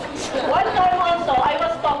 one time also, I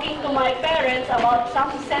was talking to my parents about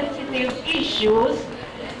some sensitive issues,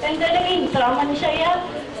 and then nag-intra man siya yan.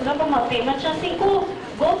 Sino pa man siya, Singko,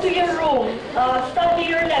 go to your room,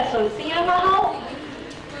 study your lessons. Siya nga how?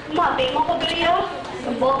 Mati mo ko diriya.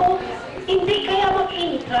 Sabo ko, hindi kaya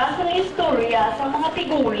mag-intra sa istorya sa mga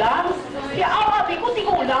tigulang. Kaya abi ko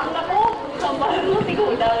tigulang na ko. Sabahan mo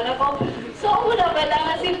tigulang na ko. So, una ba lang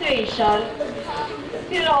ang situation?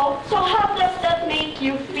 You know, so how does that make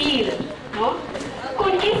you feel? No?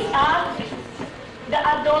 Kung isa, the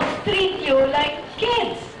adults treat you like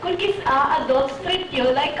kids. Kung isa, adults treat you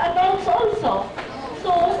like adults also.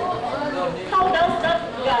 So, how does that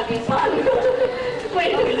gagi man?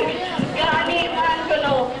 Gani man ko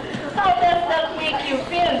no. How does that make you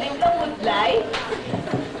feel? Di ka mudlay?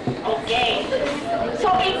 Okay. So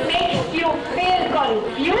it makes you feel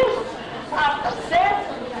confused, upset,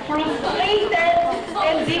 frustrated,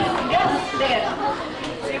 and disgusted.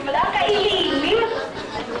 Wala ka ilinit.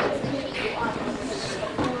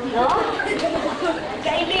 No?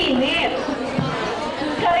 Kailinit.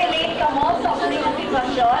 Ka-relate ka mo sa kuning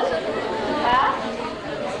sitwasyon? Ha?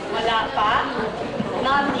 Wala pa?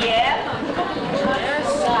 Not yet?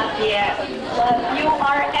 Not yet. But you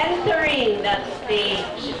are entering that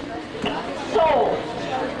stage. So,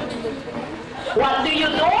 what do you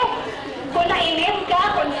do? Kung nainip ka,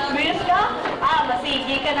 confused ka,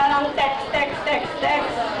 masigi ka na lang text.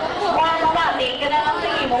 Or mamati ka na lang sa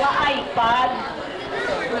mga iPad.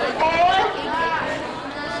 Or,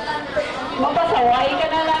 mapasaway ka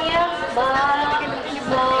na lang yan.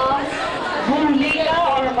 Bully ka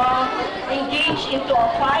or engage into a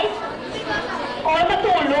fight. Or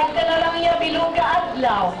matulog ka na lang yan bilog ka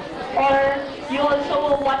adlaw. Or you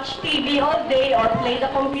also watch TV all day or play the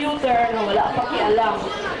computer na wala pakialam.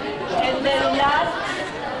 And then last,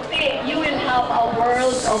 you will have a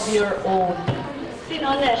world of your own.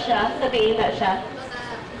 Sino na siya? Sabihin na siya.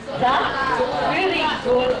 Sa? Very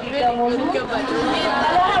good. Ika mo, no?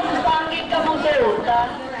 Alam, pangit ka mong daruta.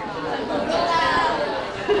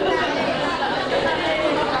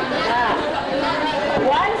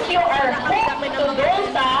 Once you are hooked to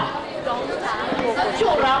Dota,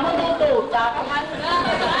 tsura mo to Dota.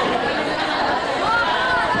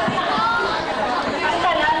 Ang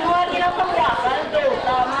tanan mo, ginapangwakan,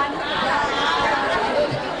 Dota man.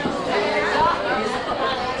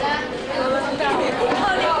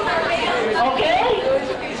 Okay?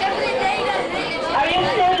 Are you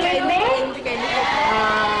still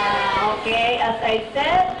I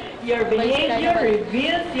said, your behavior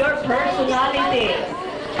reveals your personality.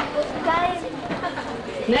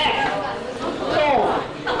 Next. So,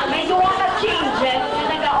 may duwa ka changes na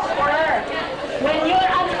nag-occur. When you're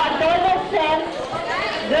an adolescent,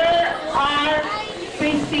 there are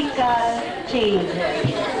physical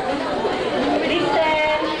changes.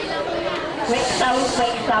 Listen. May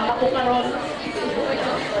exam ako karon.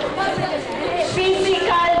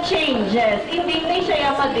 Physical changes. Hindi ni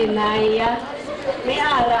siya ma-deny. May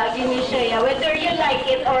ara, gini siya. Whether you like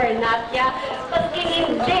it or not, ya. Pag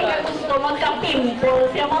hindi ka gusto magka-pimples,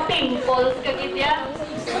 yung mga pimples, kagit ya.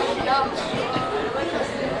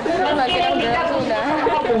 Pag hindi ka gusto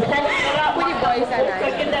magka-buhok,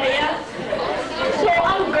 kagit ya. So,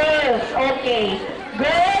 ang girls, okay.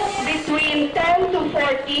 Girls between 10 to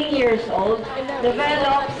 14 years old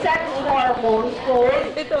develop sex hormones called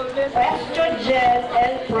estrogen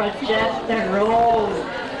and progesterone.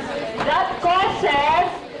 That causes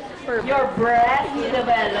your breast to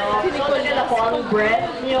develop. So, nagala ko ang breast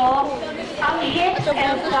nyo. Ang hips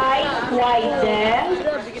and thighs widen.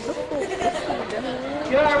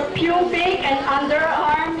 Your pubic and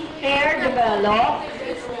underarm hair develop.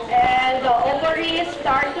 And the ovaries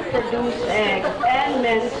start to produce eggs. And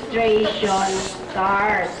menstruation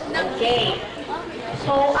starts. Okay.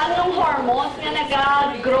 So, anong hormones nga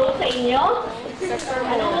nag-grow sa inyo?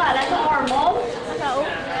 Anong wala sa hormones?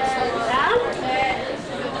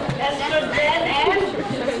 Estrogen and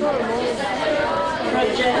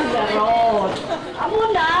progesterone.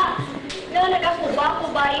 Amo na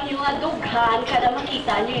nagakuba-kubain yung mga dughan kada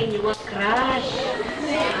makita nyo yung mga crush.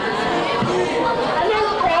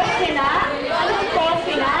 Anong cause nila? Anong cause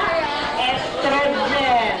nila?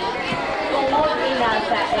 Estrogen. Tungod nila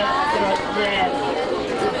sa estrogen.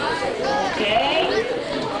 Okay?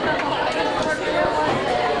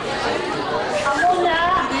 Amo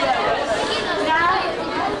na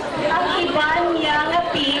ang iban niya nga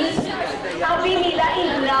teams, sabi nila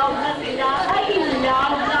in love na sila. Ay, in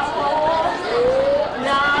love na po.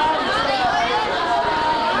 Love.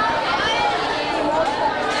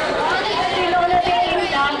 Sino na din in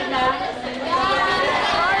love na?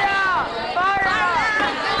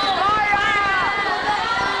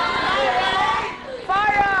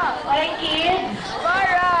 Okay, kids?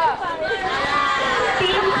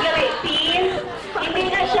 Teams, great teams. Hindi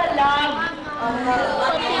na siya love.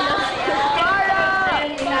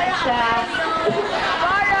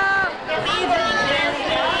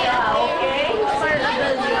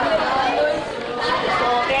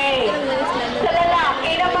 Okay. Sa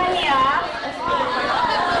lalaki naman niya,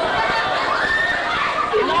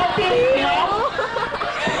 notice nyo,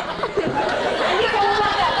 hindi ko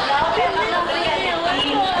magagaw, pero ang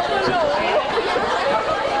reality.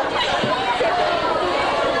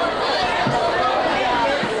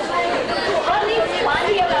 What is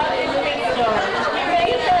funny about this picture?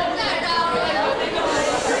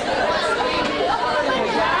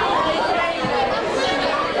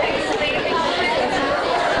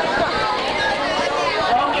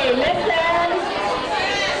 Okay, listen.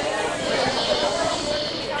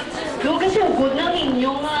 Yung kasi good ng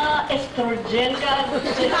inyong estrogen ka,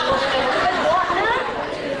 testosterone, buwan na.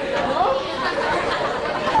 No?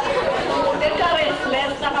 Huwag ka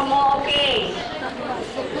restless na ka mo, okay.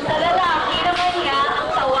 Sa lalaki naman niya, ang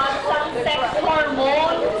tawag sa sex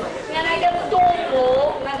hormone na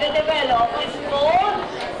nagatubo, nag-develop is called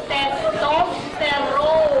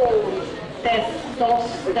testosterone.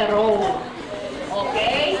 Testosterone.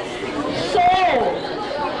 Okay? So,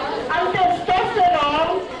 ang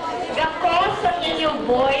testosterone, gakos sa inyong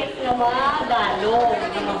voice na mga dalong,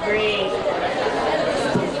 mga break.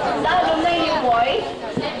 Dalong na inyong voice?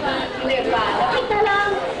 Hindi ba? Lapit na lang.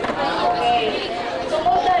 Okay.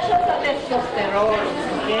 Sumuda siya sa testosterone.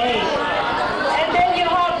 Okay. And then you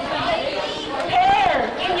have hair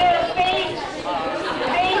in your face.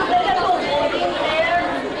 Face na natubo in there.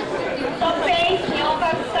 Sa face nyo,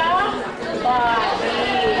 kag sa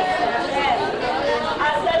body. Yes.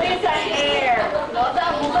 Asa din sa hair. No?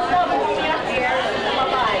 Damo niya hair sa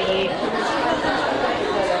babae.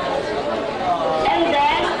 And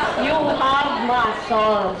then, you have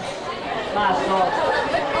muscles. Muscles.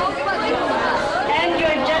 And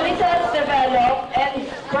your genitals develop and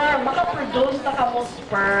sperm. Makaproduce na ka mo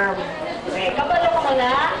sperm. Okay, kabalo ka mo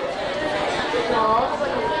na? No?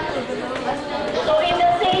 So in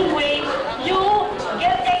the same way, you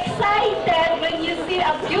get excited when you see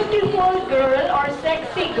a beautiful girl or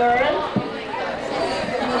sexy girl.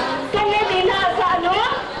 Kaya din na sa ano?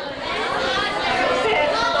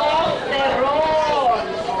 Testosterone.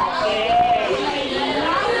 Okay.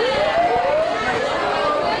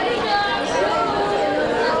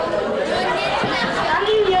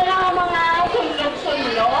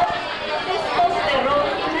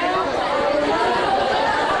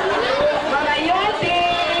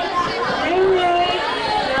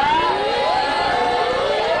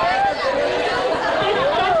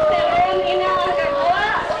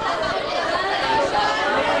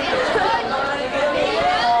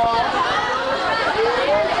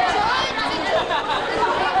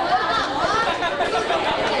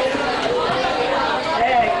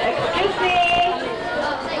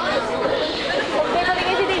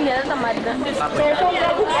 So kung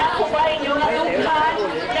gagawin ko ba inyo nga dughan,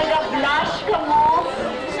 nag-blush ka mo,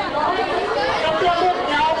 naglamot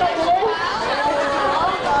na ka mo,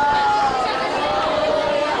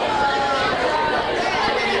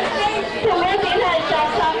 Tumitin na siya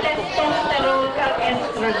sa testosterone kag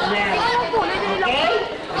estrogen. Okay?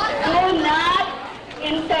 Do not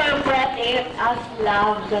interpret it as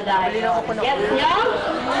love sa dahil. Yes, niya?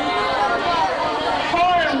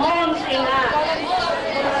 Hormones ina.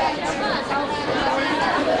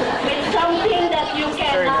 It's something that you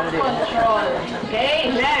cannot control.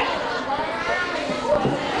 Okay, next.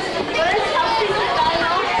 First, something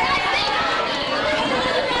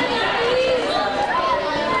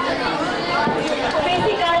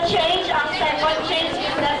physical change, ang second change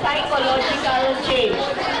is the psychological change.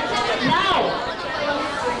 Now,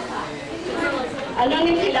 ano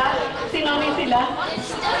ni sila? Sino ni sila?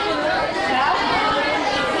 Ha?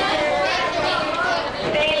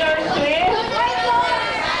 Taylor Swift?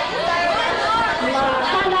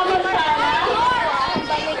 Hannah Montana?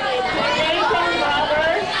 Jason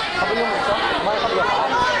Brothers?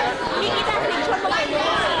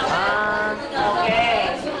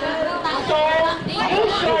 Okay. So,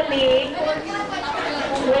 usually,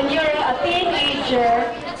 when you're a teenager,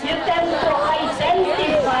 you tend to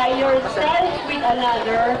identify yourself with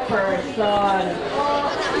another person.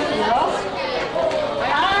 No?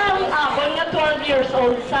 When nga 12 years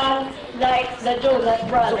old son, like the Jonas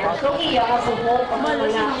Brothers, so iya ka buhok ang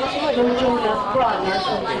mga yung Jonas Brothers.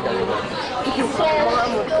 So,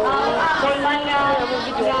 ang man nga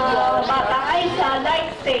bata ay sa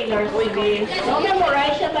like Taylor Swift. No,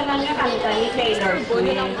 memorize siya tanan nga kanta ni Taylor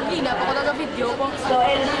Swift. So,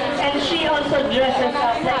 and she also dresses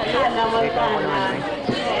up like Hannah Montana.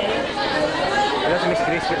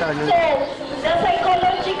 Okay? So, the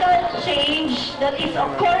psychological change that is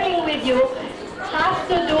occurring with you has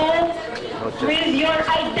to do with your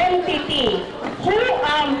identity. Who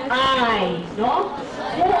am I? No?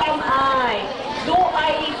 Who am I? Do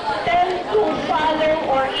I tend to follow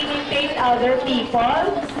or imitate other people?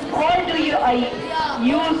 Or do I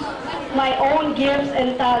use my own gifts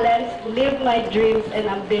and talents, live my dreams and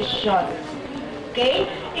ambitions? Okay?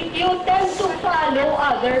 If you tend to follow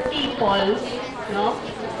other people, no?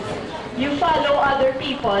 You follow other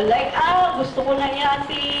people, like, gusto ko na niya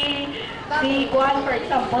si Juan, for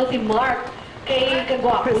example, si Mark, kay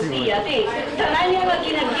kagwapo siya. Tanan niya nga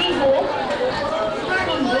ginagibo,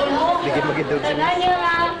 sundon mo. Tanan niya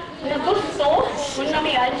nga na gusto, kung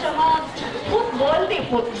namihan siya mag-football,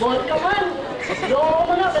 football ka man. Doon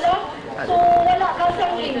mo na, bala? So, wala ka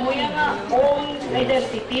sa mo yung own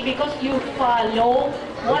identity because you follow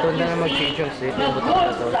what you see na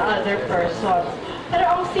good sa other person. Pero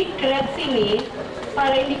ang secret sini,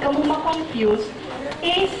 para hindi ka mo ma-confuse,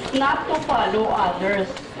 is not to follow others,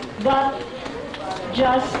 but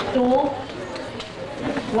just to,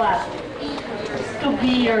 what? To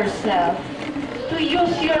be yourself. To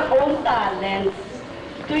use your own talents.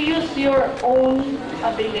 To use your own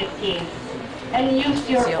abilities. And use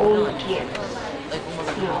your own gifts.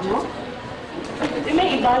 No?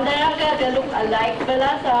 May iba na look alike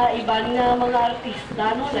pala sa ibang mga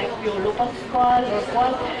artista, no? Like Piolo Pascual or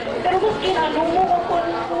what. Pero maski ano mo kung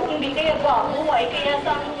hindi kaya gwapo, ay kaya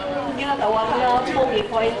sa ginatawag na pogi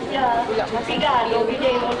points niya, Pigano,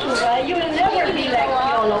 Vijay Mochura, you will never be like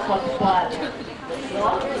Piolo Pascual.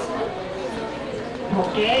 No?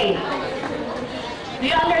 Okay. Do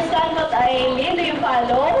you understand what I mean? Do you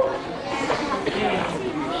follow? Okay.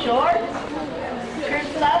 Sure?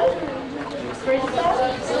 Crystal? Crystal?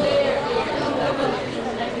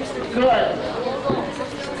 Good.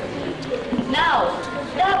 Now,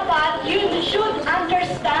 dapat you should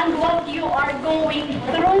understand what you are going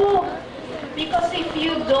through. Because if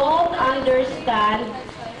you don't understand,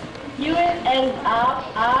 you will end up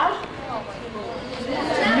a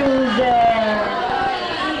loser.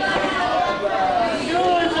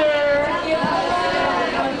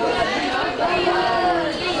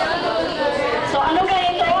 So, ano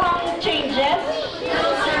ganito ang changes?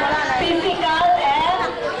 Physical and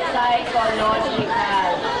psychological.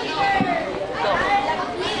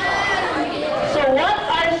 So, what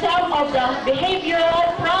are some of the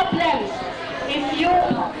behavioral problems if you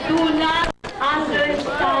do not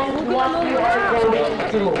understand what you are going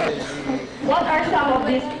through? What are some of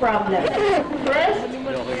these problems? First,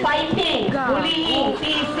 fighting, bullying,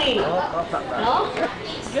 teasing. No?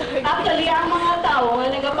 Actually, ang mga tao nga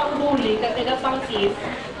nagapang-bully, nagapang-tease,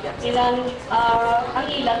 ang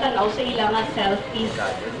ilang tanaw sa ilang self is,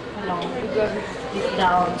 is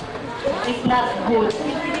down. It's not good.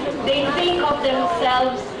 They think of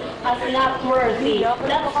themselves as not worthy.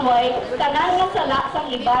 That's why, tanan nga sa laksang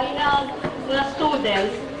iba mga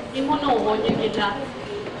students, imunuhon yung gila.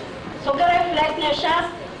 So, ka-reflect niya siya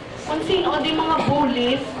kung sino di mga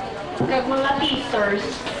bullies, kag mga teasers,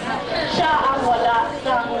 siya ang wala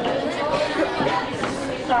sang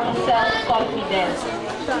self-confidence.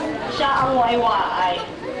 Siya ang waywaay.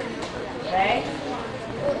 Okay?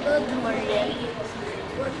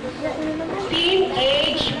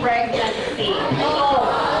 Teenage pregnancy. So,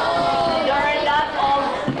 there are a lot of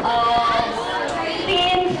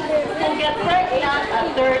teens who get pregnant at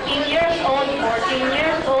 13 years old, 14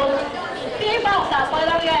 years old. Di bata pa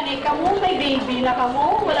lang ganing kamo, may baby na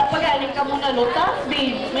kamo. Wala pa ganing kamo na lutas,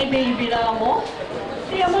 may baby na kamo.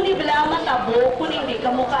 Siya mo ni bila matabo kung hindi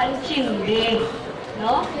kamo kaantsindi.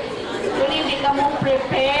 No? Kung hindi kamo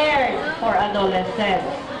prepared for adolescence.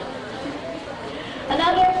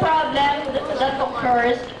 Another problem that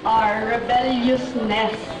occurs are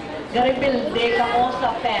rebelliousness. Garebelde ka mo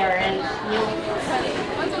sa parents niyo.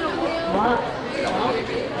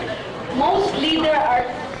 Mostly there are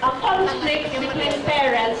conflicts between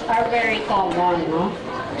parents are very common, no?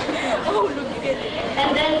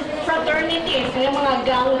 And then fraternities, yung mga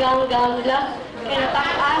gang,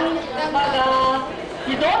 kinatakan,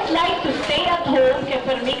 you don't like to stay at home, kaya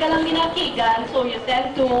permi ka lang ginakigan, so you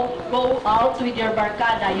tend to go out with your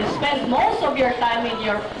barkada. You spend most of your time with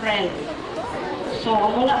your friends. So,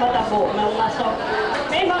 muna matabo. So,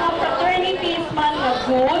 may mga fraternities man na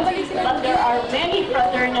good, but there are many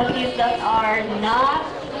fraternities that are not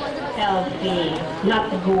healthy, not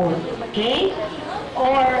good. Okay?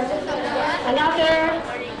 Or another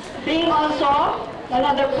thing also,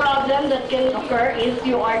 another problem that can occur is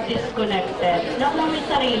you are disconnected. Not only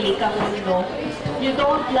sarili ka mundo. You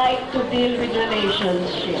don't like to deal with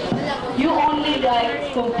relationships. You only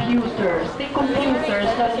like computers. The computers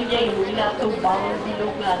kasi yung ginatubang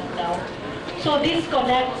bilugan daw. So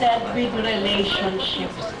disconnected with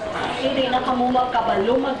relationships. Hindi na kamo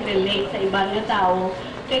magkabalo mag-relate sa ibang tao.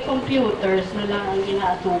 Kay computers na lang ang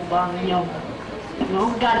ginatubang nyo.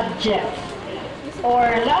 No? Gadgets. Or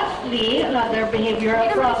lastly, another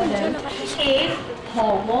behavioral problem is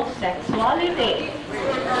homosexuality.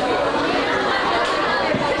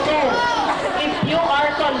 So, if you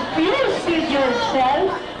are confused with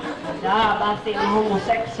yourself, basta yung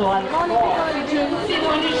homosexual mo. Sino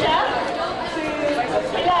ni siya?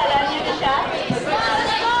 Kilala niyo na siya?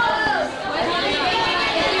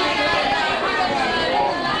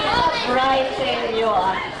 Right sa inyo,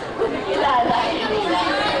 kilala niyo nila.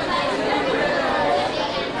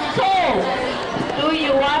 So, do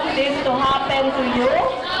you want this to happen to you?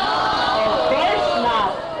 Of course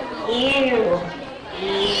not. Ew.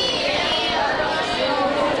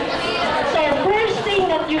 So, first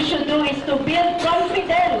thing that you should do is to build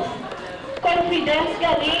confidence. Confidence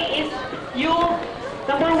gali is you,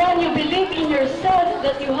 number one, you believe in yourself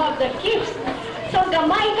that you have the gifts. So,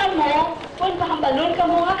 gamay ka mo, kung pahambalon ka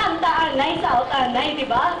mo nga kantaanay sa autanay, di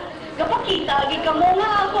ba? Kapakita, ka mo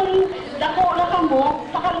nga akong dako na ka mo,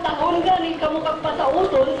 pakantahon galing ka mo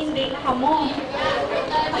kagpasauton, hindi na ka mo.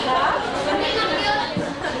 Ha?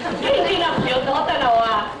 Hindi na cute, no?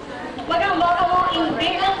 Tanawa. Magamba ka mo,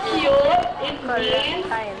 hindi na cute, it means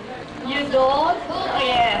you don't,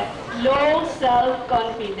 low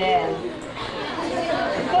self-confidence.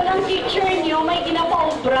 Kung ang teacher niyo may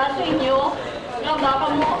ginapaubra sa inyo, nga baka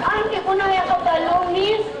mo, hindi ko na yakabalo,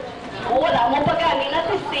 miss. Wala mo pa galing na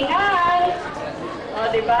testingan. O,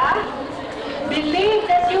 diba? Believe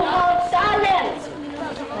that you have talent.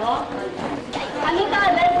 O? Ano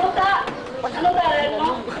talent mo ka? Ano talent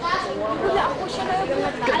mo?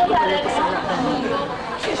 Ano talent mo?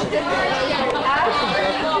 Ha?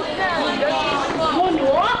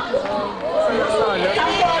 Moonwalk?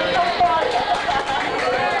 Tampol.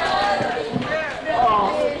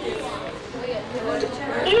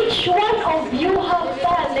 Each one of you have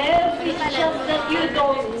talent. It's just that you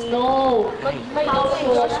don't know how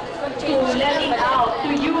to let it out, to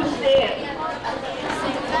use it.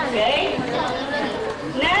 Okay?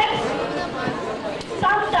 Next,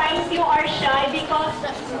 sometimes you are shy because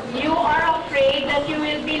you are afraid that you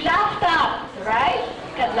will be laughed at, right?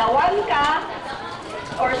 Kadlawan ka,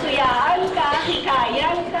 or suyaan ka,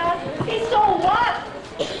 hikayan ka. So what?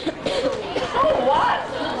 So what?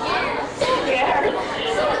 Who cares?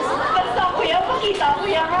 Basta kuya, pakita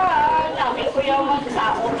kuya ka. Namin kuya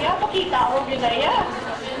magsao. Kaya pakita ko ginaya.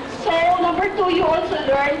 So, number 2, you also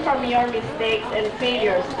learn from your mistakes and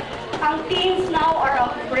failures. Ang teens now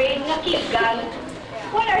are afraid na kigan.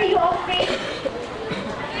 What are you afraid?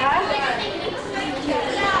 Ha?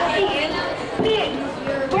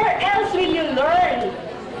 Where else will you learn?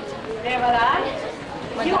 Diba?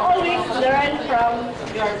 You always learn from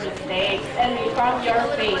your mistakes and from your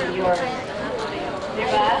failures.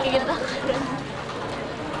 Diba?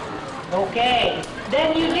 Okay.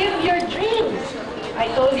 Then you live your dreams. I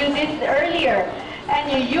told you this earlier.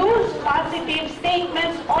 And you use positive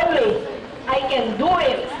statements always. I can do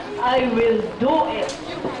it. I will do it.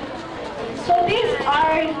 So these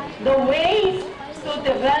are the ways to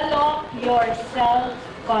develop your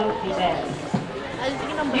self-confidence.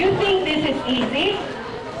 Do you think this is easy?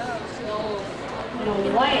 No.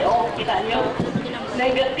 Why? Oh, kita nyo?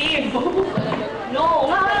 Negative. No.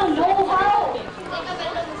 How? No, how?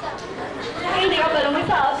 Hindi ka ba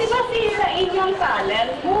lumisaw? Di ba silain yung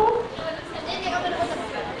talent mo?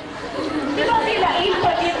 Di ba silain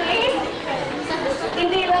pag-ibig?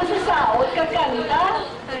 Hindi lang sa saot kaganda?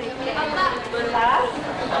 Ha?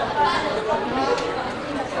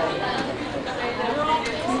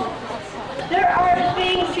 There are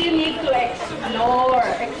things you need to explore.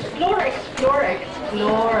 Explore.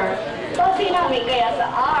 So, sinami kaya sa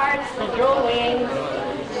arts, sa drawing,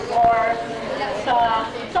 or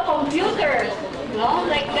sa computer, no?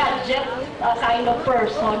 Like gadget kind of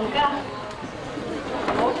person ka.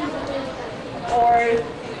 No? Or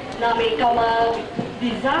nami ka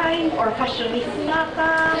mag-design or fashionista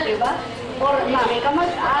ka, di ba? Or nami ka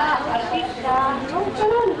mag-act, artista. No,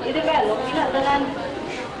 ganun. I-develop, inadalan.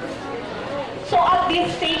 So at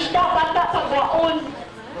this stage, dapat na pagwaon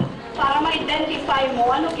para ma-identify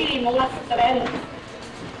mo ano kini mo nga strength.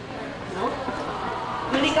 No?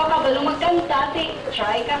 Hindi ka kabalo magkanta,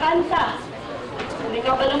 try ka kanta. Hindi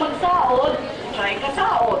ka kabalo magsaod, try ka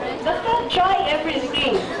saod. Basta try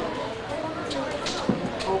everything.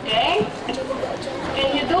 Okay?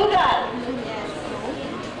 Can you do that?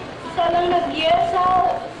 Isa lang nag-yes,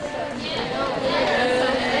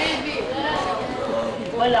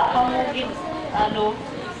 wala ka mo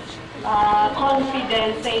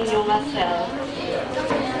confidence sa inyong self.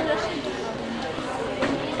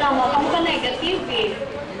 Tama kang pa-negative eh.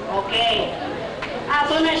 Okay.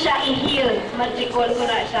 Ato na siya i-heal. Magikon ko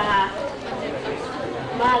na siya ha.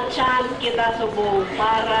 Ma-chant kita subong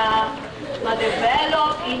para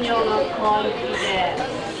ma-develop inyong confidence.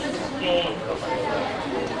 Okay.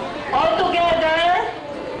 All together,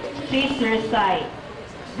 please recite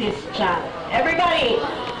this chant. Everybody,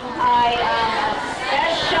 I am a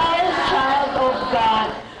special child of God.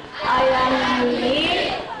 I am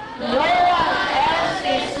unique. No one else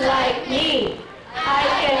is like me. I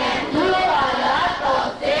can do a lot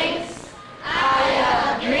of things. I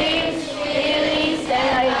have dreams, feelings,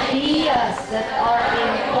 and ideas that are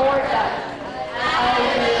important. I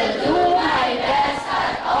will do my best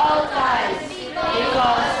at all times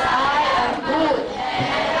because I am good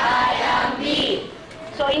and I am me.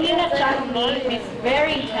 So, hindi na chant me is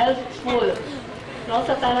very helpful. No,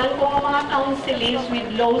 sa tanan ko mga counselees with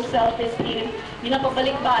low self-esteem,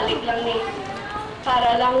 ginapabalik-balik lang ni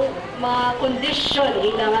para lang ma-condition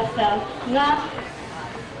ilang self na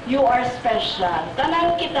you are special.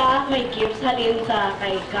 Tanan kita may gifts halin sa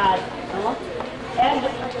kay God. No? And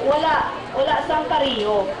wala sang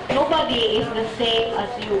pariyo. Nobody is the same as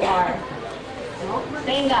you are. No?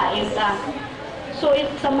 Tengain ta. So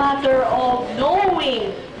it's a matter of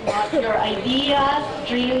knowing what your ideas,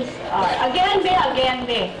 dreams are. Again.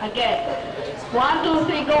 1, 2,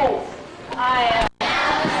 3, go. I am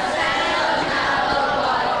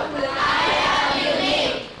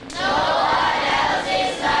unique. No one else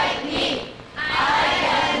is like me. I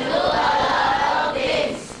can do a lot of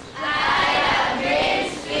things. I have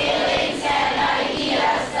dreams, feelings, and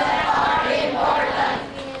ideas that are important.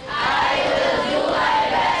 I will do my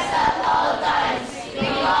best at all times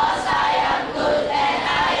because I am good and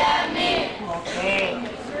I am me. Okay.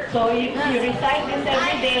 So if you recite this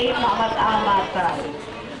every day, mamat-amat ka.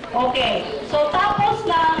 Okay. So tapos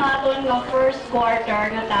na ang aton nga first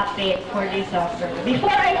quarter na topic for this afternoon.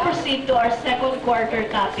 Before I proceed to our second quarter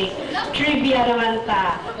topic, trivia naman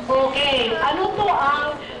ta. Okay. Ano to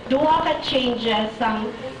ang duha ka changes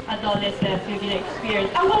ng adolescence yung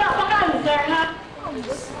gina-experience? Ang wala pa cancer, ha?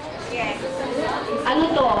 Yes.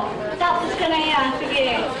 Ano to? Tapos ka na yan.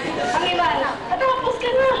 Sige. Ang iba, tapos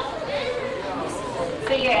ka na.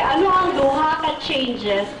 Sige. Ano ang duha ka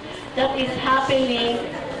changes that is happening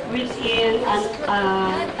within an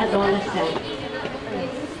adolescent?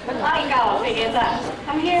 Ikaw. Sige, ta.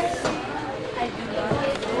 Come here.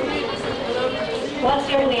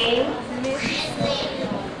 What's your name?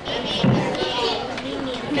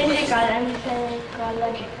 Clinical and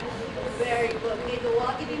psychological. Very good. May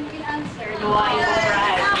duwa din answer. Duwa is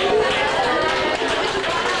alright.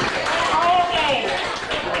 Okay.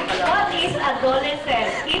 What is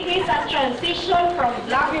adolescence? It is a transition from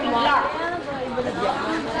black to black.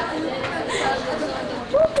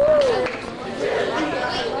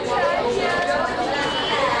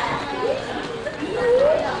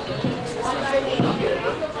 Transition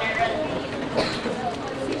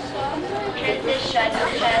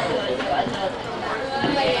of childhood to adulthood.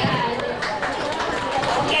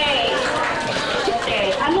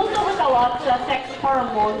 Okay, anong tumatawag sa sex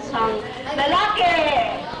hormones ng lalaki?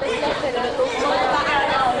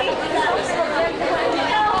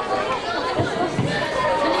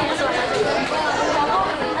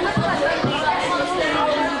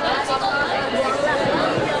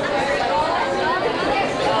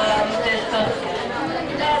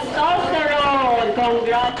 Testosterone,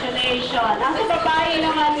 congratulations. Ang sa babae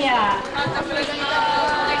naman niya.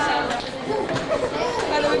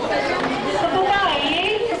 Sa babae,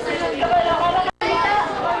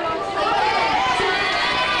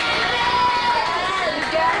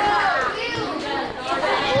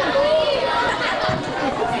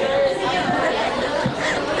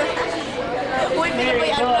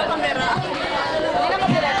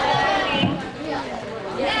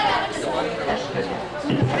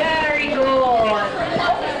 very good.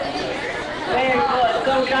 Very good.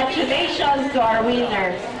 Congratulations to our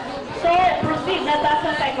winners. So, proceed na tayo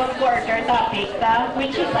sa second quarter topic,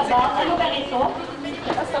 which is about, ano ganito?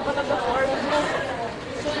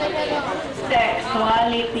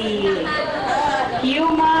 Sexuality.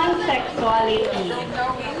 Human sexuality.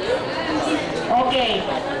 Okay.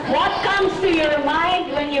 What comes to your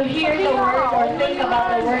mind when you hear the word or think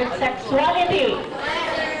about the word sexuality?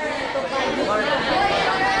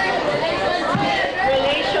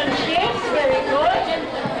 Relationships, very good.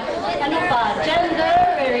 Ano pa? Gender,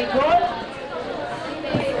 very good.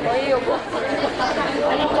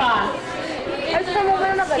 Ano pa?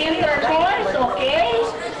 Intercourse, okay.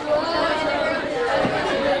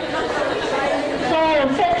 So,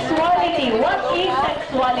 sexuality. What is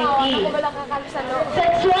sexuality?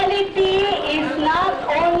 Sexuality is not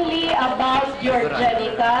only about your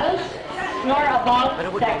genitals, nor about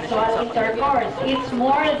sexual intercourse. It's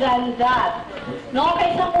more than that. No,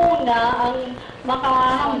 kaysa muna, ang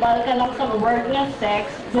makahambal ka lang sa word na sex,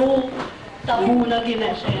 do tabu na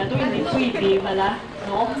gina siya. Do hindi pwede pala,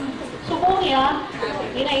 no? So muna,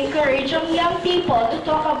 ina-encourage ang young people to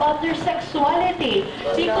talk about their sexuality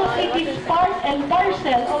because it is part and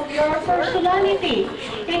parcel of your personality.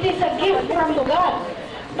 It is a gift from God.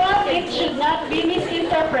 But it should not be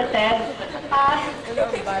misinterpreted as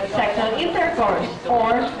sexual intercourse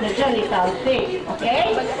or the genital thing.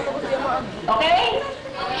 Okay? Okay?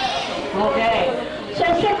 Okay. So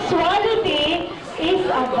sexuality is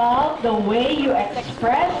about the way you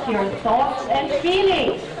express your thoughts and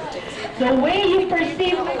feelings, the way you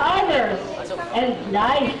perceive others and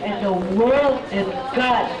life and the world and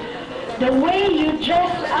God, the way you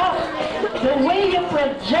dress up, the way you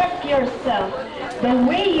project yourself, the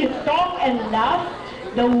way you talk and laugh,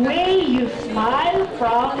 the way you smile,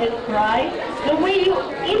 frown, and cry, the way you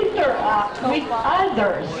interact with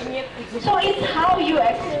others. So it's how you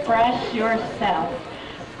express yourself.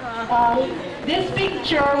 This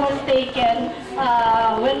picture was taken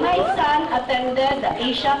when my son attended the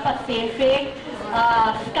Asia Pacific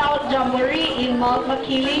Scout Jamboree in Mount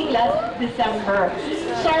Makiling last December.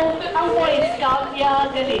 So, ang Boy Scout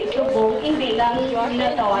niya gali subong, hindi lang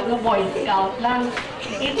tinatawag na Boy Scout lang.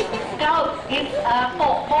 It's Scout, it's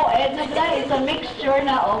co-ed na bala, it's a mixture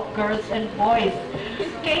na of girls and boys.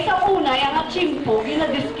 Kaysa una, yung chimpo,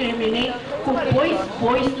 gina-discriminate kung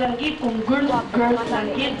boys lang gid, kung girls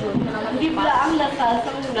lang gid. Hindi bala ang lasal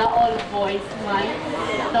sa una, all boys man.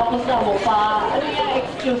 Tapos na mo pa, ano yung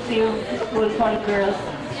exclusive school for girls.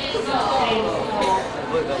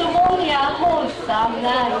 So mo niya, wholesome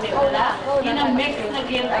na, hindi wala. Gina-mix na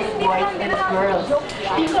gid ang boys and girls.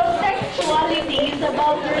 Because sexuality is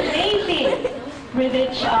about relating with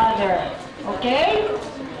each other. Okay?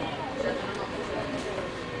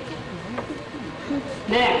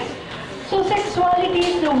 Next. So sexuality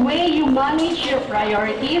is the way you manage your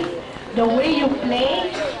priorities, the way you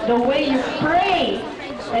play, the way you pray,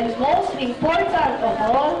 and most important of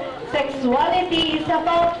all, sexuality is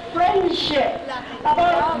about friendship,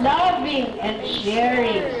 about loving and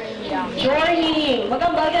sharing, journeying.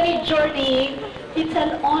 Maganda ni journeying, it's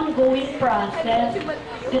an ongoing process.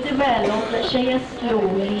 To-develop na siya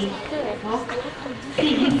slowly. No?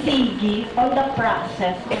 Sige-sige on the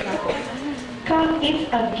process. Come is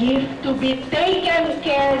a gift to be taken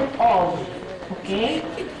care of. Okay?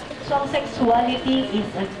 So, ang sexuality is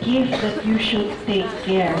a gift that you should take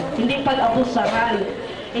care. Hindi pag-abusaran,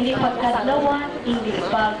 hindi pagkadlawan, hindi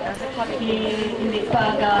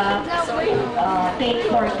take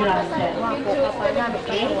for granted.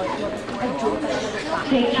 Okay?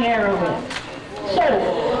 Take care of it. So,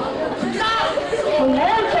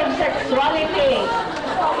 hormones of sexuality.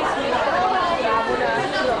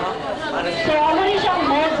 So,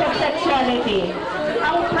 sexuality.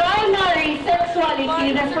 Ang primary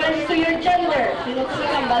sexuality refers to your gender. Sino gusto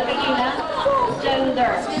ng balbigina?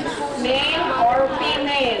 Gender. Male or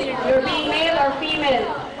female. You're being male or female.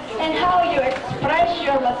 And how you express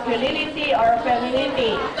your masculinity or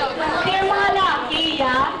femininity. Kaya mga laki,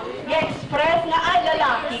 i-express na, ay,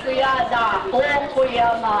 lalaki, kuya, dako,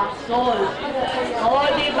 kuya, muscle. O,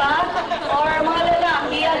 diba? Or mga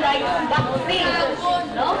lalaki, like boxing.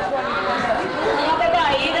 No? Mga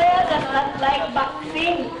babae, does not like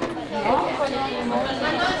boxing. No?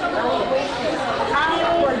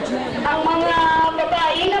 Ang mga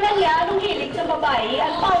babae naman yan, anong hilig sa babae,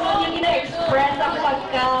 at paano nyo gina-express ang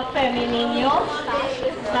pagka-feminine nyo?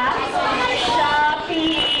 Ha?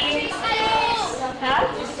 Shopping. Ha?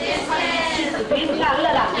 Chismis nga ang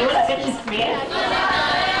lalaki, wala ka chismis.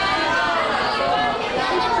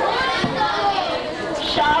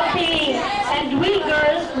 Shopping. And we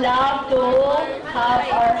girls love to have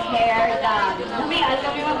our hair done. Lumian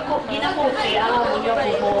kami ginaputi ang among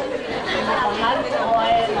buhok. Mag-hot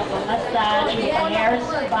oil, mag-massage, mag-hair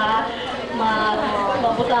spa,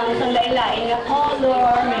 mabutang sa lain-lain na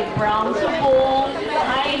color, may brown subong,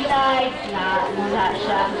 highlight, na mula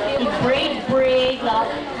siya, i-braid,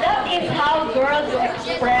 that is how girls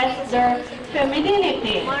express their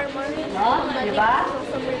femininity. No? Diba?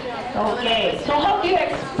 Okay. So how do you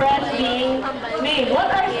express being male?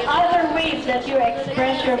 What are other ways that you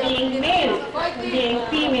express your being male, being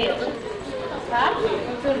female? Huh?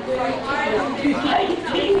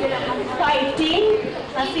 Fighting?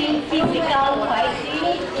 As in physical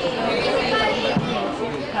fighting?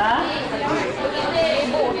 Huh?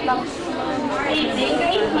 Eating?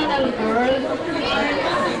 Kahit man ang girl?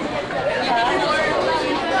 Huh?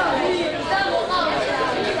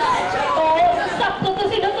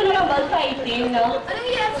 Fighting, no?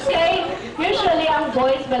 Okay, usually ang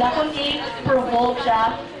boys, wala kung i-provoke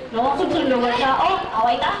siya, no? Kung sulungan siya, oh,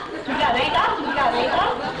 away ta? Suganay ta?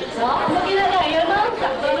 No? Kung ginala yun, no?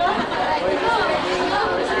 Sakto, no?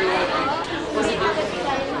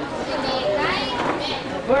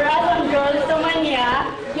 Whereas ang girls naman niya,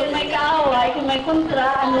 kung may kaaway, kung may kontra,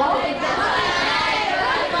 ano?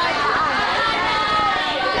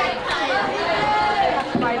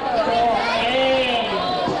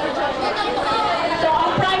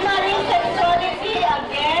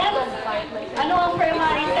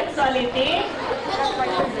 Sexuality,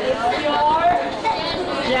 your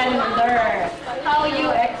gender, how you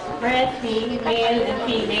express being male and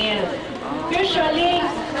female. Usually,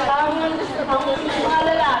 ang mga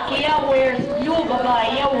lalaki wears blue,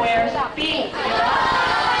 babae wears pink.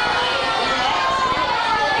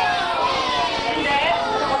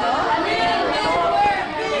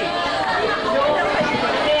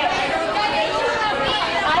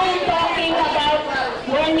 I'm talking about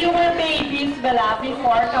when you were babies,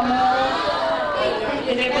 before kamu,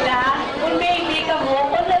 hindi ba? Kung baby kamu,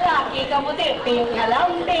 kung lalaki kamu, pink na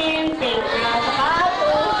lambing, pink na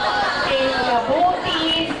sapatos, pink na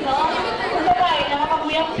booties, no? Kung babae naman kamu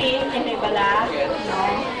yung pink, hindi ba? No?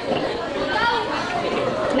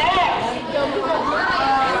 Next!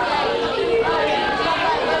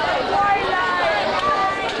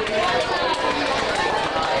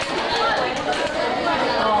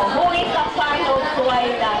 Oh, who is a fan of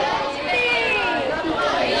Twilight?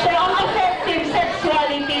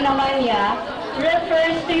 Naman niya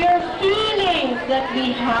refers to your feelings that we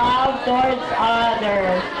have towards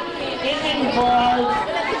others. It involves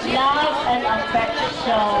love and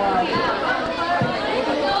affection.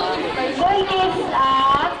 Kung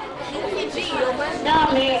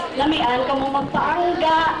namian ka mo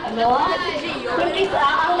magpaangga, no? Kung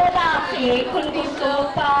ang lalaki, kung gusto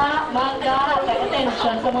pa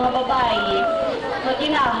mag-attention sa mga babae,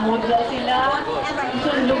 maginahod lang sila,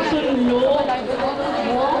 sunlog-sunlog,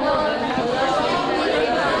 no?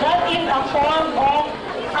 That is a form of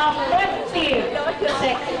affective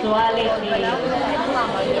sexuality.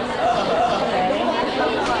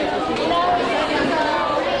 Okay?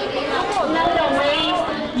 Another way,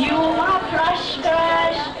 you mga crush,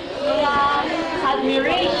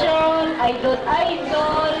 admiration, idol,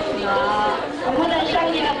 mo na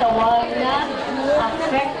siyang ginatawag na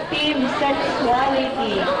affective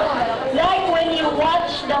sexuality. Like when you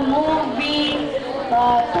watch the movie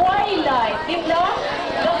Twilight, di ba?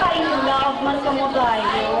 Naka-in-love man ka mo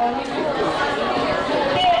tayo.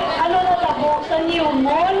 Ano na tabo sa New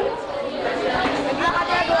Moon?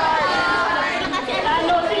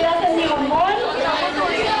 Ano sila sa New Moon?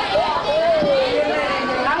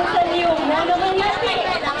 Ang sa New Moon naman natin.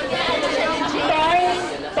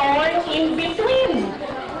 Torn in between.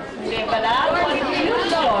 Hindi ba lang?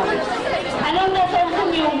 Confusion. Anong nasa sa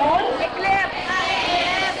New Moon?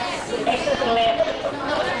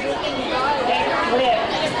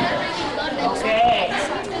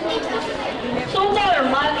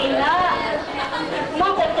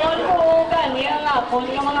 gihapon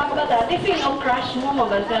ng mga bata, di sino crush mo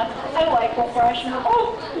maganda? Ay, why ko crush mo?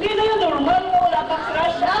 Oh, hindi na yun normal na wala kang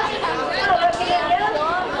crush, ah. Wala kaya yan.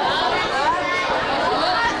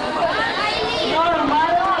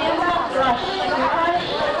 Normal na yung mga crush.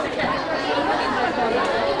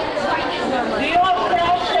 Do you have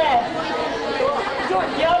crushes?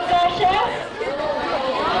 You have crushes?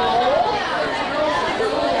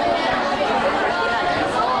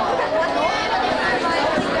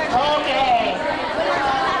 Okay.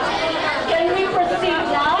 Can we proceed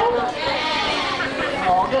now?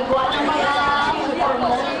 Oh, gagawa ng mga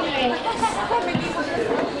hormone eh.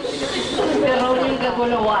 Pero yung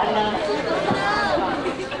gagulawa na.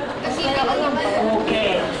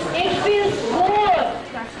 Okay. It feels good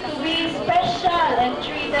to be special and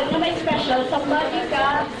treated na may special somebody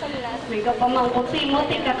ka. May kapamangkot si mo,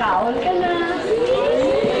 tikakaon ka na.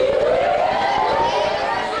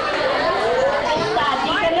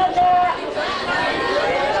 Study ka na da.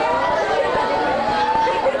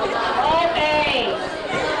 Okay.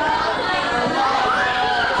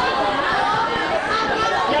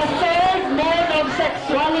 The third mode of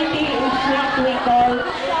sexuality is what we call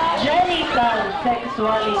genital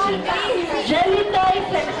sexuality. Genital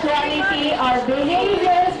sexuality are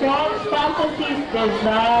behaviors, thoughts, fantasies,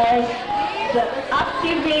 desires that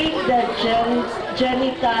activate the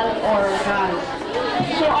genital organs.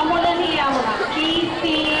 So, amo na niya mga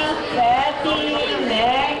kissing, petting,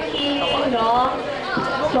 necking, no?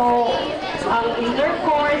 So, ang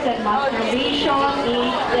intercourse and masturbation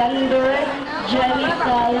is under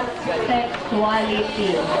genital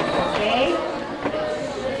sexuality. Okay?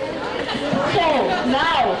 So,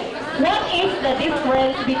 now, what is the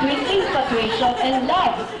difference between infatuation and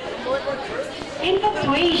love?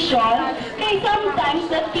 Infatuation, kaya sometimes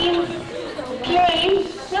the teens claim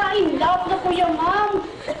na in love na kuya ma'am,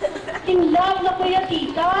 in love na kuya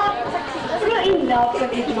tita, pero in love ka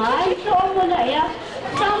din man. So, amo na ya.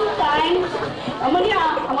 Sometimes, amo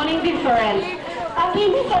na yung difference. Ang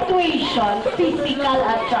infatuation, physical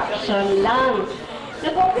attraction lang.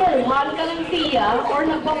 Nagpapuhan ka ng siya or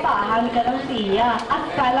nagpapahan ka ng siya at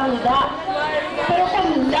kalangga. Pero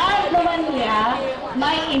kung love naman niya,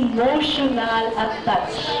 may emotional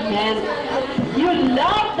attachment. You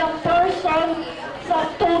love the person sa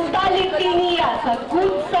totality niya, sa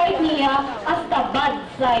good side niya at sa bad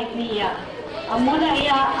side niya. Amo na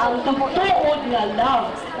iya ang tumutuod nga love.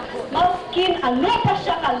 Maskin ano pa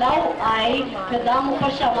siya kalaw ay, kadamo pa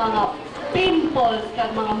siya mga pimples,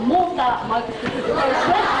 kag mga muta,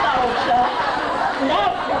 magbustaw siya.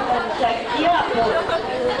 Love naman siya, kaya po.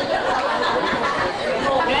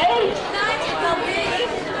 Okay?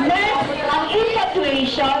 Next, ang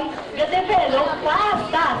infatuation, ga-develop fast.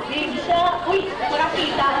 Big siya, uy,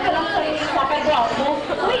 makakita ka lang sa kagwapo.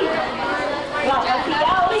 Uy, waka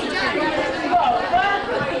siya, uy, waka.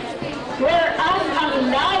 Whereas ang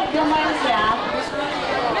love naman siya,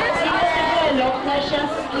 develop na siya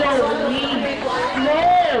slowly.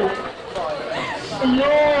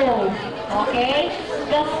 Slow. Okay?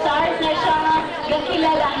 Ga-start na siya nga,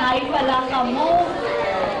 gakilalahay pa lang ka mo.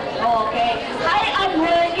 Okay. I am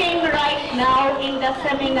working right now in the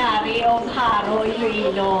seminary of Haro,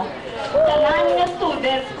 Iloilo. Tanan nga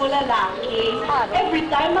students ko lalaki, every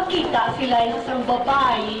time makita sila isang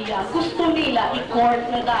babae, gusto nila i-court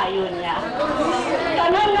na dayon niya.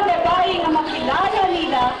 Tanan nga babae nga makilala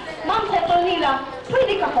nila, mangkoto nila,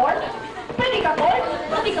 pwede ka court? Pwede ka court?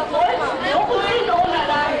 Pwede ka court? O kung sino na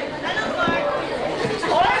lang.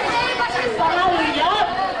 Court? Pangaluyag.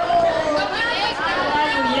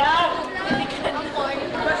 Pangaluyag.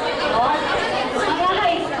 Mga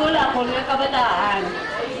high school ako nga kabataan.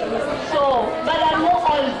 So, balan mo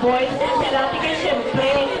all boys sila. Tika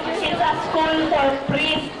siyempre, it's a school for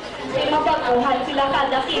priests. Mabaguhan sila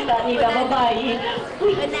kada kita nila babae.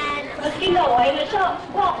 Uy, mas kinaway na siya.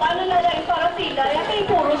 Wow, paano na lang para sila? Kaya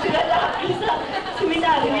puro sila laki sa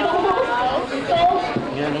seminaryo. So,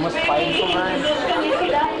 may i-introduce kami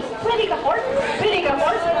sila. Pwede ka court? Pwede ka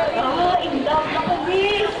court? In love na ko,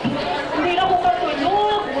 miss. Hindi na ko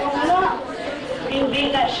katulog. Wala. Hindi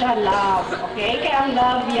na siya love. Okay? Kaya ang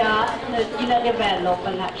love niya, gina-develop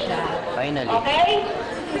na siya. Finally. Okay?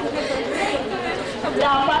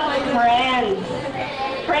 Dapat friends.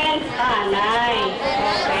 Friends, anay.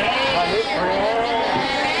 Okay?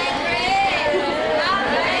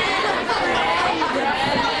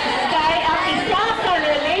 Kaya ang isa sa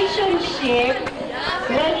relationship,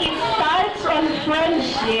 when it starts on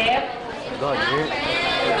friendship,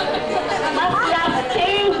 mas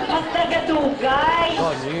lasting, mas nagadugay.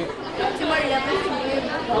 Okay.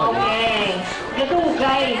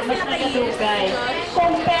 Gadugay, mas nagadugay.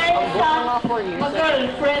 Compared sa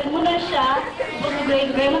mag-girlfriend mo na siya,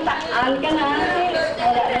 grade, mataan ka na.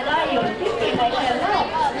 Wala na tayo. Hindi na siya na.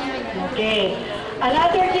 Okay.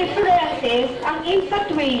 Another difference is, ang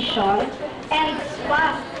infatuation and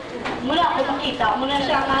spot. Mula ako makita, muna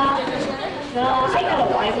siya ay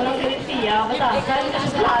kalaway mo lang galit siya, batasan,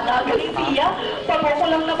 kasulada galit siya, pag ako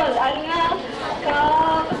lang nabalaan nga,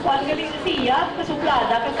 kasuan galit siya,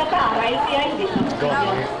 kasuplada, kagkataray siya, hindi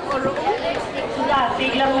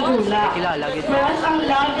Sulasig lang ang gula. Whereas ang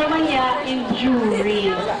love naman niya,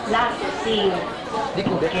 enduring, lasting.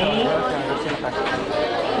 Okay?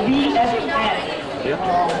 BFF.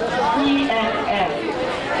 BFF.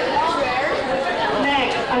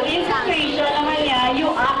 Next, ang infatuation naman niya,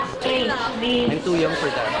 you act strangely. I'm too young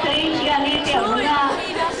for that. Strange ganit yung mga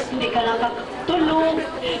hindi ka nakatulog,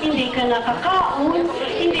 hindi ka nakakaon,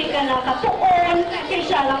 hindi ka nakatuon, kaya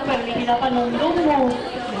siya lang pwede pinapanundong mo.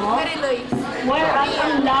 No? Whereas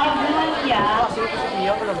ang love naman niya,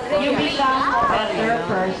 you become a better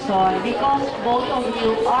person because both of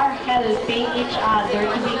you are helping each other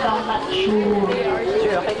to become mature.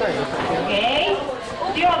 Okay?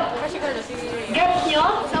 Gets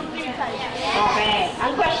nyo? Okay.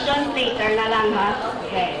 Ang question later na lang, ha?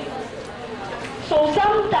 Okay. So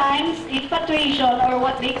sometimes, infatuation or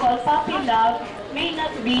what they call puppy love may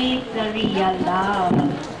not be the real love.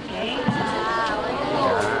 Okay?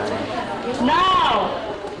 Now,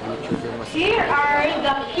 here are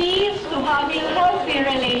the keys to having healthy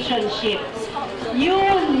relationships. You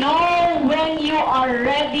know when you are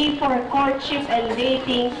ready for courtship and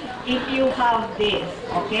dating if you have this,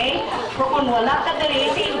 okay? Pero kung wala ka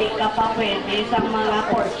dating, hindi ka pa pwede sa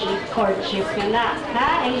mga courtship ka na,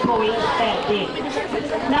 ha? And going steady.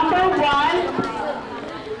 Number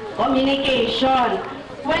 1, communication.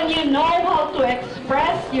 When you know how to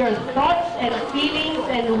express your thoughts and feelings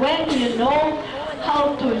and when you know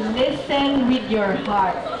how to listen with your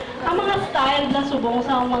heart. Ang mga style na subong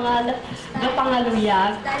sa mga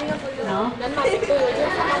gapangaluyag, no?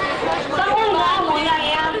 Sa una mo na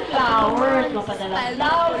yung flowers, mapadala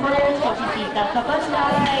flowers, mapipita sa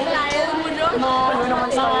balay,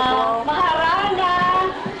 maharana,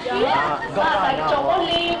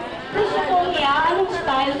 chocolate. Pero subong niya, anong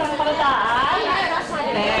style sa kabataan?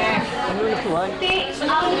 Text.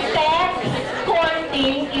 Ang text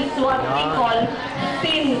courting is what we call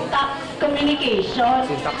syntax communication.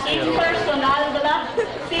 Impersonal, diba?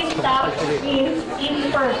 Syntax means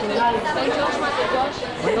impersonal.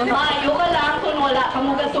 Mayo ka lang kung wala ka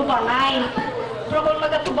mo gatubangay. Pero kung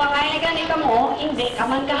magatubangay na gani ka mo, hindi ka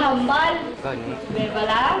man kahambal. Diba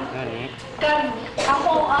lang? Kag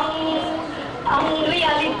ako ang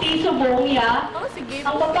reality subong ya,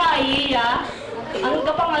 ang babae ya, ang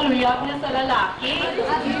kapangaluyak niya sa lalaki,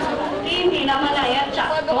 hindi naman na yan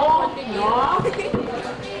tsakto, no?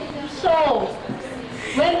 So,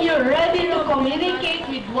 when you're ready to communicate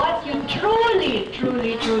with what you truly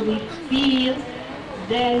feel,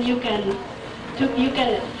 then you can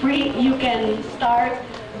start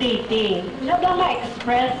dating. Labang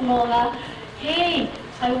ma-express mo nga, hey,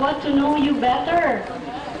 I want to know you better.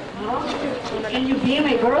 No? Can you be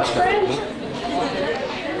my girlfriend?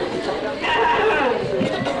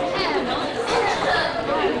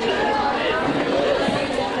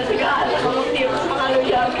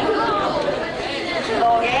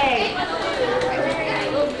 Okay.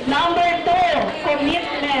 Number 2,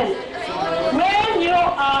 commitment. When you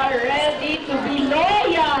are ready to be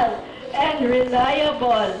loyal and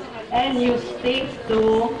reliable and you stick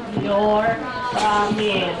to your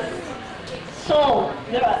promise. So,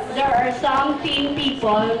 there are some teen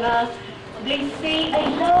people na they say, I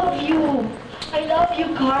love you,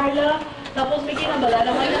 Carla. Tapos may kinabala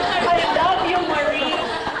naman, I love you, Marie.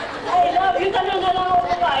 I love you. Tanong na lang ako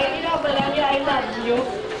babae, kinabala niya, I love you.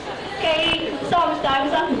 Kay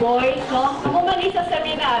sometimes ang boys, no? Ako man sa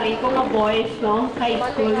seminary, kung mga boys, no? High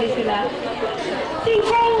school ni sila.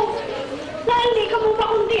 Tingko, na hindi ka mo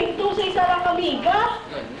makontento sa isa lang amiga.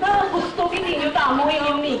 Na gusto kininyo tamo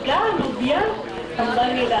yung amiga, nubya. Tambal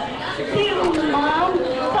nila. Si ma'am,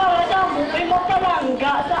 para damo may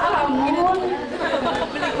mapalangga sa amon.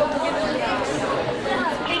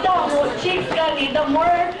 Kita mo, chicks ka, the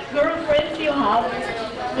more girlfriends you have,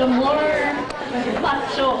 the more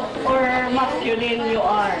macho or masculine you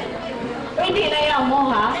are. Hindi na yan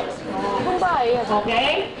mo, ha?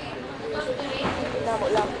 Okay?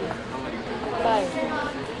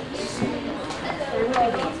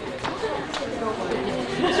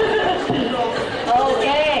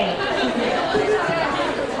 Okay.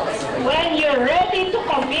 When you're ready to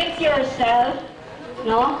commit yourself,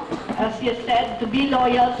 no, as you said, to be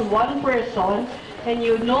loyal to one person, and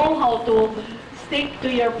you know how to stick to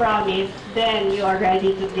your promise, then you are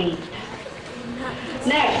ready to date.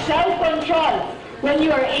 Next, self-control. When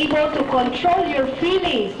you are able to control your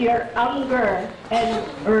feelings, your anger, and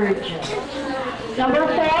urges. Number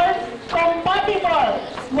 4, compatible.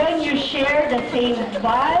 When you share the same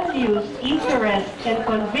values, interests, and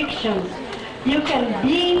convictions, you can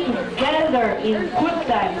be together in good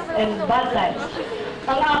times and bad times.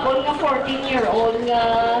 Ang akon nga 14-year-old nga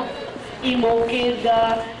emo kid,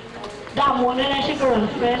 damo na siya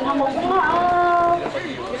girlfriend. Hamo ko nga,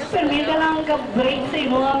 permita lang ka-break sa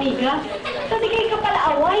imo amiga. Kasi kayo ka pala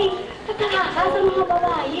away. Tatalaka sa mga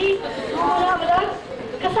babae. Wala ba?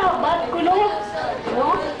 Kasabat ko, no?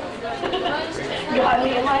 No?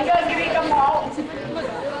 Gani, my God, giri ka mo.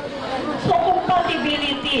 So,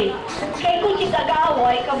 compatibility. Kaya kung kita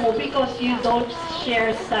ga-away ka mo because you don't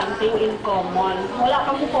share something in common. Wala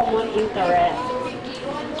ka mo common interest.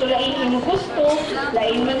 So, lain imo gusto,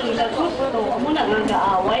 lain man ila gusto. Amo na nga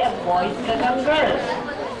ga-away, ang boys kagang girls.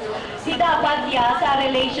 Si dapat ya sa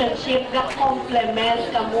relationship ga-complement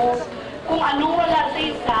ka mo. Kung anong wala sa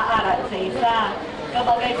isa, aral sa isa.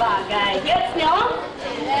 Kabagay-bagay. Gets nyo?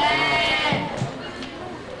 Yes!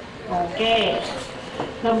 Okay.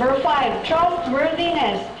 Number 5,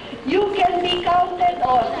 trustworthiness. You can be counted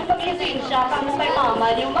on. Kung mag-ising siya, kamo kay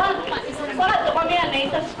mama niyo, ma. Para ito kami anay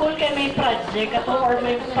sa school kay may project ato or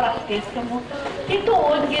may practice ka mo.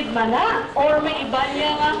 Tituon, gid man na. Or may iba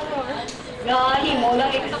niya nga himo lang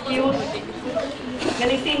excuse.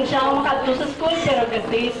 Galitin siya makadto sa school pero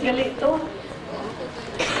gadis galito.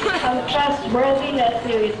 Ang trustworthiness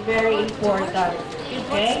here is very important.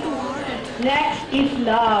 Okay? Next is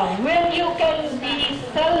love. When you can be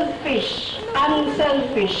selfish,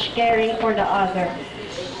 unselfish, caring for the other,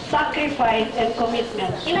 sacrifice and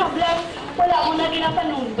commitment. Inablang, wala mo na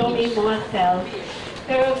ginapanundong yung mga self,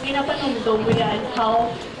 pero ginapanundong mo yan how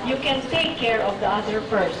you can take care of the other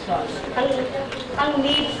person. Ang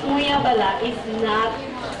needs mo yan bala is not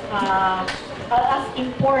as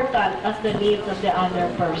important as the needs of the other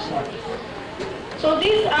person. So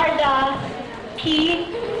these are the key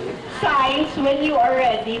signs when you are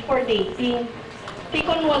ready for dating.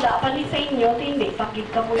 Tikon wala pa ni sa inyo, hindi pakit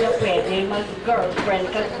ka mo yung pwede mag-girlfriend,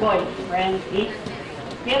 kag-boyfriend. Eh?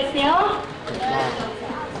 Yes nyo?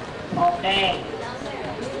 Okay.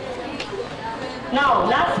 Now,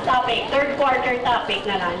 last topic, third quarter topic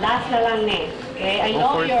na lang. Last na lang ne. Okay, I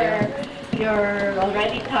know you're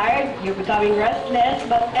already tired, you're becoming restless,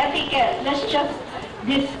 but etiquette, let's just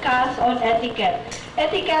discuss on etiquette.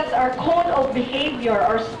 Etiquettes are code of behavior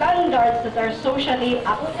or standards that are socially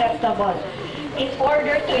acceptable in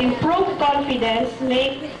order to improve confidence,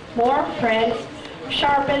 make more friends,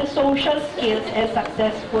 sharpen social skills, and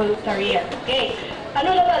successful career. Okay,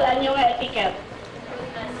 ano nabalaan yung etiquette?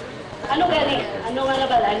 Ano gani? Ano nga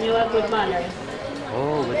nabalaan yung good manners?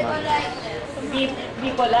 Oh, good manners. Be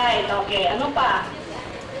polite, okay. Ano pa?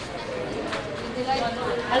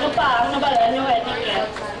 Ano pa? Ano nabalaan yung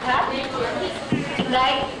etiquette? Ha?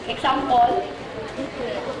 Like, example?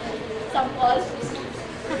 Example?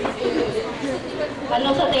 Ano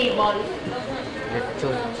sa table?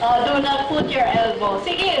 Oh, do not put your elbow.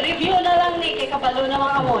 Sige, review na lang ni kay kabalo na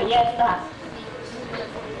mga mo. Yes, ha?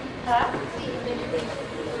 Ha?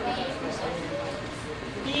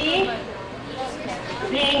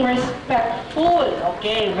 Being respectful.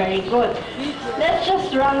 Okay, very good. Let's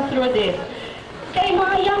just run through this. Kay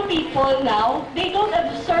mga young people now, they don't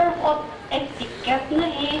observe etiquette na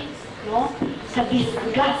eh. No? Sa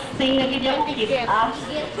disgusting na ganyan mo kita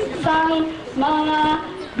sa mga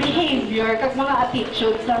behavior kag mga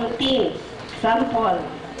attitude sa teens. Example,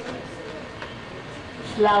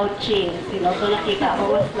 slouching. Sino ito nakita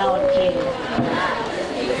ko slouching?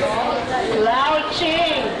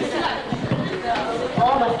 Slouching!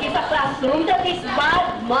 Oh, maski sa classroom, that is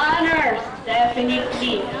bad manners.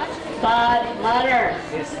 Definitely. Bad manners.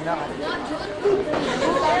 It's not.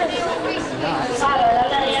 Para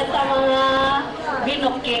lang yan sa mga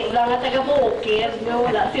binukit, lang nga taga-bukit,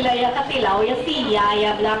 wala sila yung katilaw, yung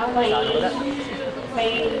siyayab lang may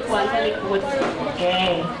kuwan sa likod.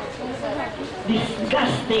 Okay.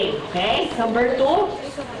 Disgusting. Okay? Number 2,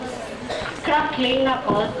 crackling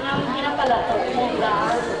knuckles. Pinapalatok mo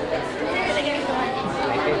lang.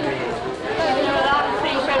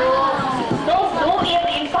 Relaxing, pero don't do it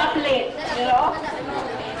in public. You know?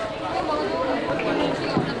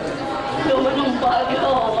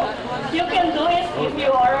 You can do it if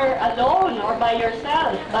you are alone or by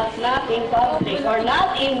yourself, but not in public or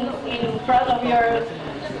not in front of your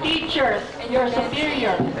teachers, your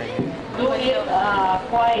superior. Do it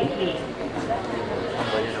quietly.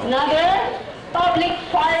 Another, public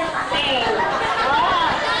farting.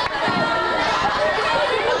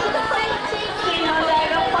 Sino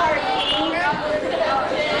tayo farting?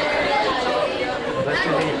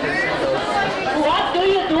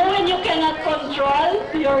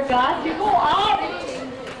 your gas, you go out.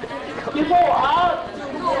 You go out.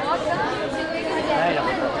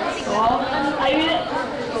 Oh, I mean,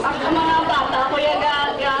 ang mga bata ko yung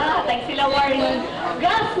hatag sila wearing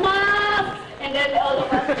gas mask. And then all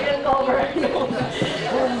of us will cover.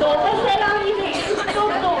 So, basta lang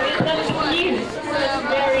don't do it. That's ew. That's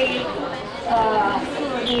very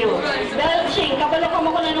ew. Belching. Kabalo ka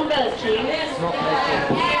mo ko na ng belching.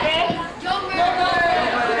 Okay?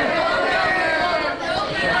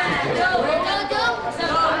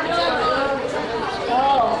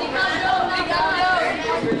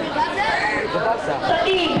 Sa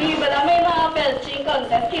TV, wala may mga belching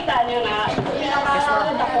contest. Kita nyo na.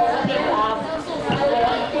 Pinakakaroon ako sa up.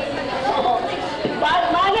 Bad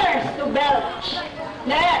manners to belch.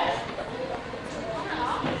 Next.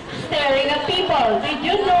 Staring at people. Did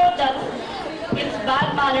you know that it's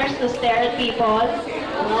bad manners to stare at people?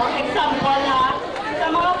 No? Example ha, sa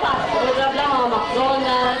mga fast food, mga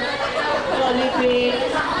McDonald's, Jollibee,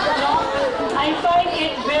 no? I find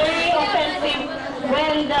it very offensive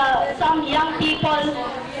when some young people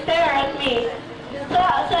stare at me.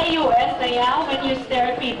 Sa US na yan, when you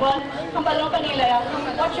stare at people, ang balong kanila yan,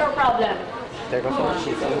 what's your problem?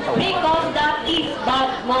 Because that is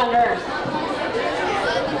bad manners.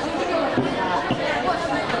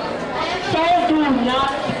 So do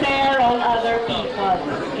not stare on other people.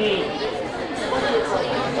 Okay.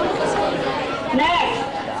 Next,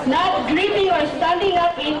 not greeting or standing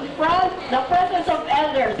up in front, the presence of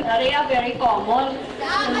elders. Area very common.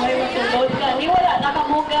 Kung may matulog ka, di wala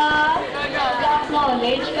nakamuga,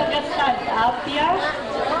 acknowledge, stand up yan.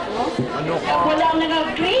 Wala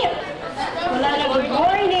nag-greet. Wala nag-good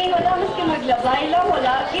morning, wala maski maglabay lang,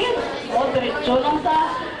 wala gin. O, diretso lang sa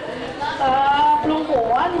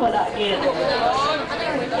plungkuan, wala gin.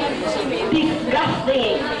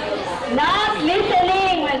 Disgusting. Not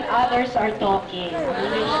listening when others are talking.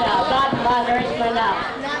 Bad manners man lang.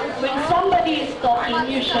 When somebody is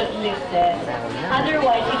talking, you should listen.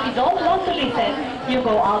 Otherwise, if you don't want to listen, you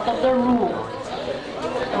go out of the room.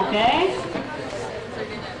 Okay?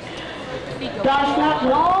 Does not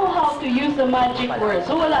know how to use the magic words.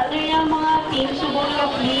 So wala na yung mga teams who go to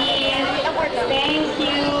please. Thank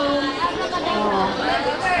you. Oh.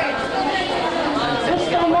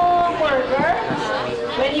 Gusto mo burger?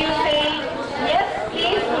 When you say, yes,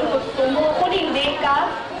 please, kung gusto mo, kung hindi ka,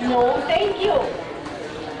 no, thank you.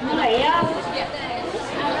 Ano yan?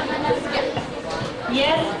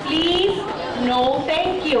 Yes, please, no,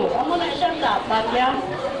 thank you. Ano na siya dapat yan?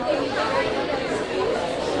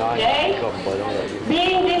 Okay?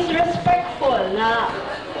 Being disrespectful na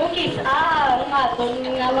okay, ang aton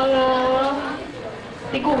nga mga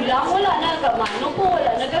tigulang, wala na gamano po,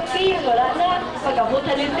 wala na gagpil, wala na pag-abot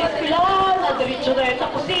sa lintis pila, na diretso na yun sa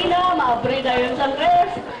kusina, maabre na yun sa ref,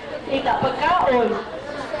 ita pagkaon.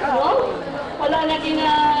 No? Wala na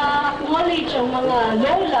gina-acknowledge ang mga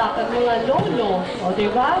lola at mga lolo, o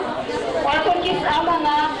diba? Or kung kisa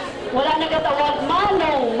mga wala nagatawag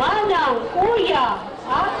manong, manang, kuya,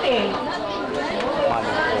 ate.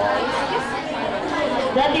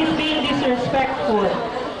 That is being disrespectful.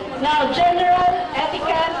 Now, general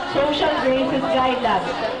etiquette, social graces guidelines.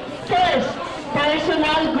 First,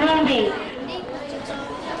 personal grooming.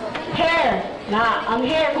 Hair. Na, ang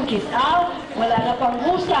hair kung kisaw, wala na pang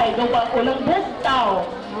husay, ulang buktaw.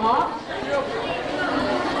 No?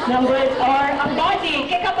 Or ang body,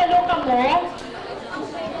 kaya kabalo ka mo,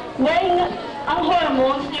 when ang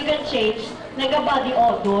hormones you can change, naga-body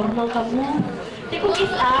odor man ka mo. Di kung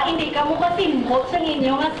isa, hindi ka mo kasimbot sa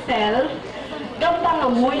inyong self, gampang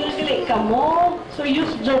amoy, nagli ka mo, so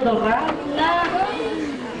use deodorant na.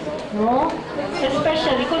 No?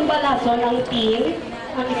 Especially kung balason ang teen,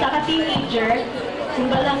 ang isa ka teenager,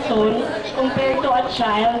 kung balason, compared to a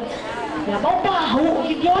child, nababaho,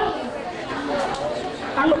 gidya.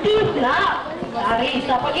 Ang teeth na, ari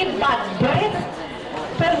isa pag bad breath.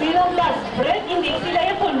 Pero bilang bad breath, hindi sila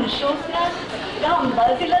yung conscious na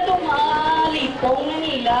gambal sila itong litong na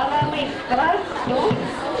nila na may stress, no?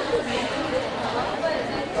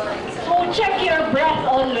 So check your breath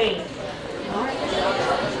always. No?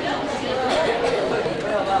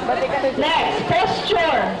 Next,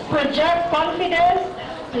 posture. Project confidence,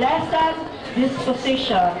 pleasant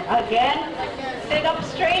disposition. Again, sit up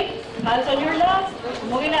straight, hands on your lap.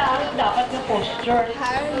 Muna ang dapat na posture.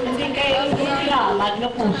 Hindi kayo sinamad na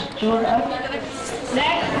posture.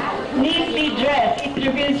 Next, neatly dressed. It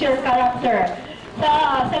reveals your character.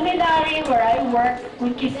 Sa seminary where I work,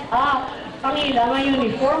 kung ang ilang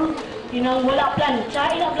uniform, wala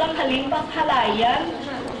plancha, inablang halimpas halayan.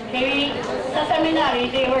 Okay, sa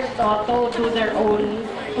seminary, they were taught to do their own,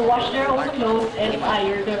 to wash their own clothes and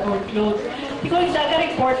iron their own clothes. siguro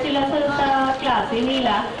nag-report sila sa klase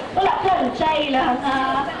nila, wala plancha ilang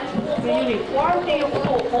uniform, tayo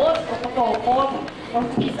kutukot, o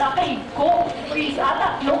isa kay ko, isa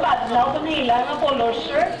tatlo kadlaw ko nila nga polo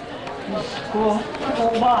shirt. Diyos ko,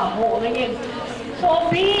 baho na yun.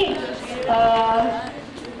 So be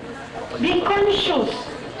conscious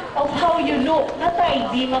of how you look. Natay,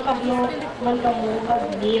 di makablock, magkamukag,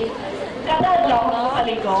 neat. Kadadlaw ko sa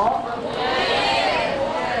ligo.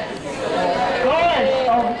 Good,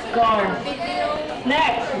 of course.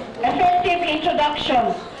 Next, effective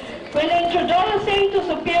introductions. When introducing to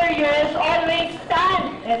superiors, always stand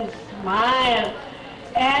and smile.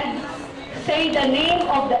 And say the name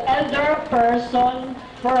of the elder person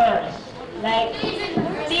first. Like,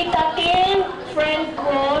 Tita Tin, friend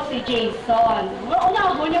ko si Jason.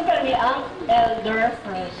 Unahon niyo kami ang elder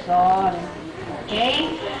person.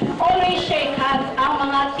 Okay? Always shake hands. Ang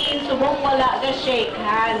mga teen, subong wala ka shake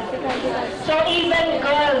hands. So even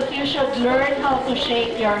girls, you should learn how to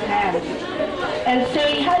shake your hands. And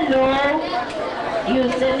say hello,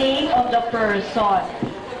 use the name of the person.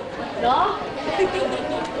 No?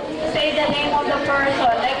 Say the name of the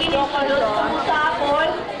person. Like, inisunod sa akon,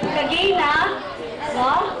 kagina,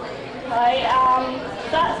 no? Ay,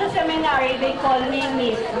 sa seminary, they call me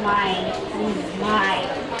Miss Mai. Miss Mai.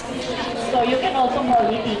 So you can also call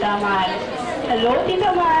me Tita Mai. Hello,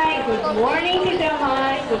 Tita Mai. Good morning, Tita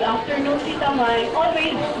Mai. Good afternoon, Tita Mai.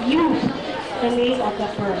 Always use the name of the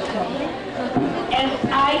person. And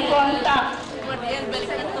eye contact.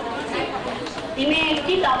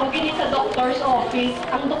 Kita ko gini sa doctor's office.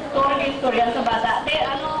 Ang doktor ng istorya sa bata.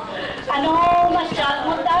 Ano, masyad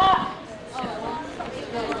mo ta?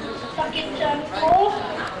 Sakit siya ko.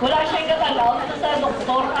 Wala siyang katalaw sa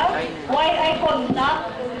doktor. Why eye contact?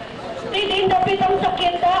 Hindi dapat ang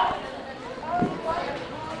sakit ta.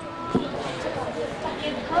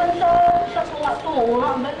 Sakit ka sa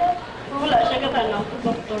tunga. Wala siya katalaw sa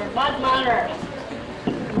doktor. Bad manners.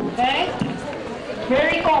 Okay?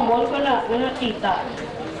 Very common ko na nakita.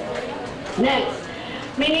 Next,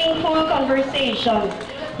 meaningful conversation.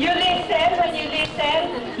 You listen, when you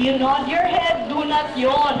listen, you nod your head, do not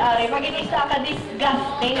yawn. Ari, pag isa ka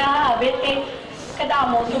disgusting na habit,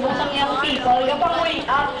 kadamo, subok sa young people, kapag wake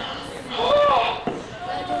up,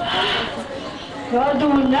 well,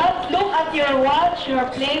 do not look at your watch or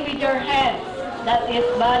play with your hands. That is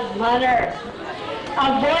bad manners.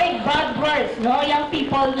 Avoid bad words. No, young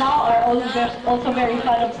people now are also very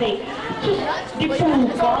fond of saying, di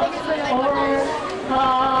pugas, or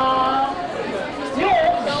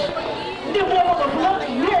yogs. Hindi mo na mag-vlog,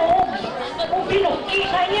 yogs. Kung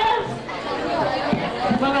pinukita niya.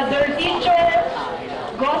 Mga dirty jokes,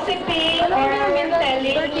 gossiping, or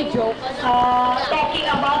telling, talking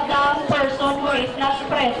about the person who is not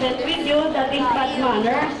present with you, that is bad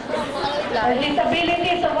manners. Or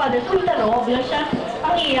disabilities of others. Kung talo, bla siya,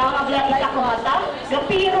 ang iyang, abla isa ka mata,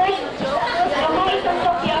 gapiros, gamay sa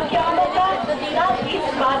sakyak mo ka, that is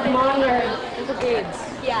bad manners.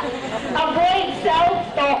 Avoid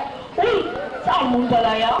self-talk. Uy, saan mong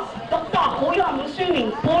balaya? Taktakoy ang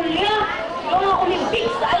swimming pool niya. Yung mga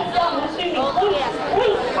Olympics, saan sa mong swimming pool?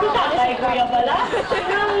 Uy, ang tatay ko yung bala.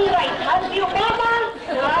 Ang right hand, di Obama.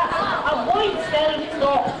 Avoid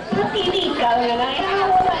self-talk. Matinigal nga na.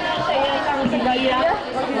 Wala na siya ang sigaya.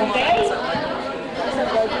 Okay?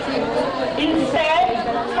 Instead,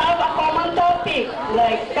 have a common topic.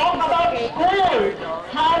 Like, talk about school,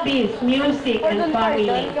 hobbies, music, and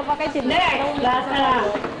family. Next, last na lang.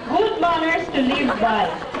 Good manners to live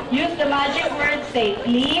by. Use the magic word, say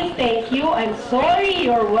please, thank you, I'm sorry,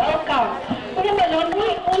 you're welcome. Kung naman,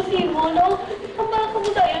 uy, usin mo, no? Pabaka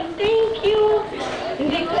mo tayo, thank you.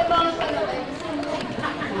 Hindi ko naman,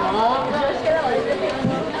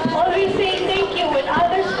 always say thank you when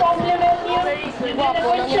others compliment you. You did a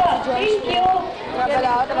good job, thank you.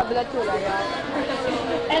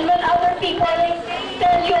 And when other people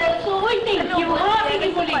tell you also, uy, thank you, ha?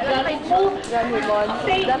 Hindi ko ligat mo.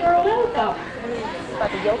 Say you're welcome.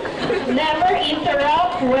 Never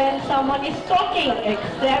interrupt when someone is talking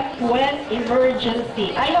except when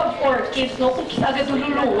emergency. I have 4 kids, no? Kung agad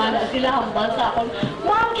ululungan na sila hambal sa akon.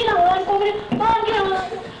 Ma'am, kinangan ko. Ma'am,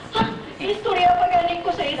 kinangan. Ha? Istorya pa galing ko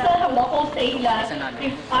sa isa, hambal ko sa ila.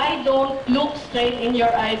 If I don't look straight in your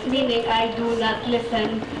eyes, meaning I do not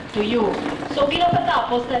listen to you. So,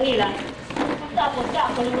 pinapatapos na nila. Tapos ka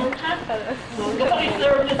ako naman, ha?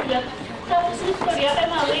 Gapa-reserve na sila. Tapos istorya kay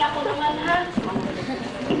mami, ako naman, ha?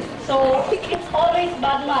 So, it's always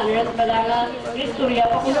bad manners, bala istorya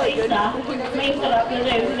pa ko sa isa, may interrupt na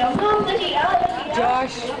rin sila, Ma'am, dali.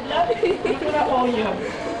 Josh! Ito na po yun,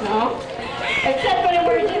 no? Except for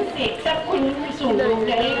emergency, except kung sunog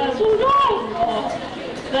na yun. Sunog! Oh.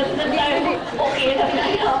 That's the time, okay na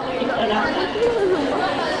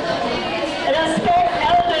respect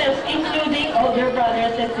elders, including older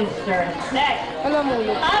brothers and sisters. Next,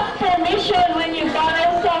 ask permission when you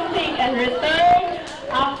borrow something and return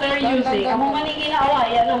after using. Amo man yung ginawa,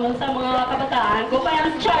 yan naman sa mga kabataan. Kung kaya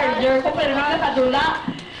ang charger ko, pero nakakadula.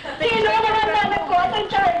 Sino naman na nagkuha ang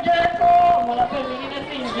charger ko? Wala pa yung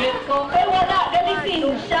ginasinggit ko. Pero wala,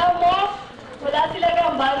 ganisin siya mo. Wala sila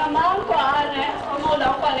gambal na mangkuhaan eh.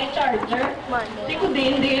 Wala ko pala yung charger. Di ko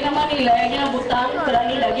hindi naman nila yung ginabutang. Wala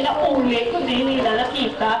nila, ginauli ko din nila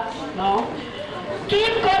nakita. No?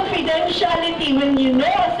 Keep confidentiality when you know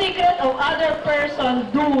a secret of other person.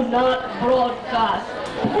 Do not broadcast.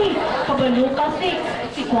 Uy, kabalo kasi.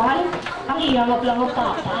 Si Juan, ang iyangap lang ang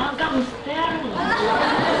papa. Gangster.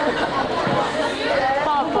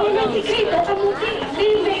 Papa, may sikreto ka mo.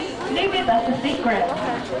 Leave it as a secret.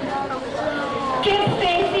 Keep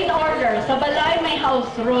things in order. Sa balay may house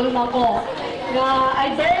rule ako na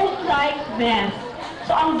I don't like mess.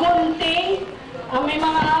 So ang gunting, ang may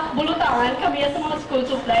mga bulutangan kami sa mga school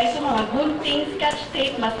supplies, sa mga gunting, scotch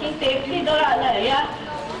tape, masking tape, hindi na yan.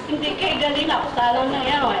 Hindi kayo galing na, talang na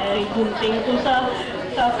yan. May gunting to sa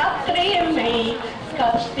cut trim, may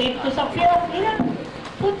scotch tape to sa fuse.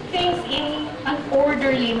 Put things in an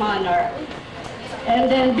orderly manner. And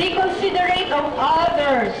then be considerate of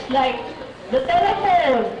others, like the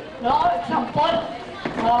telephone, no? Example,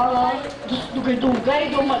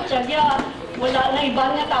 dugay-dugay, dumatsagya, wala na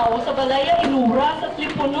ibang nga tao sa balaya, inura sa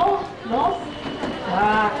telepono, no?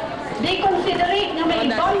 Be considerate na may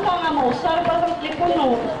ibang ka nga mausar pa sa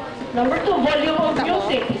telepono. Number 2, volume of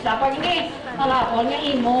music. Isa pa gini, ako nga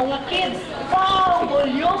imo nga kids. Wow,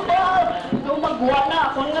 volume ba? Nung magwa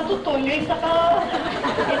na ako nga tutuloy sa kahon.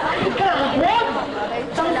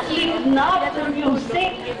 Sang sleep na for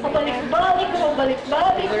music. Pabalik-balik,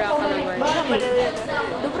 pabalik-balik, pabalik-balik.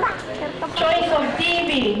 Choice of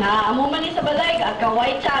TV. Amo man ni sa balay,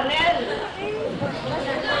 Kaway Channel.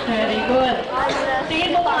 Very good.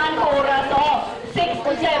 Sige mo maan ko oras, 6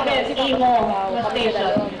 to 7, imo na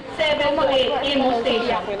station. 7 to 8, imo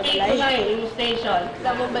station. 8 to 9, imo station.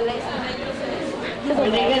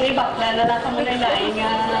 Hindi gani bakla na nasa mo na nga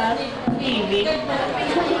TV.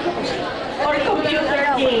 Or computer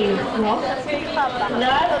games, no?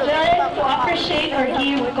 Last, learn to appreciate or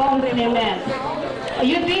give compliments.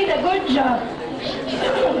 You did a good job.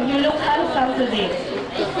 You look handsome today.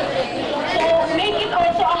 So, make it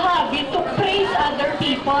also a habit to praise other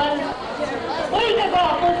people. Uy,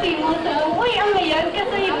 kagwapo si mo sa, uy, ang yan,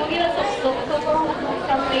 kasi mo ginasok-sok,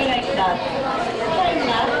 something like that. Try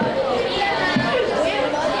na.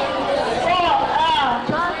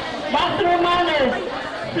 Bathroom manners.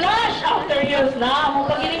 Flush after use na. Kung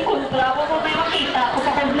pag ining kontra ko, kung may makita, kung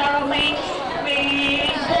pag lang may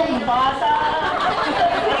bomba sa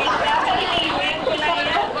kakalilimin ko na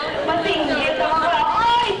yan, masinggit sa mga,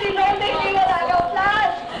 ay, sinote, hindi wala ka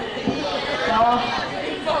flush. So,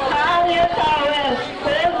 hang your towels,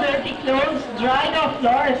 pull dirty clothes, dry the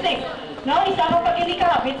floor. Six. No, isa mo pag hindi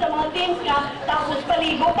kapit sa mga teams nga, tapos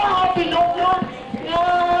paligo pa, pilog nga,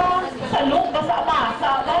 salok,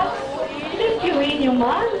 basa-basa ba? Liquid yung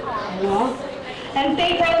man. No? And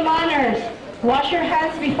table manners. Wash your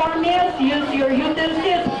hands before meals. Use your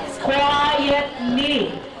utensils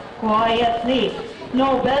quietly. Quietly.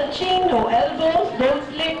 No belching, no elbows. Don't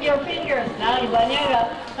lick your fingers. Na, iba niya,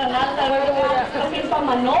 kasi pa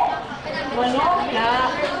manok. Manok na.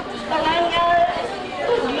 Tangan nga,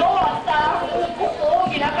 tudlo, hasta kuko,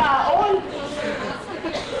 ginakaon.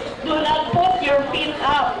 Do not put your feet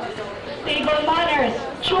up. Table manners.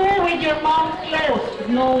 Chew with your mouth closed.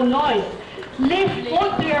 No noise. Lift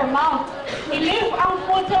food to your mouth. I-lift ang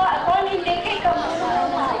food sa aton, hindi kay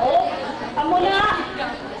kamao. Amo na.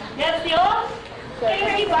 Yes, yun?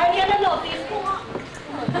 Kaya iba niya na notice ko nga.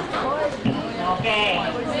 Okay.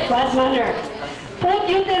 Bad manner. Put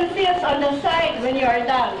utensils on the side when you are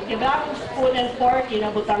done. Diba? Spoon and fork,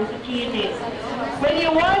 inabutang sa chili. When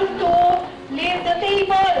you want to leave the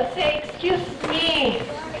table, say, excuse me.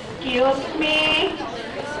 Excuse me.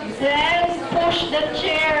 Then push the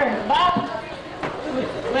chair back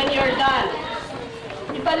when you're done.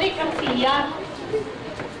 Ibalik ang siya.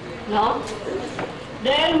 No?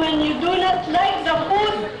 Then when you do not like the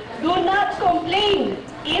food, do not complain.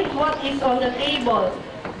 Eat what is on the table.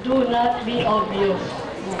 Do not be obvious.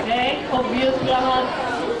 Okay? Obvious lang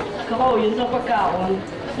yun sa pagkaon.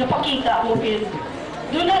 Napakita mo din.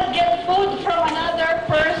 Do not get food from another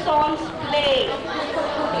person's plate.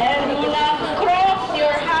 And do not cross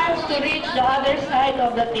your hands to reach the other side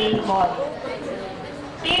of the table.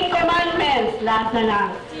 Think Commandments. Last na lang.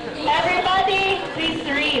 Everybody, please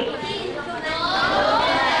read.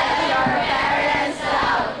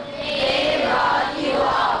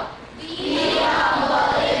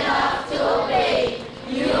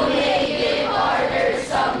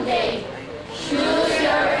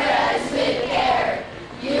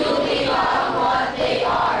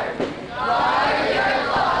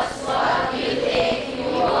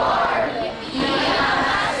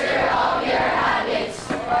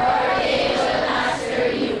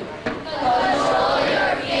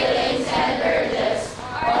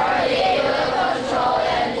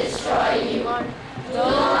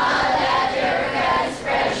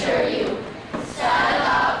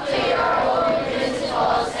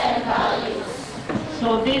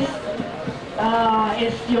 So this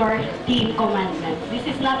is your 10 commandments. This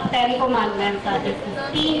is not 10 commandments, this is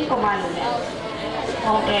 10 commandments.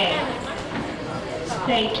 Okay.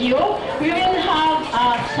 Thank you. We will have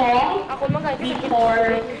a song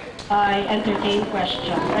before I entertain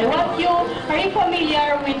questions. I want you, are you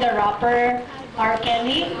familiar with the rapper R.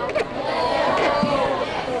 Kelly?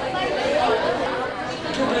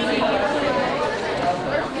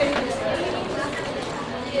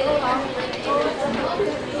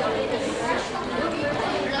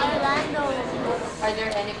 Are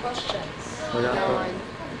there any questions? No.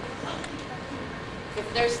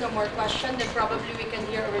 If there's no more question, then probably we can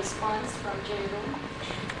hear a response from J-Room.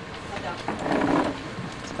 Madam.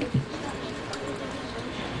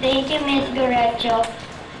 Thank you, Ms. Gorecho.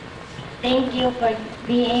 Thank you for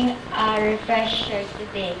being our refresher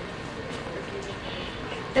today.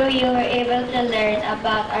 So you were able to learn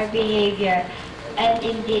about our behavior and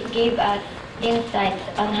indeed gave us insights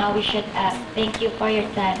on how we should act. Thank you for your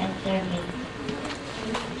time and service.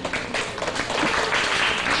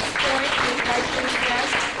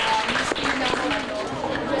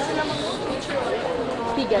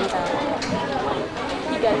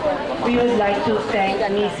 We would like to thank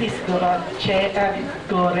Mrs.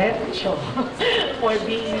 Gorecho for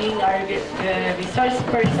being our resource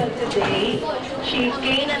person today. She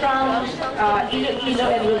came from Iloilo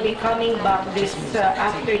and will be coming back this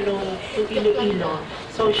afternoon to Iloilo.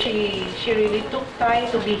 So she really took time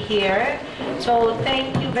to be here. So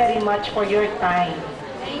thank you very much for your time.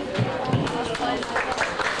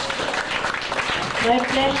 My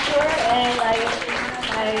pleasure, and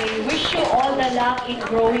I wish you all the luck in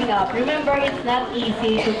growing up. Remember, it's not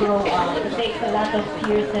easy to grow up. It takes a lot of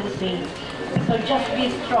years and pain. So just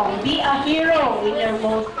be strong. Be a hero in your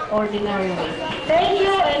most ordinary way. Thank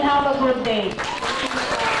you and have a good day.